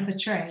thrown off a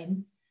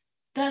train,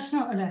 that's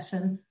not a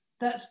lesson.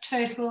 That's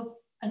total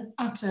and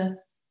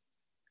utter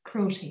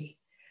cruelty.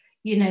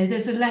 You know,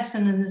 there's a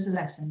lesson and there's a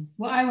lesson.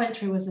 What I went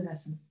through was a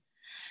lesson.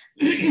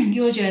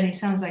 Your journey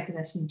sounds like a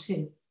lesson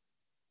too.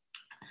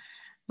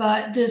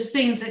 But there's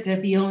things that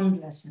go beyond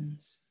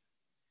lessons.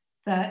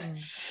 That,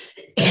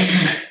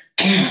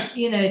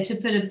 you know, to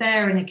put a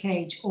bear in a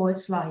cage all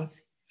its life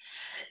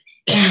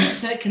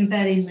so it can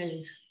barely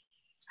move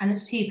and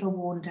its teeth are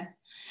worn down.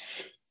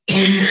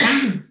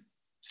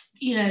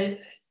 You know,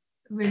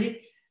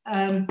 really.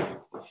 Oh,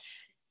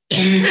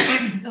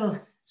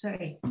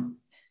 sorry.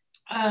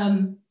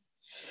 Oh,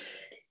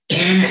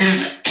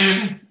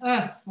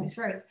 my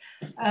throat.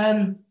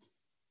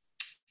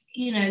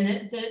 You know,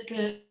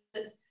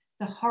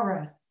 the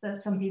horror that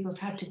some people have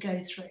had to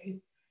go through.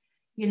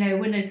 You know,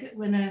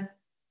 when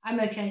I'm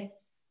okay.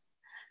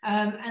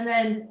 And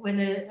then when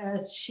a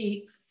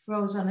sheep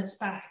rolls on its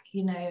back,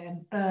 you know,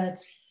 and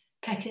birds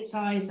peck its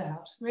eyes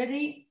out.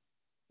 Really?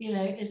 You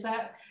know, is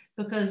that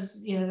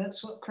because, you know,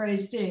 that's what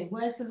crows do?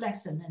 Where's the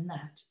lesson in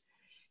that?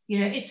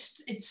 You know,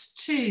 it's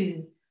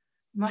too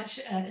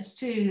much, it's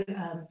too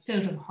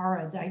filled with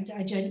horror that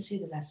I don't see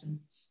the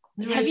lesson.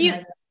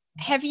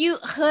 Have you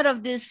heard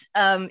of this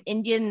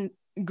Indian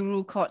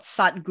guru called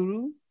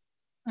Sadhguru?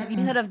 Have you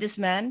heard of this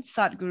man,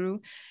 Sadhguru?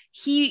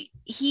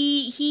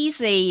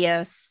 He's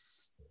a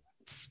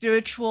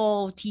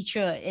spiritual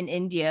teacher in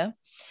India,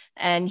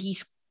 and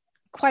he's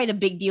quite a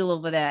big deal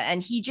over there.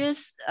 And he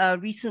just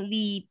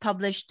recently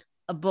published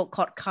a book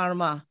called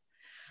Karma,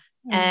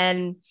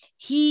 and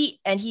he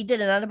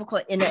did another book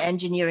called Inner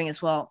Engineering as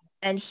well.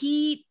 And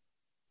he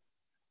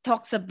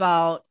talks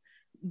about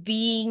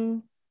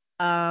being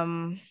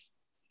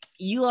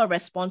you are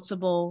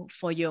responsible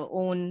for your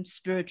own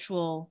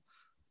spiritual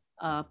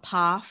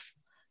path,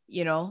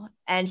 you know.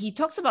 And he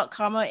talks about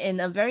karma in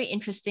a very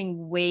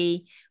interesting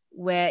way,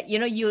 where, you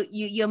know,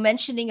 you're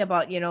mentioning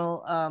about, you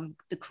know,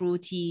 the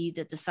cruelty,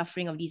 the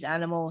suffering of these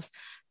animals,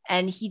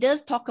 and he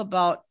does talk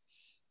about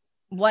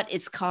what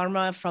is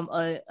karma from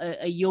a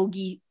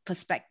yogi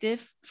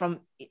perspective,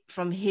 from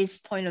his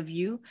point of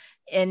view.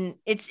 And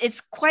it's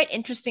quite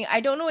interesting.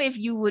 I don't know if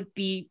you would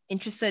be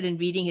interested in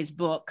reading his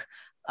book,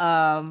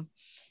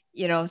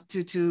 you know,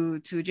 to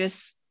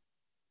just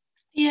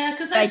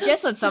because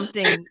digest on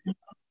something.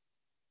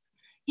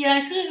 Yeah, I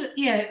sort of,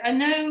 I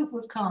know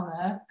with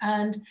karma,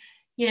 and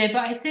you know,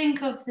 but I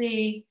think of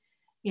the,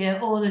 you know,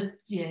 all the,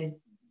 you know,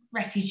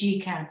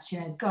 refugee camps. You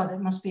know, God, it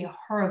must be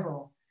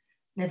horrible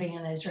living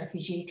in those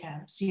refugee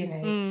camps. You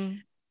know,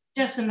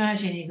 just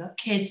imagine you've got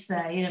kids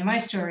there. You know, my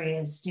story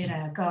is, you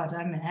know, God,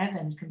 I'm in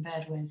heaven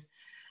compared with,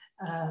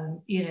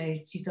 you know,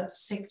 you've got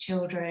sick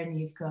children,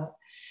 you've got,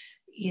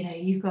 you know,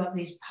 you've got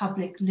these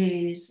public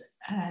loos,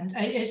 and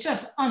it's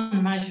just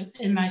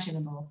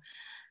unimaginable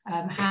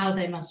how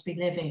they must be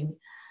living.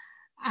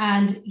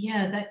 And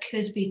yeah, that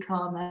could be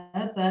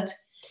karma, but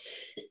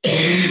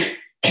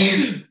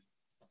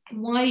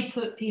why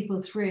put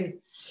people through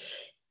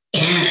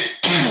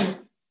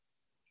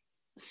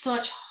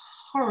such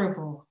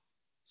horrible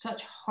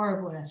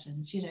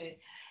lessons? You know,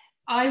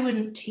 I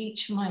wouldn't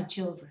teach my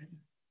children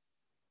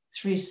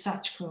through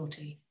such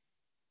cruelty.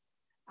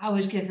 I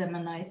would give them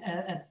a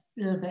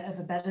little bit of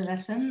a better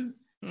lesson.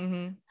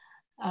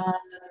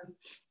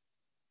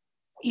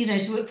 You know,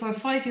 for a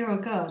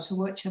 5-year-old girl to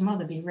watch her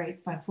mother be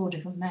raped by 4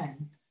 different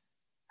men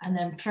and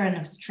then thrown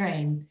off the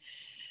train,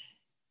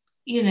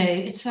 you know,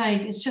 it's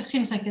like, it just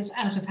seems like it's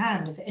out of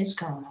hand if it is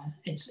karma.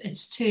 It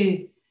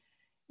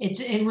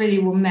really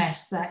will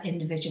mess that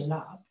individual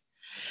up.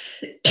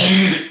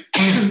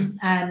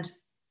 And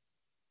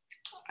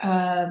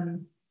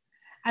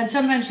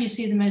sometimes you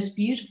see the most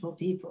beautiful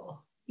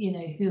people, you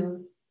know,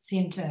 who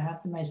seem to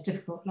have the most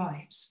difficult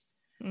lives.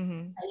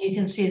 And you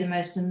can see the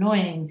most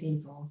annoying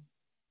people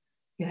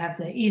who have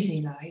the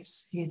easy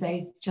lives, who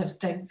they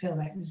just don't feel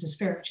like there's a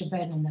spiritual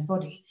bone in their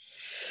body.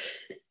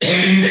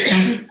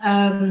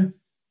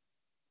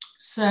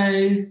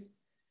 So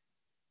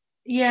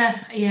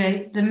yeah,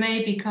 there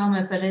may be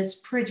karma, but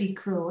it's pretty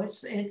cruel.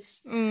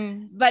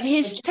 But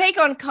his take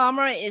on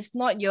karma is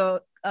not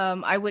your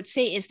I would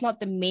say it's not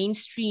the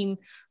mainstream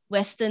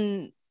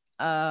Western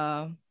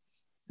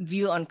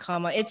view on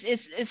karma.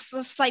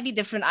 It's slightly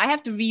different. I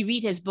have to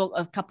reread his book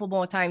a couple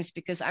more times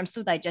because I'm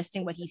still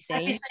digesting what he's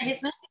saying.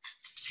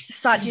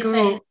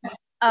 Sadhguru,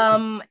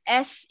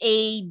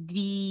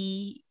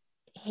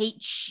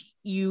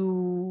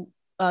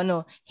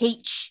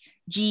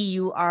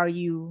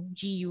 H-G-U-R-U.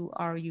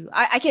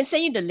 I can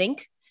send you the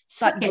link,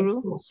 Sadhguru.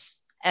 Okay, cool.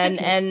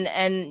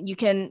 And you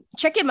can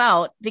check him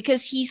out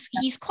because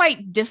he's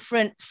quite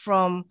different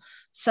from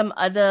some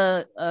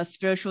other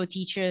spiritual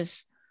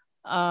teachers,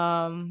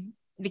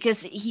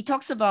 because he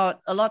talks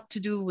about a lot to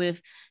do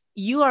with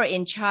you are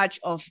in charge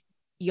of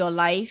your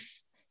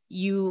life,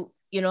 you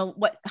know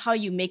how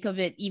you make of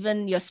it,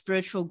 even your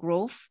spiritual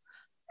growth.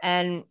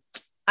 And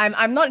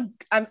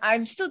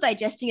I'm still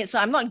digesting it, so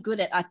I'm not good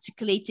at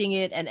articulating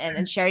it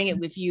and sharing it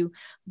with you.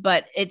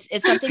 But it's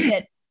something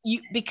that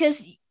you,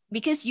 because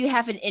you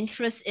have an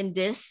interest in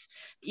this,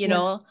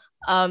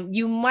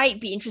 you might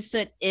be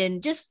interested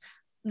in just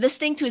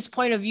listening to his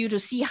point of view to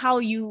see how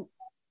you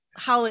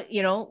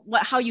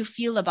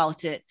feel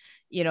about it,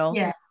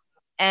 Yeah.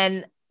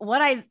 And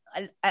what I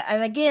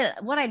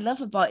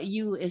love about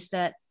you is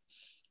that,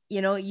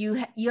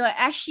 you're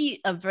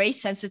actually a very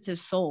sensitive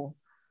soul.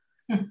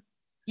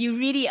 You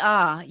really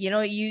are.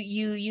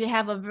 You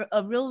have a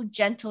real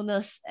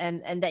gentleness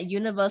and that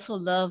universal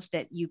love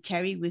that you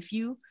carry with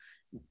you.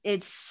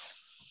 It's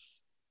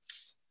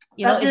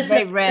it's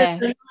very rare.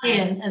 There's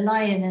a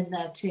lion in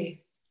there too.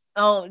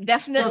 Oh,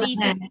 definitely.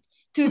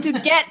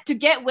 To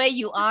get where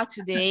you are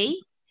today,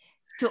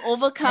 to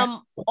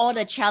overcome all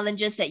the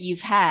challenges that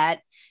you've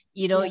had,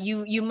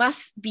 you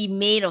must be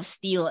made of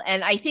steel.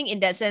 And I think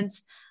in that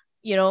sense,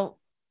 if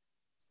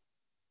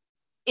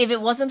it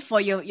wasn't for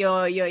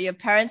your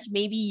parents,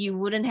 maybe you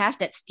wouldn't have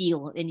that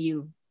steel in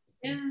you.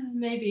 Yeah,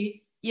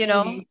 maybe.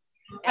 Maybe.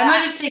 I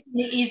might have taken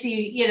it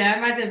easy, I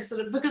might have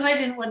sort of, because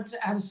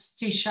I was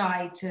too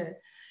shy to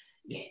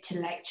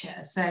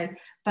lecture. So,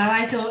 but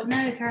I thought,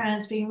 no, Karen,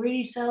 it's being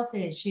really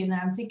selfish.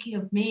 I'm thinking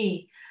of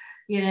me.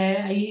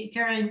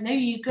 Karen, no,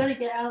 you've got to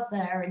get out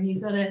there, and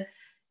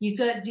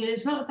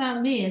it's not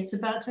about me. It's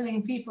about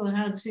telling people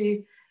how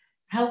to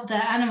help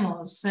their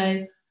animals.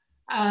 So,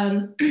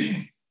 so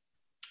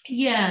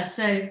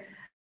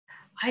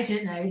I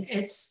don't know.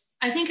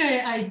 I think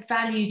I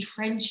valued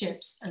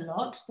friendships a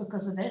lot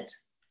because of it.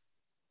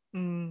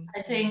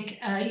 I think,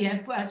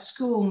 at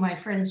school, my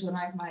friends were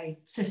like my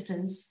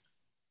sisters,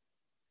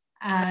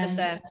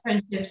 and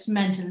friendships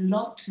meant a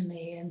lot to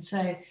me. And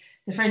so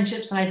the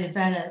friendships I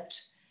developed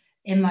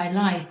in my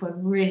life were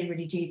really,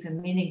 really deep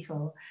and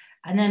meaningful.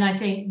 And then I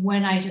think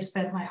when I just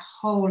spent my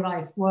whole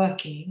life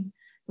working,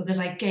 because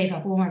I gave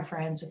up all my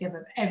friends, I gave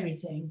up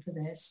everything for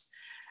this.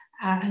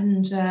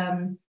 And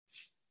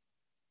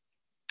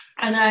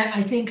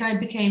I think I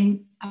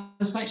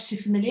was much too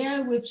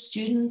familiar with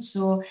students,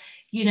 or,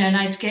 and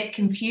I'd get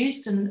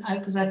confused, and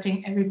because I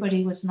think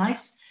everybody was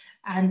nice,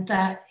 and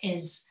that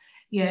is,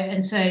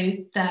 and so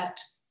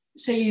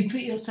you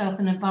put yourself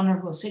in a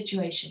vulnerable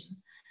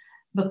situation,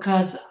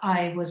 because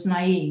I was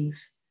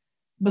naive,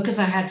 because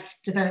I had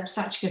developed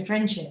such good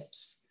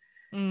friendships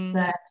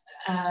that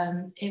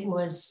it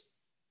was,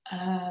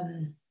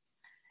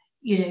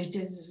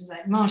 just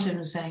like Martin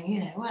was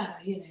saying,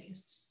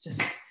 it's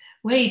just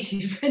way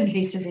too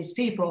friendly to these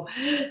people.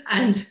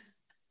 And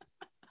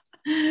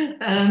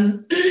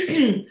and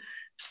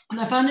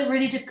I found it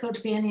really difficult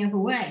to be any other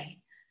way.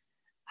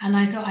 And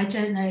I thought, I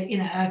don't know,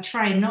 I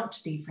tried not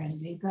to be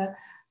friendly, but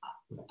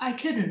I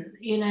couldn't,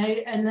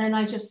 and then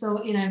I just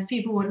thought, if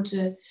people want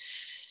to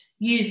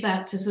use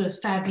that to sort of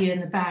stab you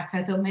in the back,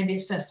 I thought maybe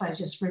it's best I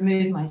just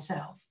remove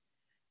myself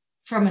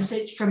from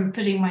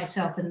putting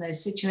myself in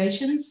those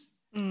situations,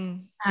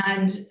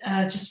 and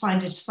just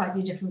find a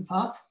slightly different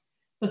path,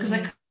 because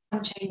I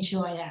can't change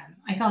who I am.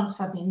 I can't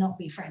suddenly not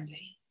be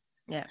friendly.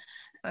 Yeah.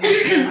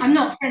 I'm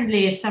not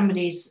friendly if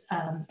somebody's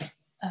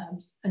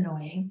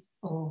annoying,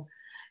 or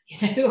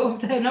or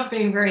if they're not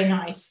being very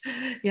nice.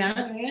 Yeah,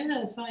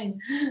 that's fine.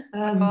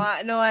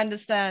 No, I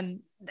understand.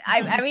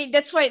 I mean,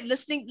 that's why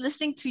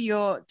listening to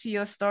your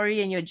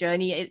story and your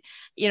journey,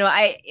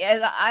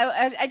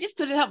 I just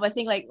couldn't help but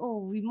think, like, oh,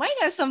 we might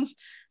have some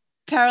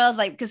parallels,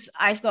 like, because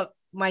I've got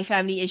my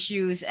family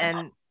issues,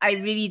 and I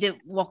really did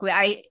walk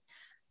away.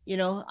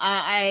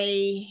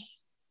 I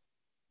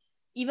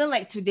even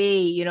like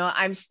today,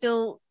 I'm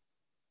still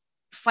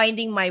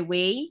finding my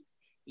way,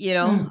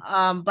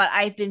 but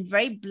I've been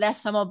very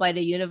blessed somehow by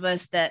the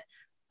universe that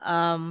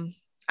I'm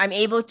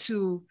able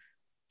to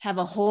have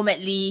a home.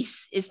 At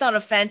least it's not a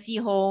fancy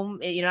home.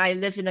 I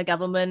live in a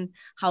government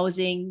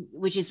housing,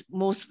 which is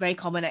very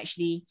common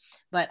actually,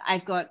 but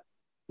I've got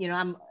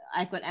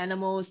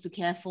animals to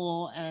care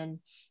for, and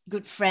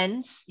good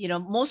friends.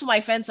 Most of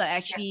my friends are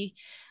actually,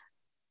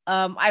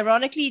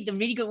 ironically, the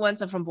really good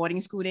ones are from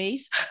boarding school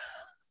days.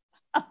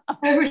 Oh,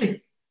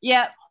 really?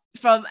 Yeah.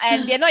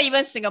 And they're not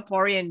even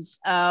Singaporeans.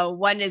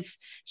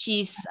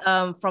 She's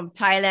from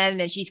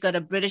Thailand, and she's got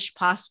a British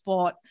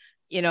passport,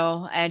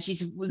 and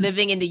she's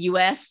living in the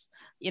US,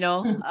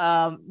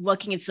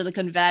 working in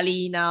Silicon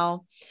Valley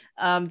now.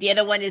 The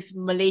other one is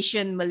Malay.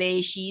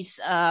 She's,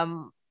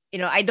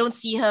 I don't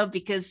see her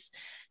because,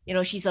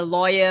 she's a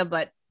lawyer,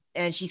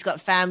 and she's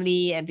got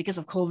family, and because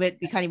of COVID,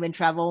 we can't even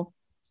travel.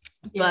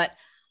 Yeah. But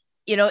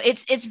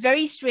it's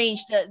very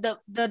strange.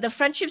 The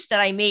friendships that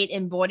I made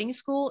in boarding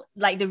school,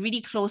 like the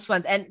really close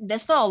ones, and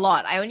there's not a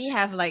lot. I only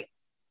have like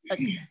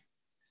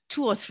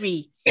 2 or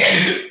 3,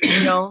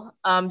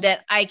 that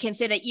I can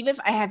say that even if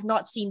I have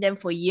not seen them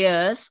for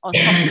years or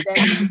talked to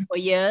them for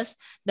years,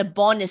 the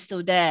bond is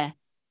still there,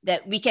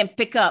 that we can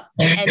pick up,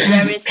 and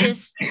there is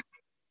this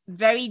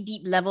very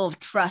deep level of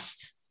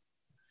trust.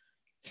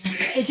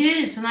 It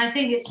is, and I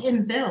think it's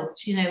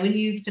inbuilt, when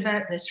you've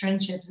developed those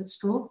friendships at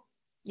school.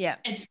 Yeah,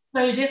 it's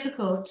so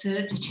difficult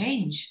to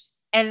change.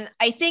 And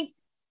I think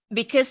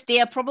because they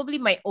are probably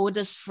my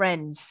oldest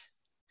friends,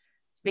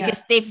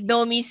 because they've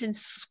known me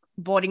since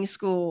boarding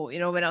school,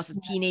 when I was a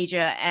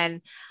teenager.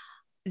 And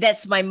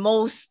that's my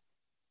most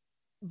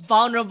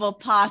vulnerable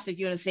past, if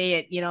you want to say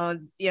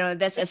it,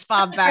 that's as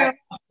far back.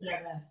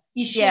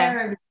 You share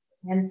everything,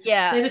 and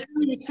they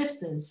become your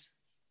sisters.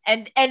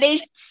 And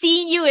they've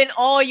seen you in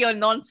all your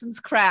nonsense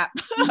crap,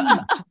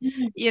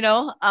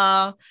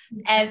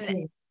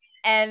 Exactly.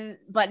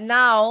 but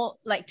now,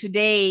 like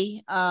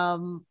today,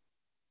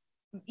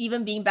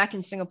 even being back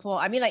in Singapore,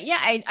 I mean, like,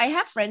 I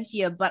have friends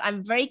here, but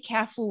I'm very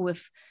careful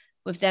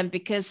with them,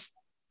 because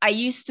I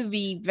used to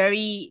be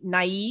very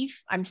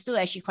naive. I'm still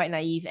actually quite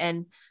naive,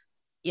 and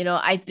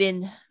I've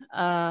been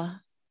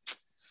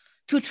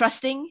too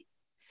trusting,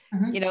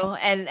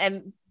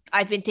 and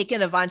I've been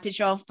taken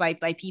advantage of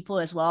by people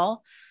as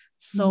well.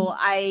 So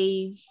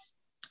I'm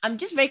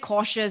just very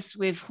cautious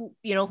with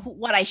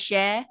what I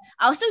share.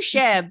 I'll still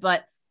share,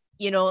 but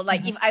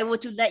if I were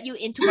to let you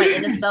into my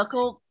inner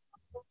circle,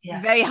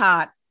 very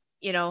hard,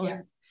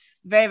 very,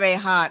 very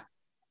hard.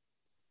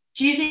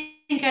 Do you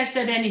think I've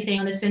said anything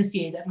on this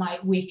interview that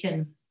might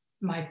weaken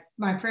my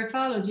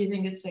profile, or do you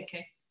think it's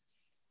okay?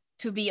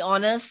 To be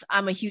honest,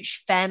 I'm a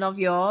huge fan of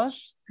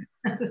yours.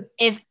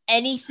 If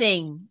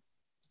anything,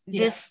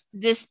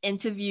 this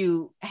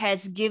interview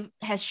has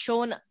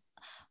shown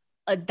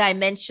a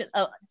dimension,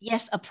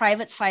 a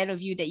private side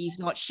of you that you've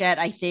not shared,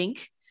 I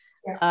think.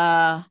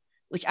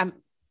 Which I'm,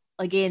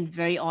 again,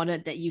 very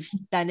honored that you've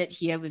done it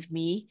here with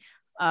me.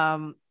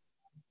 But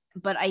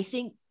I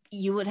think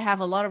you would have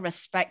a lot of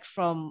respect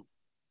from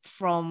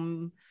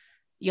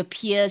your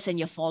peers and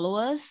your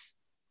followers,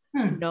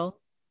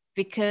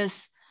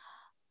 because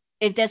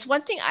if there's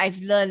one thing I've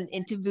learned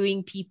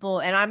interviewing people,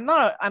 and I'm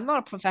not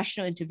a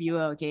professional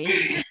interviewer, okay?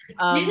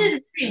 You did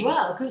it pretty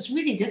well, because it's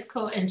really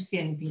difficult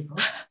interviewing people.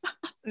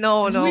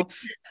 No. Really.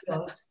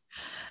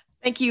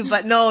 Thank you,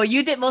 but no,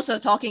 you did most of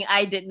the talking.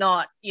 I did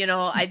not.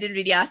 I didn't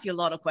really ask you a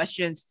lot of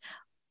questions,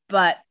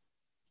 but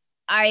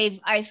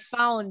I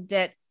found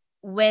that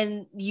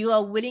when you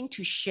are willing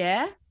to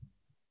share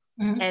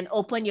and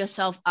open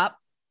yourself up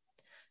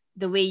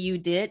the way you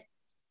did,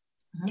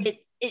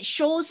 it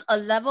shows a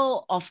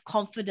level of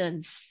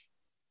confidence.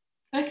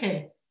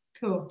 Okay,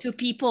 cool. To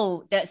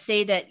people that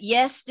say that,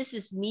 yes, this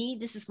is me,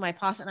 this is my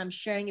past, and I'm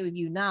sharing it with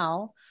you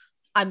now.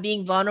 I'm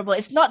being vulnerable.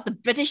 It's not the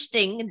British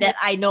thing that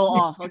I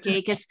know of, okay?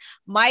 Because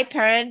my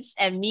parents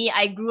and me,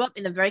 I grew up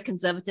in a very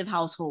conservative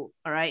household,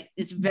 all right?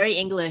 It's very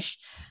English.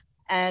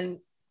 And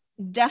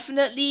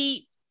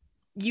definitely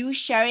you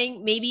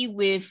sharing maybe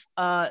with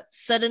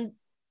certain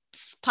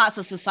parts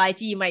of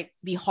society, you might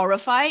be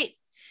horrified,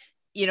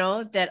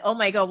 that, oh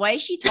my God, why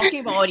is she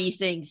talking about all these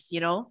things?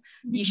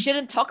 You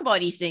shouldn't talk about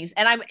these things.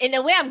 And in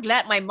a way, I'm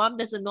glad my mom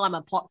doesn't know I'm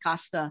a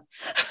podcaster.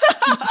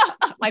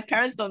 My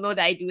parents don't know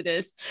that I do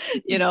this,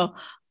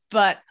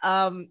 but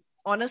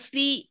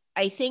honestly,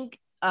 I think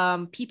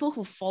people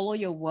who follow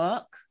your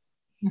work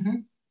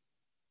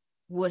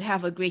would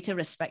have a greater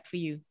respect for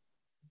you,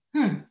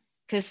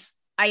 because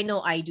I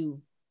know I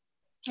do.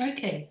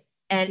 Okay.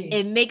 And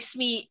it makes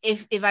me,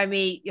 if I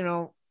may,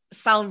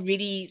 sound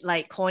really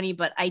like corny,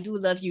 but I do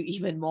love you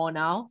even more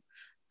now.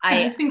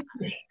 I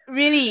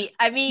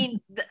mean,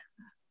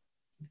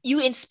 you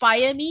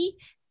inspire me,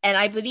 and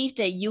I believe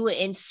that you will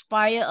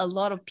inspire a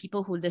lot of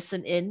people who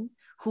listen in,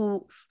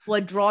 who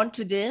are drawn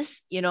to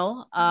this,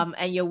 and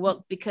your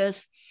work,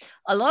 because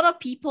a lot of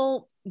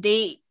people,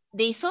 they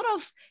sort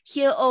of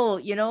hear,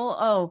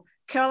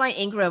 Caroline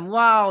Ingraham,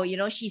 wow,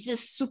 she's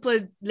this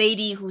super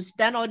lady who's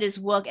done all this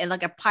work and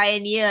like a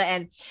pioneer.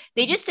 And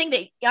they just think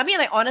that, I mean,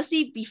 like,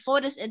 honestly,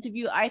 before this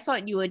interview, I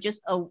thought you were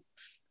just a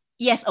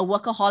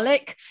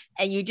workaholic,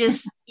 and you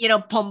just,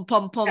 pum,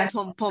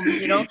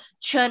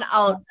 churn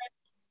out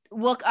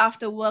work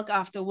after work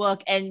after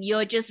work. And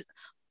you're just,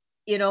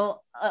 you're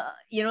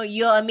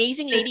an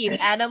amazing lady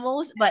with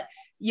animals, but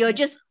you're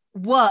just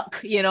work,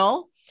 Yeah.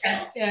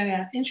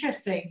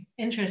 Interesting.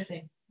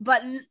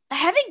 But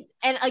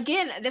and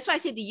again, that's why I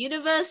said the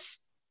universe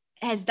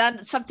has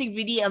done something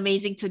really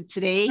amazing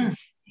today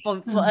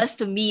for us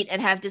to meet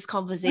and have this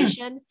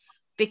conversation,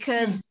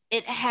 because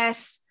it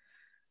has,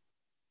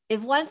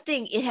 if one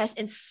thing, it has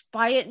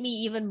inspired me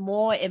even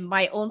more in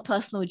my own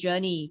personal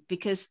journey,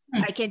 because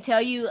I can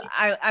tell you,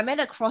 I'm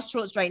at a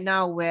crossroads right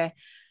now where,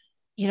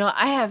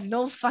 I have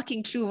no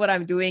fucking clue what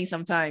I'm doing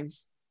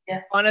sometimes,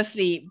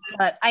 honestly,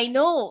 but I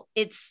know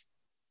it's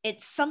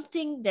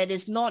something that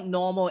is not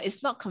normal.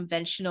 It's not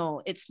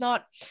conventional. It's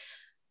not,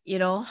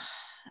 it's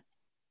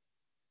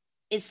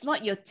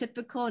not your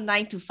typical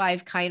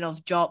 9-to-5 kind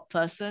of job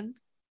person.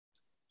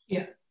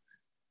 Yeah.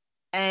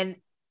 And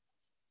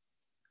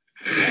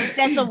I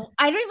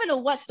don't even know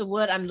what's the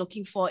word I'm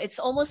looking for. It's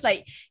almost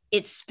like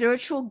it's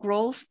spiritual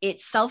growth,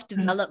 it's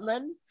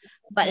self-development,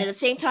 but at the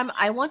same time,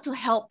 I want to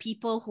help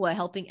people who are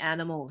helping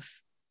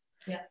animals.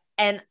 Yeah.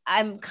 And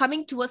I'm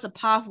coming towards a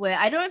path where,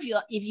 I don't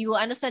know if you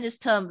understand this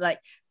term, like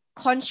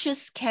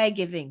conscious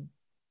caregiving.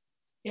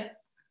 Yeah.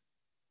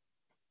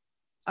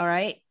 All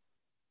right.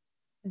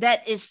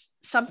 that is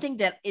something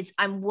that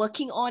I'm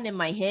working on in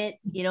my head.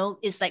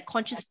 It's like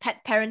conscious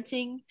pet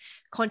parenting,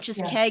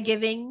 conscious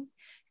caregiving,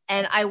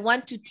 and I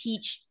want to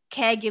teach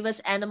caregivers,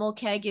 animal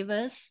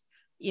caregivers,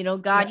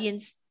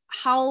 guardians,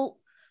 how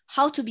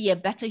to be a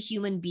better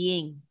human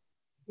being,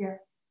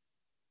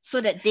 so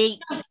that they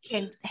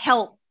can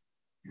help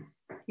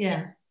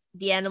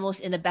the animals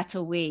in a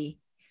better way,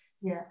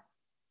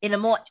 in a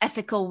more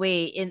ethical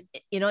way, in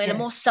a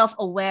more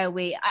self-aware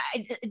way.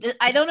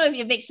 I don't know if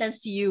it makes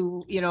sense to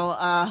you.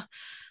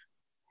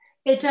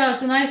 It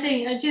does. And I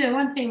think,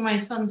 one thing my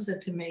son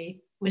said to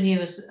me when he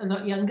was a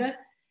lot younger,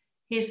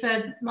 he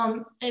said,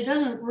 Mum, it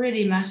doesn't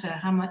really matter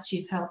how much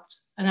you've helped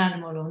an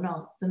animal or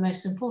not. The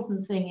most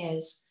important thing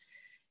is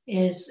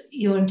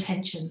your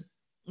intention.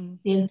 The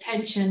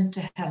intention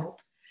to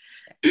help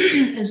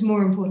is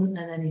more important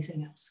than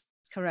anything else.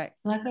 Correct.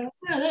 And I thought,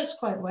 that's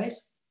quite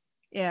wise.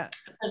 Yeah.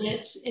 And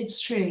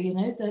it's true,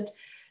 that,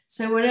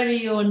 so whatever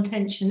your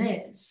intention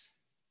is,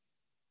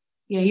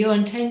 your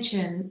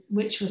intention,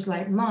 which was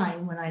like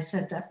mine when I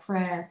said that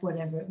prayer,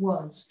 whatever it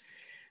was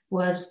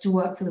to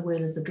work for the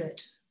will of the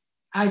good.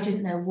 I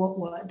didn't know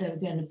what they were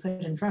going to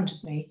put in front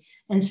of me.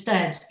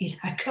 Instead,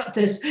 I got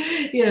this,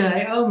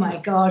 like, oh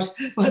my God,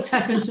 what's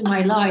happened to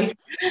my life?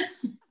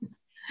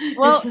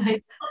 Well,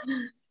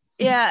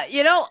 yeah,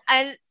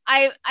 and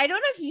I don't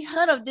know if you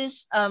heard of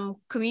this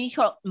community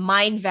called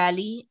Mind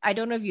Valley. I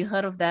don't know if you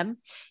heard of them.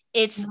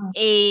 It's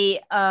a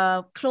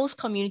closed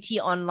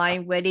community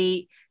online where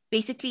they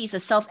basically, it's a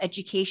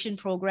self-education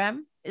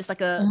program. It's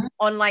like a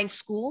online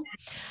school.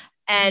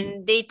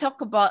 And they talk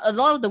about a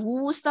lot of the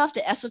woo-woo stuff,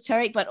 the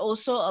esoteric, but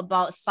also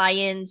about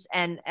science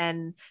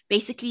and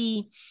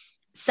basically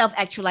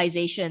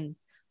self-actualization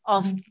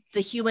of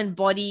the human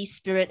body,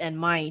 spirit, and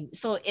mind.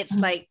 So it's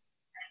like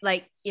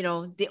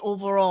the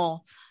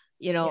overall,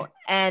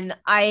 and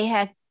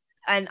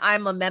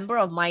I'm a member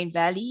of Mind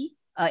Valley.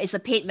 It's a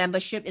paid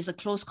membership. It's a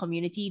closed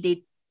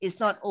community.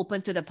 It's not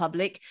open to the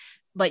public,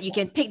 but you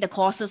can take the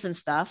courses and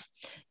stuff,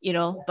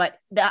 but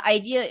the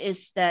idea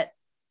is that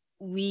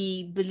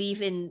we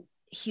believe in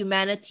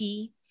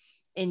humanity,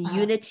 in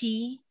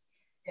unity.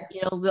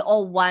 We're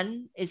all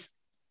one.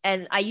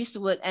 And I use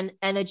the word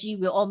energy.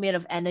 We're all made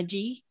of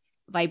energy,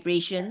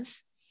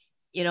 vibrations,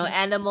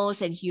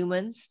 animals and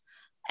humans,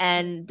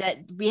 and that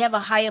we have a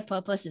higher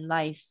purpose in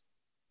life,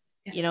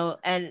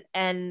 and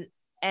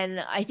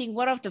I think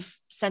one of the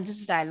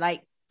sentences that I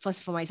like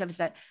first for myself is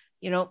that,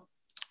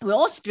 we're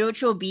all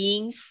spiritual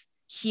beings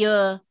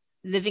here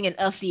living an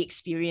earthly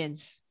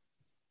experience.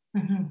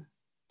 And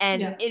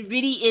it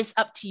really is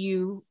up to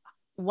you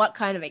what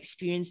kind of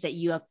experience that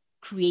you are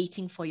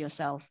creating for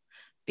yourself.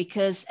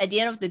 Because at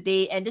the end of the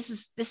day, and this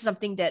is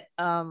something that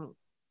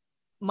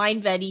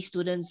Mind Valley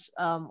students,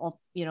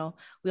 we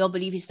all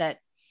believe, is that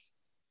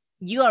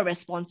you are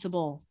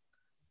responsible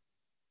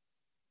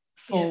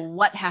for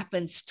what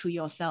happens to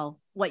yourself,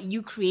 what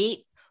you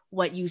create,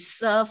 what you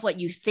serve, what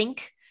you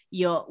think,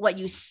 what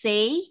you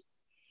say,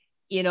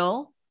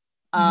 you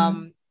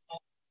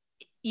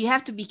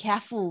have to be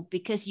careful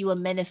because you are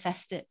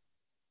manifested,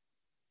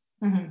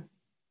 and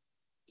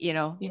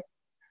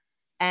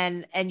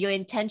your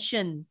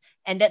intention.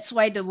 And that's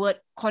why the word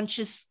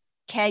conscious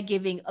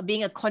caregiving,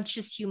 being a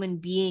conscious human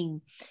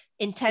being,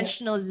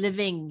 intentional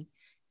living,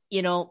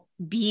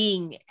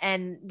 being.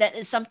 And that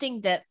is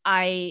something that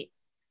I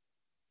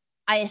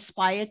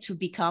aspire to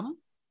become.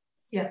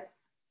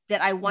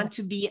 That I want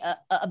to be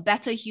a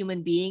better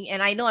human being.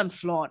 And I know I'm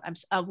flawed. I'm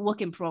a work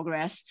in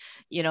progress,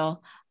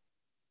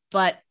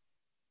 but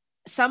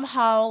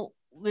somehow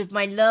with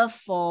my love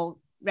for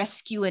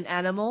rescue and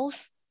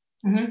animals,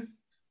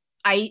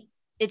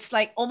 it's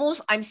like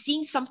almost I'm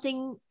seeing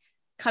something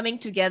coming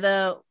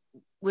together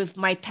with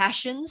my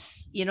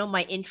passions,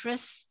 my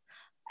interests.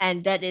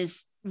 And that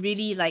is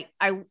really like,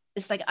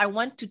 it's like I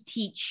want to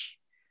teach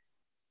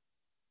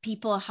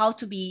people how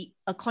to be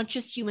a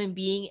conscious human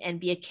being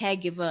and be a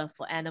caregiver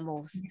for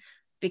animals.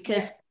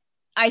 Because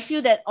I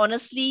feel that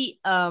honestly,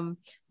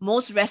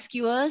 most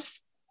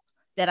rescuers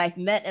that I've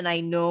met and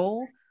I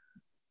know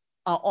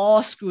are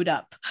all screwed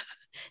up.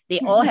 They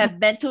all have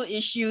mental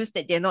issues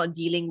that they're not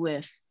dealing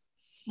with.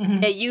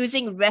 They're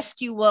using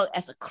rescue work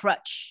as a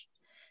crutch.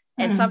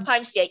 And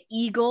sometimes their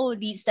ego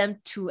leads them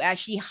to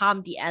actually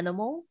harm the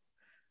animal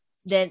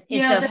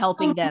instead of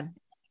helping them.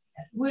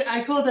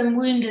 I call them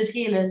wounded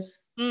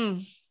healers.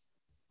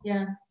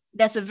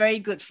 That's a very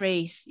good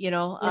phrase,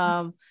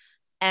 and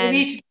they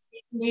need to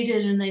be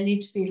needed and they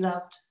need to be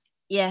loved.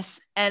 Yes.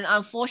 And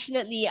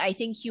unfortunately, I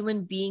think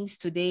human beings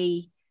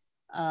today,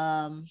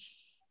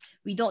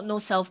 we don't know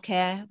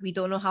self-care. We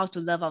don't know how to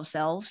love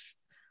ourselves.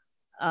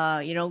 We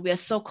are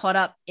so caught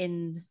up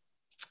in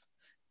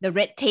the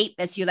red tape,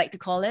 as you like to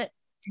call it.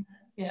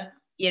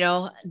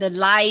 The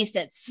lies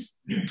that's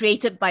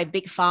created by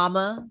big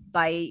pharma,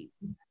 by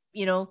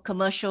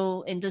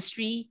commercial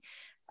industry,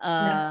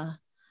 and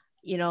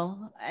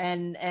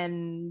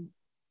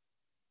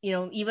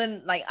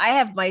even like I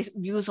have my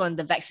views on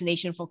the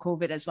vaccination for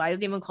COVID as well. I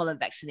don't even call it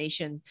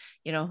vaccination,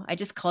 I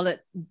just call it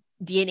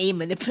DNA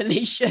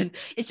manipulation.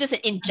 It's just an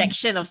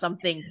injection of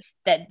something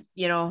that,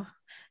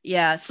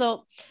 yeah.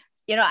 So,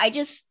 I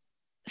just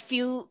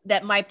feel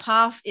that my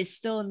path is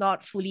still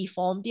not fully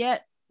formed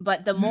yet.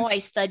 But the more I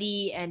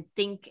study and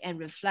think and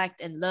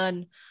reflect and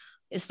learn,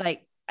 it's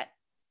like,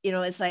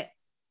 it's like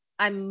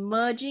I'm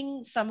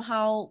merging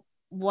somehow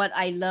what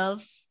I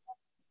love,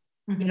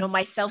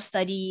 my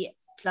self-study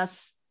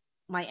plus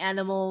my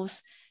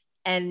animals.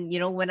 And,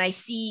 when I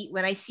see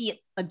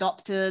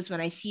adopters,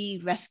 when I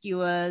see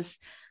rescuers,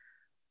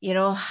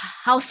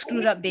 how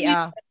screwed up they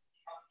are.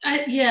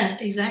 Yeah,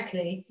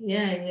 exactly.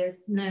 Yeah.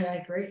 No, I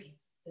agree.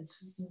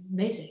 It's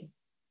amazing.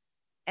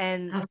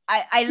 And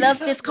I love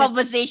this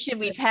conversation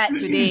we've had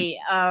today.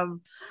 I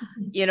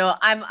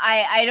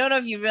don't know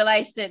if you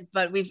realized it,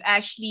 but we've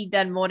actually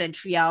done more than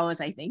 3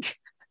 hours, I think.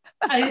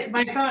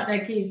 My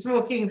partner keeps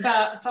walking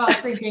about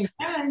fast thinking,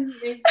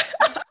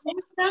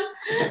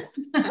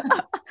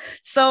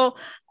 so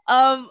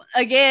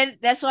again,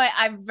 that's why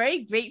I'm very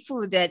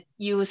grateful that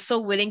you were so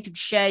willing to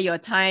share your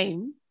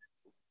time,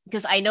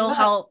 because I know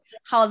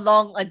how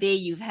long a day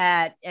you've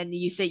had, and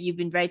you said you've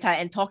been very tired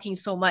and talking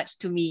so much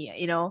to me,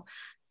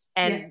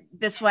 and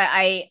that's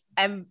why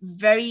I'm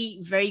very,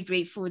 very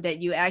grateful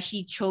that you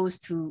actually chose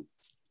to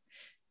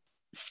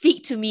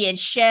speak to me and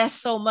share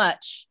so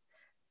much,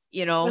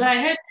 Well, I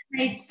hope it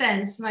made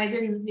sense, and I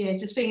didn't,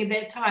 just being a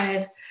bit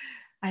tired,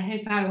 I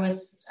hope I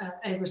was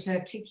able to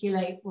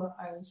articulate what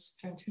I was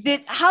trying to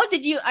say. How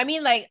did you,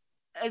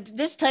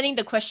 just turning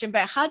the question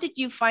back, how did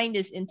you find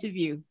this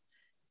interview?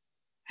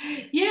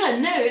 Yeah,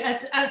 no,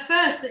 at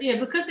first,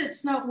 because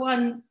it's not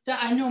one that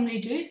I normally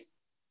do,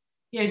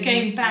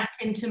 going back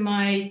into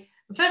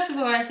first of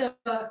all, I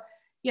thought,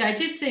 I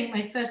did think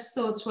my first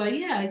thoughts were,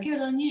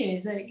 good on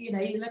you, that,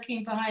 you're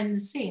looking behind the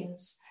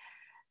scenes.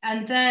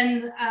 And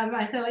then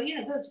I thought,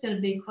 that's going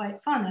to be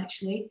quite fun,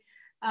 actually,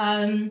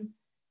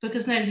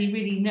 because nobody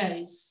really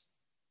knows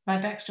my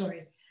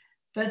backstory.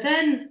 But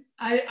then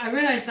I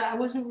realized that I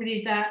wasn't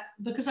really that,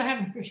 because I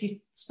haven't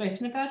really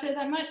spoken about it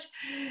that much,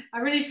 I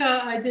really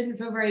felt I didn't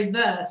feel very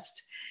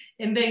versed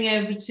in being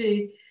able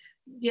to,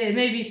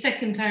 maybe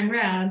second time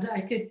round,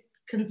 I could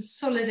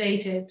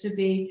consolidate it to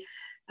be,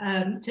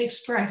 to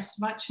express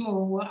much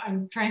more what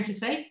I'm trying to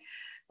say.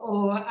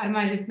 Or I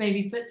might have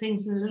maybe put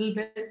things a little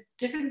bit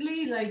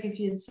differently, like if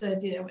you'd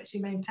said, what's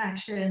your main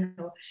passion,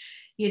 or,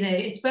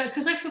 it's, but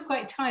because I feel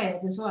quite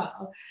tired as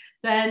well,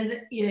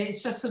 then,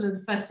 it's just sort of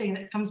the first thing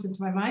that comes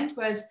into my mind.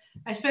 Whereas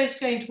I suppose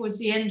going towards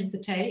the end of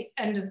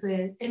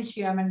the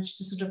interview, I managed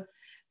to sort of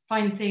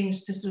find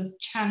things to sort of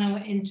channel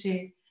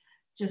into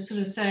just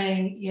sort of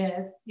saying,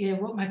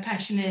 what my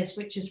passion is,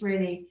 which is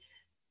really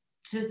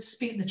to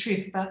speak the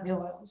truth about the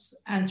oils.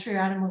 And through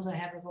animals, I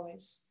have a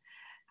voice.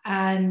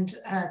 And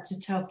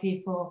to tell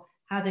people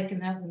how they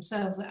can help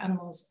themselves, their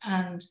animals,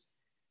 and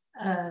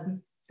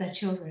their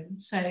children.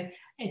 So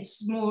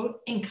it's more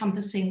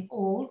encompassing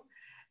all.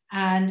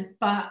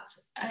 But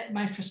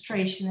my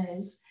frustration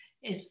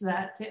is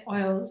that the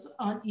oils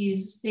aren't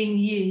being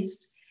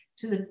used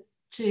to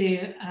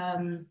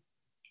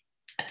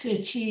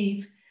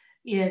achieve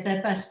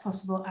their best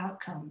possible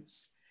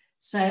outcomes.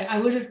 So I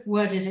would have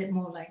worded it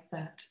more like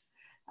that.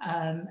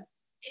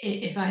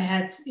 If I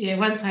had,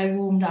 once I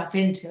warmed up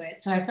into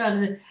it. So I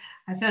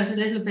felt a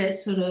little bit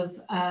sort of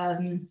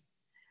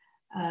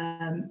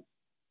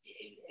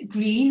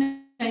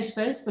green, I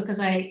suppose,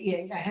 because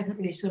I hadn't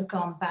really sort of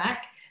gone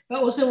back. But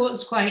also what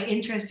was quite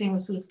interesting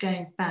was sort of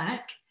going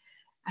back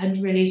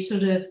and really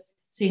sort of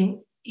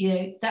seeing,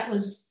 that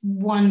was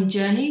one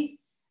journey.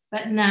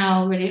 But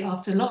now really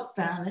after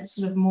lockdown, it's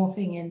sort of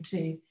morphing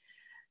into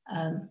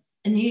a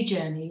new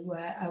journey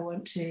where I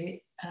want to,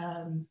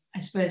 I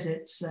suppose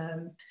it's,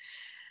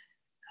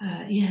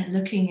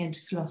 looking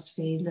into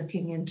philosophy,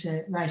 looking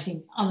into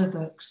writing other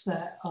books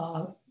that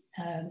are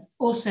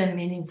also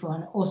meaningful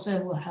and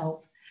also will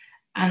help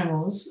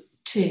animals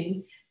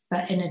too,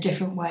 but in a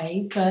different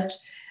way. But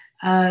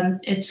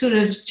it's sort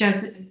of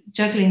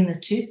juggling the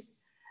two.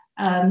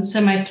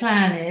 So my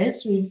plan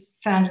is, we've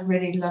found a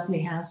really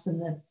lovely house in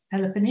the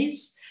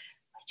Peloponnese,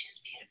 which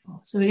is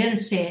beautiful. So we're going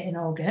to see it in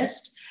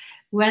August.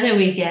 Whether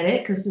we get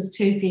it, because there's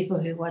 2 people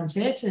who want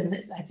it,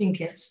 and I think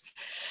it's,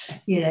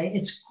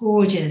 it's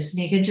gorgeous,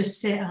 and you can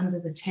just sit under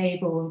the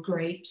table with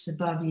grapes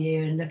above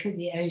you and look at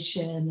the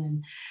ocean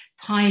and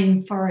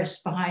pine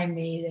forest behind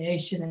me, the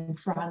ocean in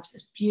front.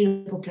 It's a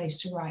beautiful place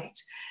to write.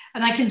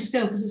 And I can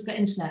still, because it's got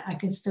internet, I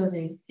can still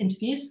do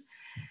interviews.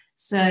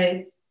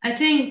 So I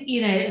think,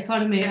 a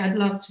part of me, I'd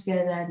love to go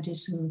there and do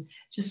some,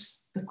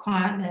 just the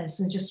quietness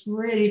and just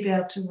really be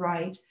able to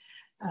write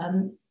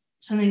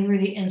something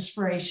really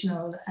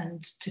inspirational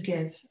and to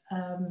give,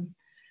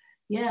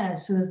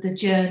 sort of the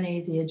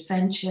journey, the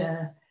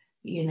adventure,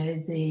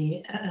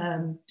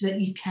 that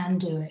you can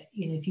do it.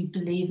 If you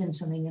believe in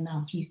something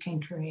enough, you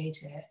can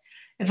create it.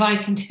 If I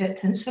can do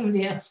it, then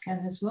somebody else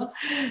can as well.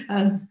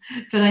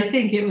 But I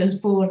think it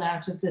was born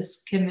out of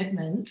this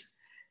commitment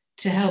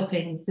to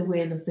helping the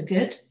wheel of the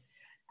good.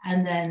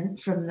 And then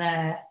from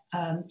there,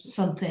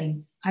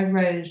 something I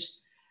rode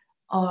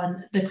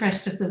on the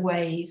crest of the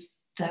wave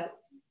that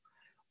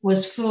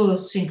was full of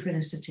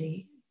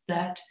synchronicity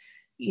that,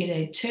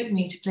 took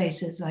me to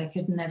places I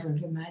could never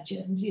have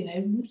imagined.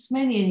 It's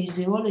mainly any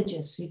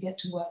zoologists who get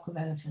to work with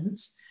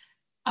elephants.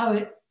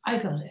 Oh, I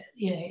got it.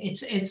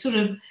 It's sort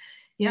of,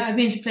 I've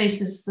been to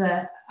places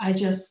that I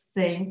just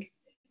think,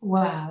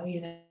 wow,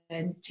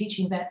 and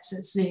teaching vets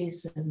at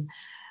zoos, and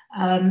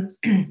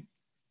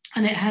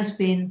and it has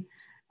been,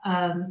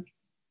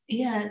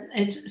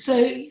 it's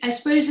so. I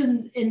suppose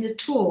in the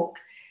talk,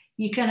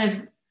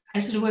 I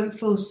sort of went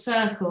full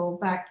circle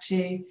back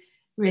to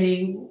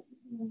really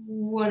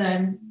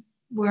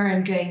where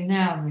I'm going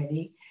now,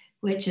 really,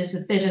 which is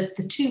a bit of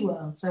the two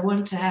worlds. I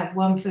want to have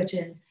one foot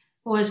in,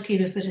 always keep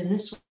a foot in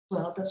this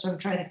world. That's what I'm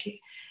trying to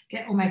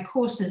get all my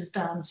courses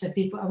done. So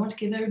I want to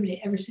give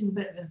everybody every single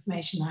bit of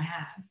information I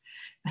have.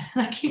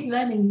 But I keep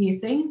learning new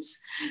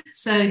things.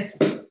 So I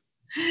think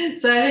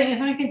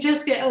if I can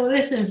just get all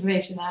this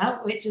information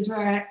out, which is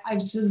where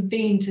I've sort of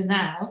been to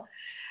now,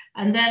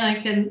 and then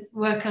I can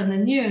work on the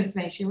new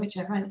information, which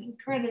I find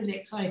incredibly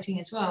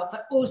exciting as well.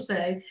 But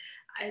also,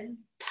 I'm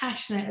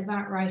passionate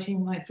about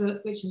writing my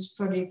book, which is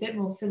probably a bit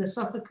more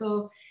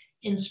philosophical,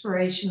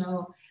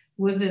 inspirational,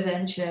 with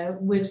adventure,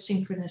 with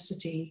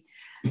synchronicity.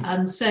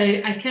 So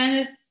I kind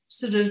of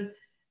sort of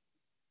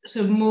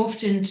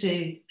morphed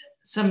into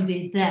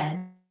somebody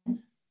then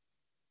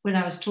when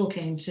I was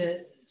talking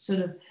to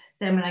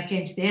then when I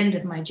came to the end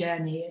of my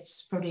journey,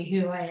 it's probably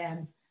who I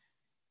am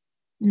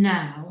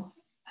now.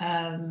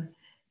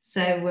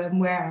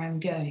 Where I'm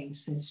going,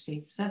 so to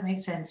speak. Does that make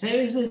sense? So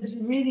it was a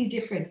really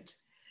different,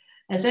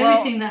 as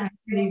everything that I'm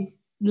really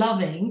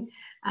loving,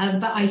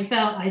 but I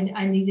felt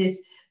I needed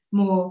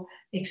more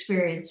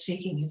experience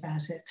speaking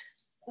about it.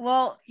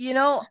 Well,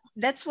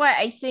 that's why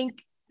I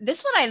think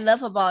this what I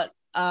love about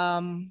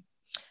I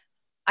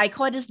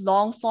call this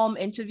long form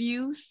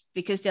interviews,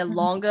 because they're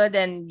longer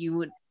than you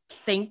would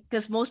think,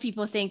 because most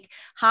people think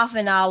half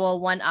an hour,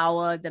 1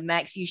 hour, the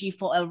max, usually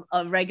for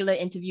a regular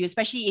interview,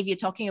 especially if you're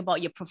talking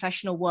about your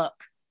professional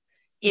work.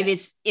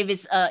 If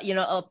it's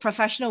a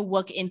professional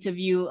work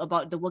interview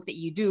about the work that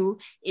you do,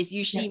 is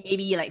usually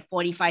maybe like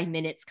 45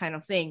 minutes kind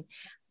of thing.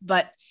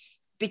 But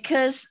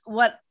because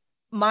what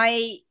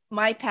my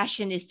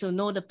passion is to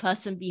know the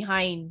person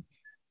behind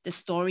the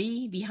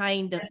story,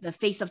 behind the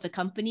face of the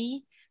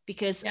company,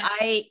 because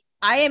I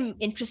am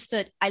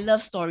interested. I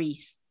love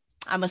stories.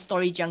 I'm a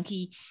story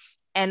junkie,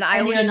 and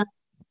I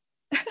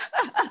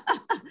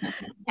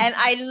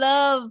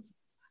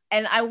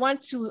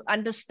want to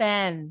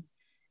understand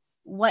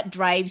what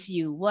drives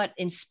you, what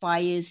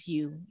inspires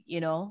you,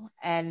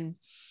 and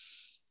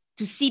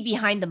to see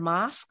behind the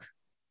mask,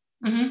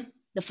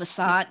 the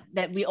facade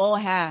that we all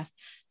have.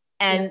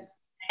 And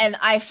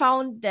I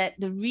found that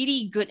the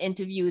really good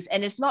interviews,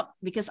 and it's not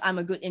because I'm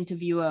a good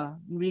interviewer,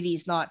 really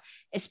it's not.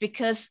 It's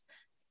because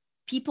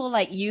people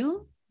like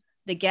you,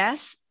 the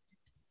guests,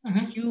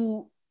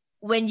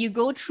 when you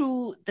go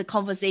through the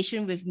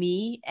conversation with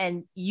me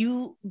and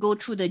you go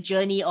through the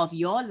journey of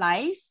your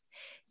life,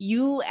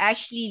 you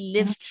actually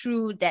live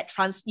through that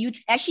you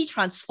actually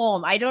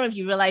transform. I don't know if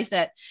you realize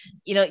that,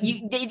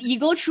 you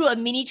go through a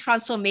mini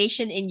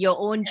transformation in your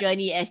own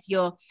journey as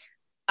you're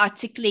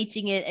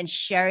articulating it and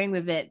sharing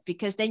with it,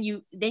 because then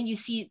you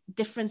see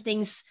different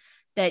things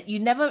that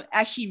you never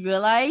actually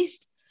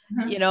realized,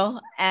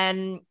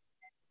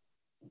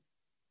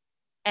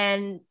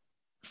 and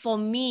for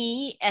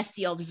me as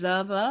the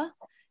observer,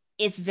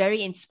 it's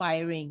very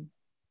inspiring.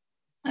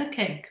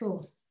 Okay,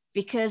 cool.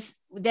 Because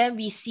then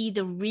we see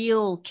the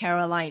real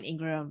Caroline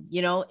Ingraham.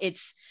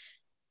 It's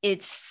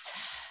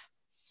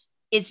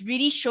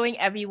really showing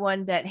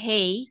everyone that,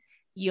 hey,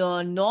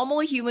 you're a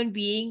normal human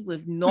being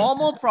with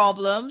normal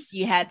problems.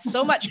 You had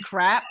so much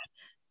crap,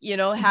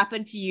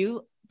 happen to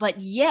you, but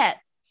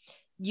yet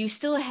you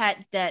still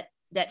had that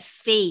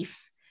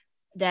faith,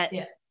 that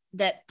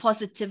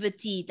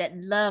positivity, that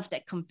love,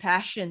 that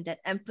compassion, that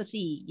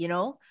empathy,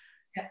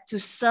 to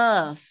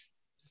serve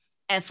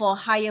and for a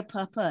higher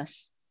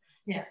purpose.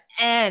 Yeah.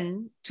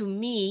 And to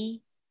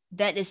me,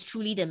 that is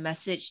truly the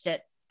message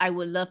that I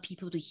would love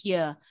people to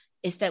hear,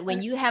 is that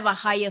when you have a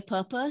higher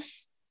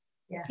purpose,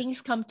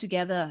 things come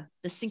together.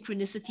 The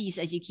synchronicities,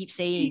 as you keep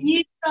saying.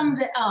 You summed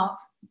it up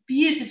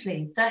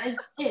beautifully. That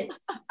is it.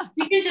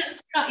 You can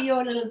just cut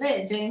your little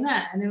bit doing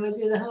that, and then we'll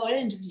do the whole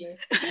interview.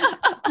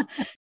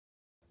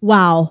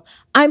 Wow,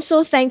 I'm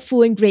so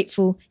thankful and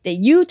grateful that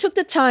you took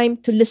the time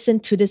to listen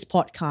to this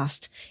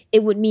podcast.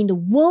 It would mean the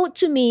world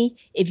to me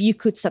if you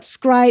could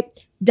subscribe,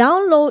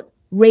 download,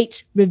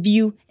 rate,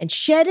 review, and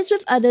share this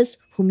with others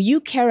whom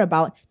you care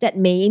about that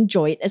may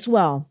enjoy it as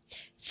well.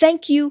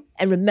 Thank you,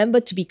 and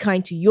remember to be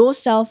kind to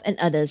yourself and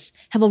others.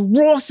 Have a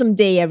awesome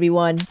day,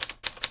 everyone.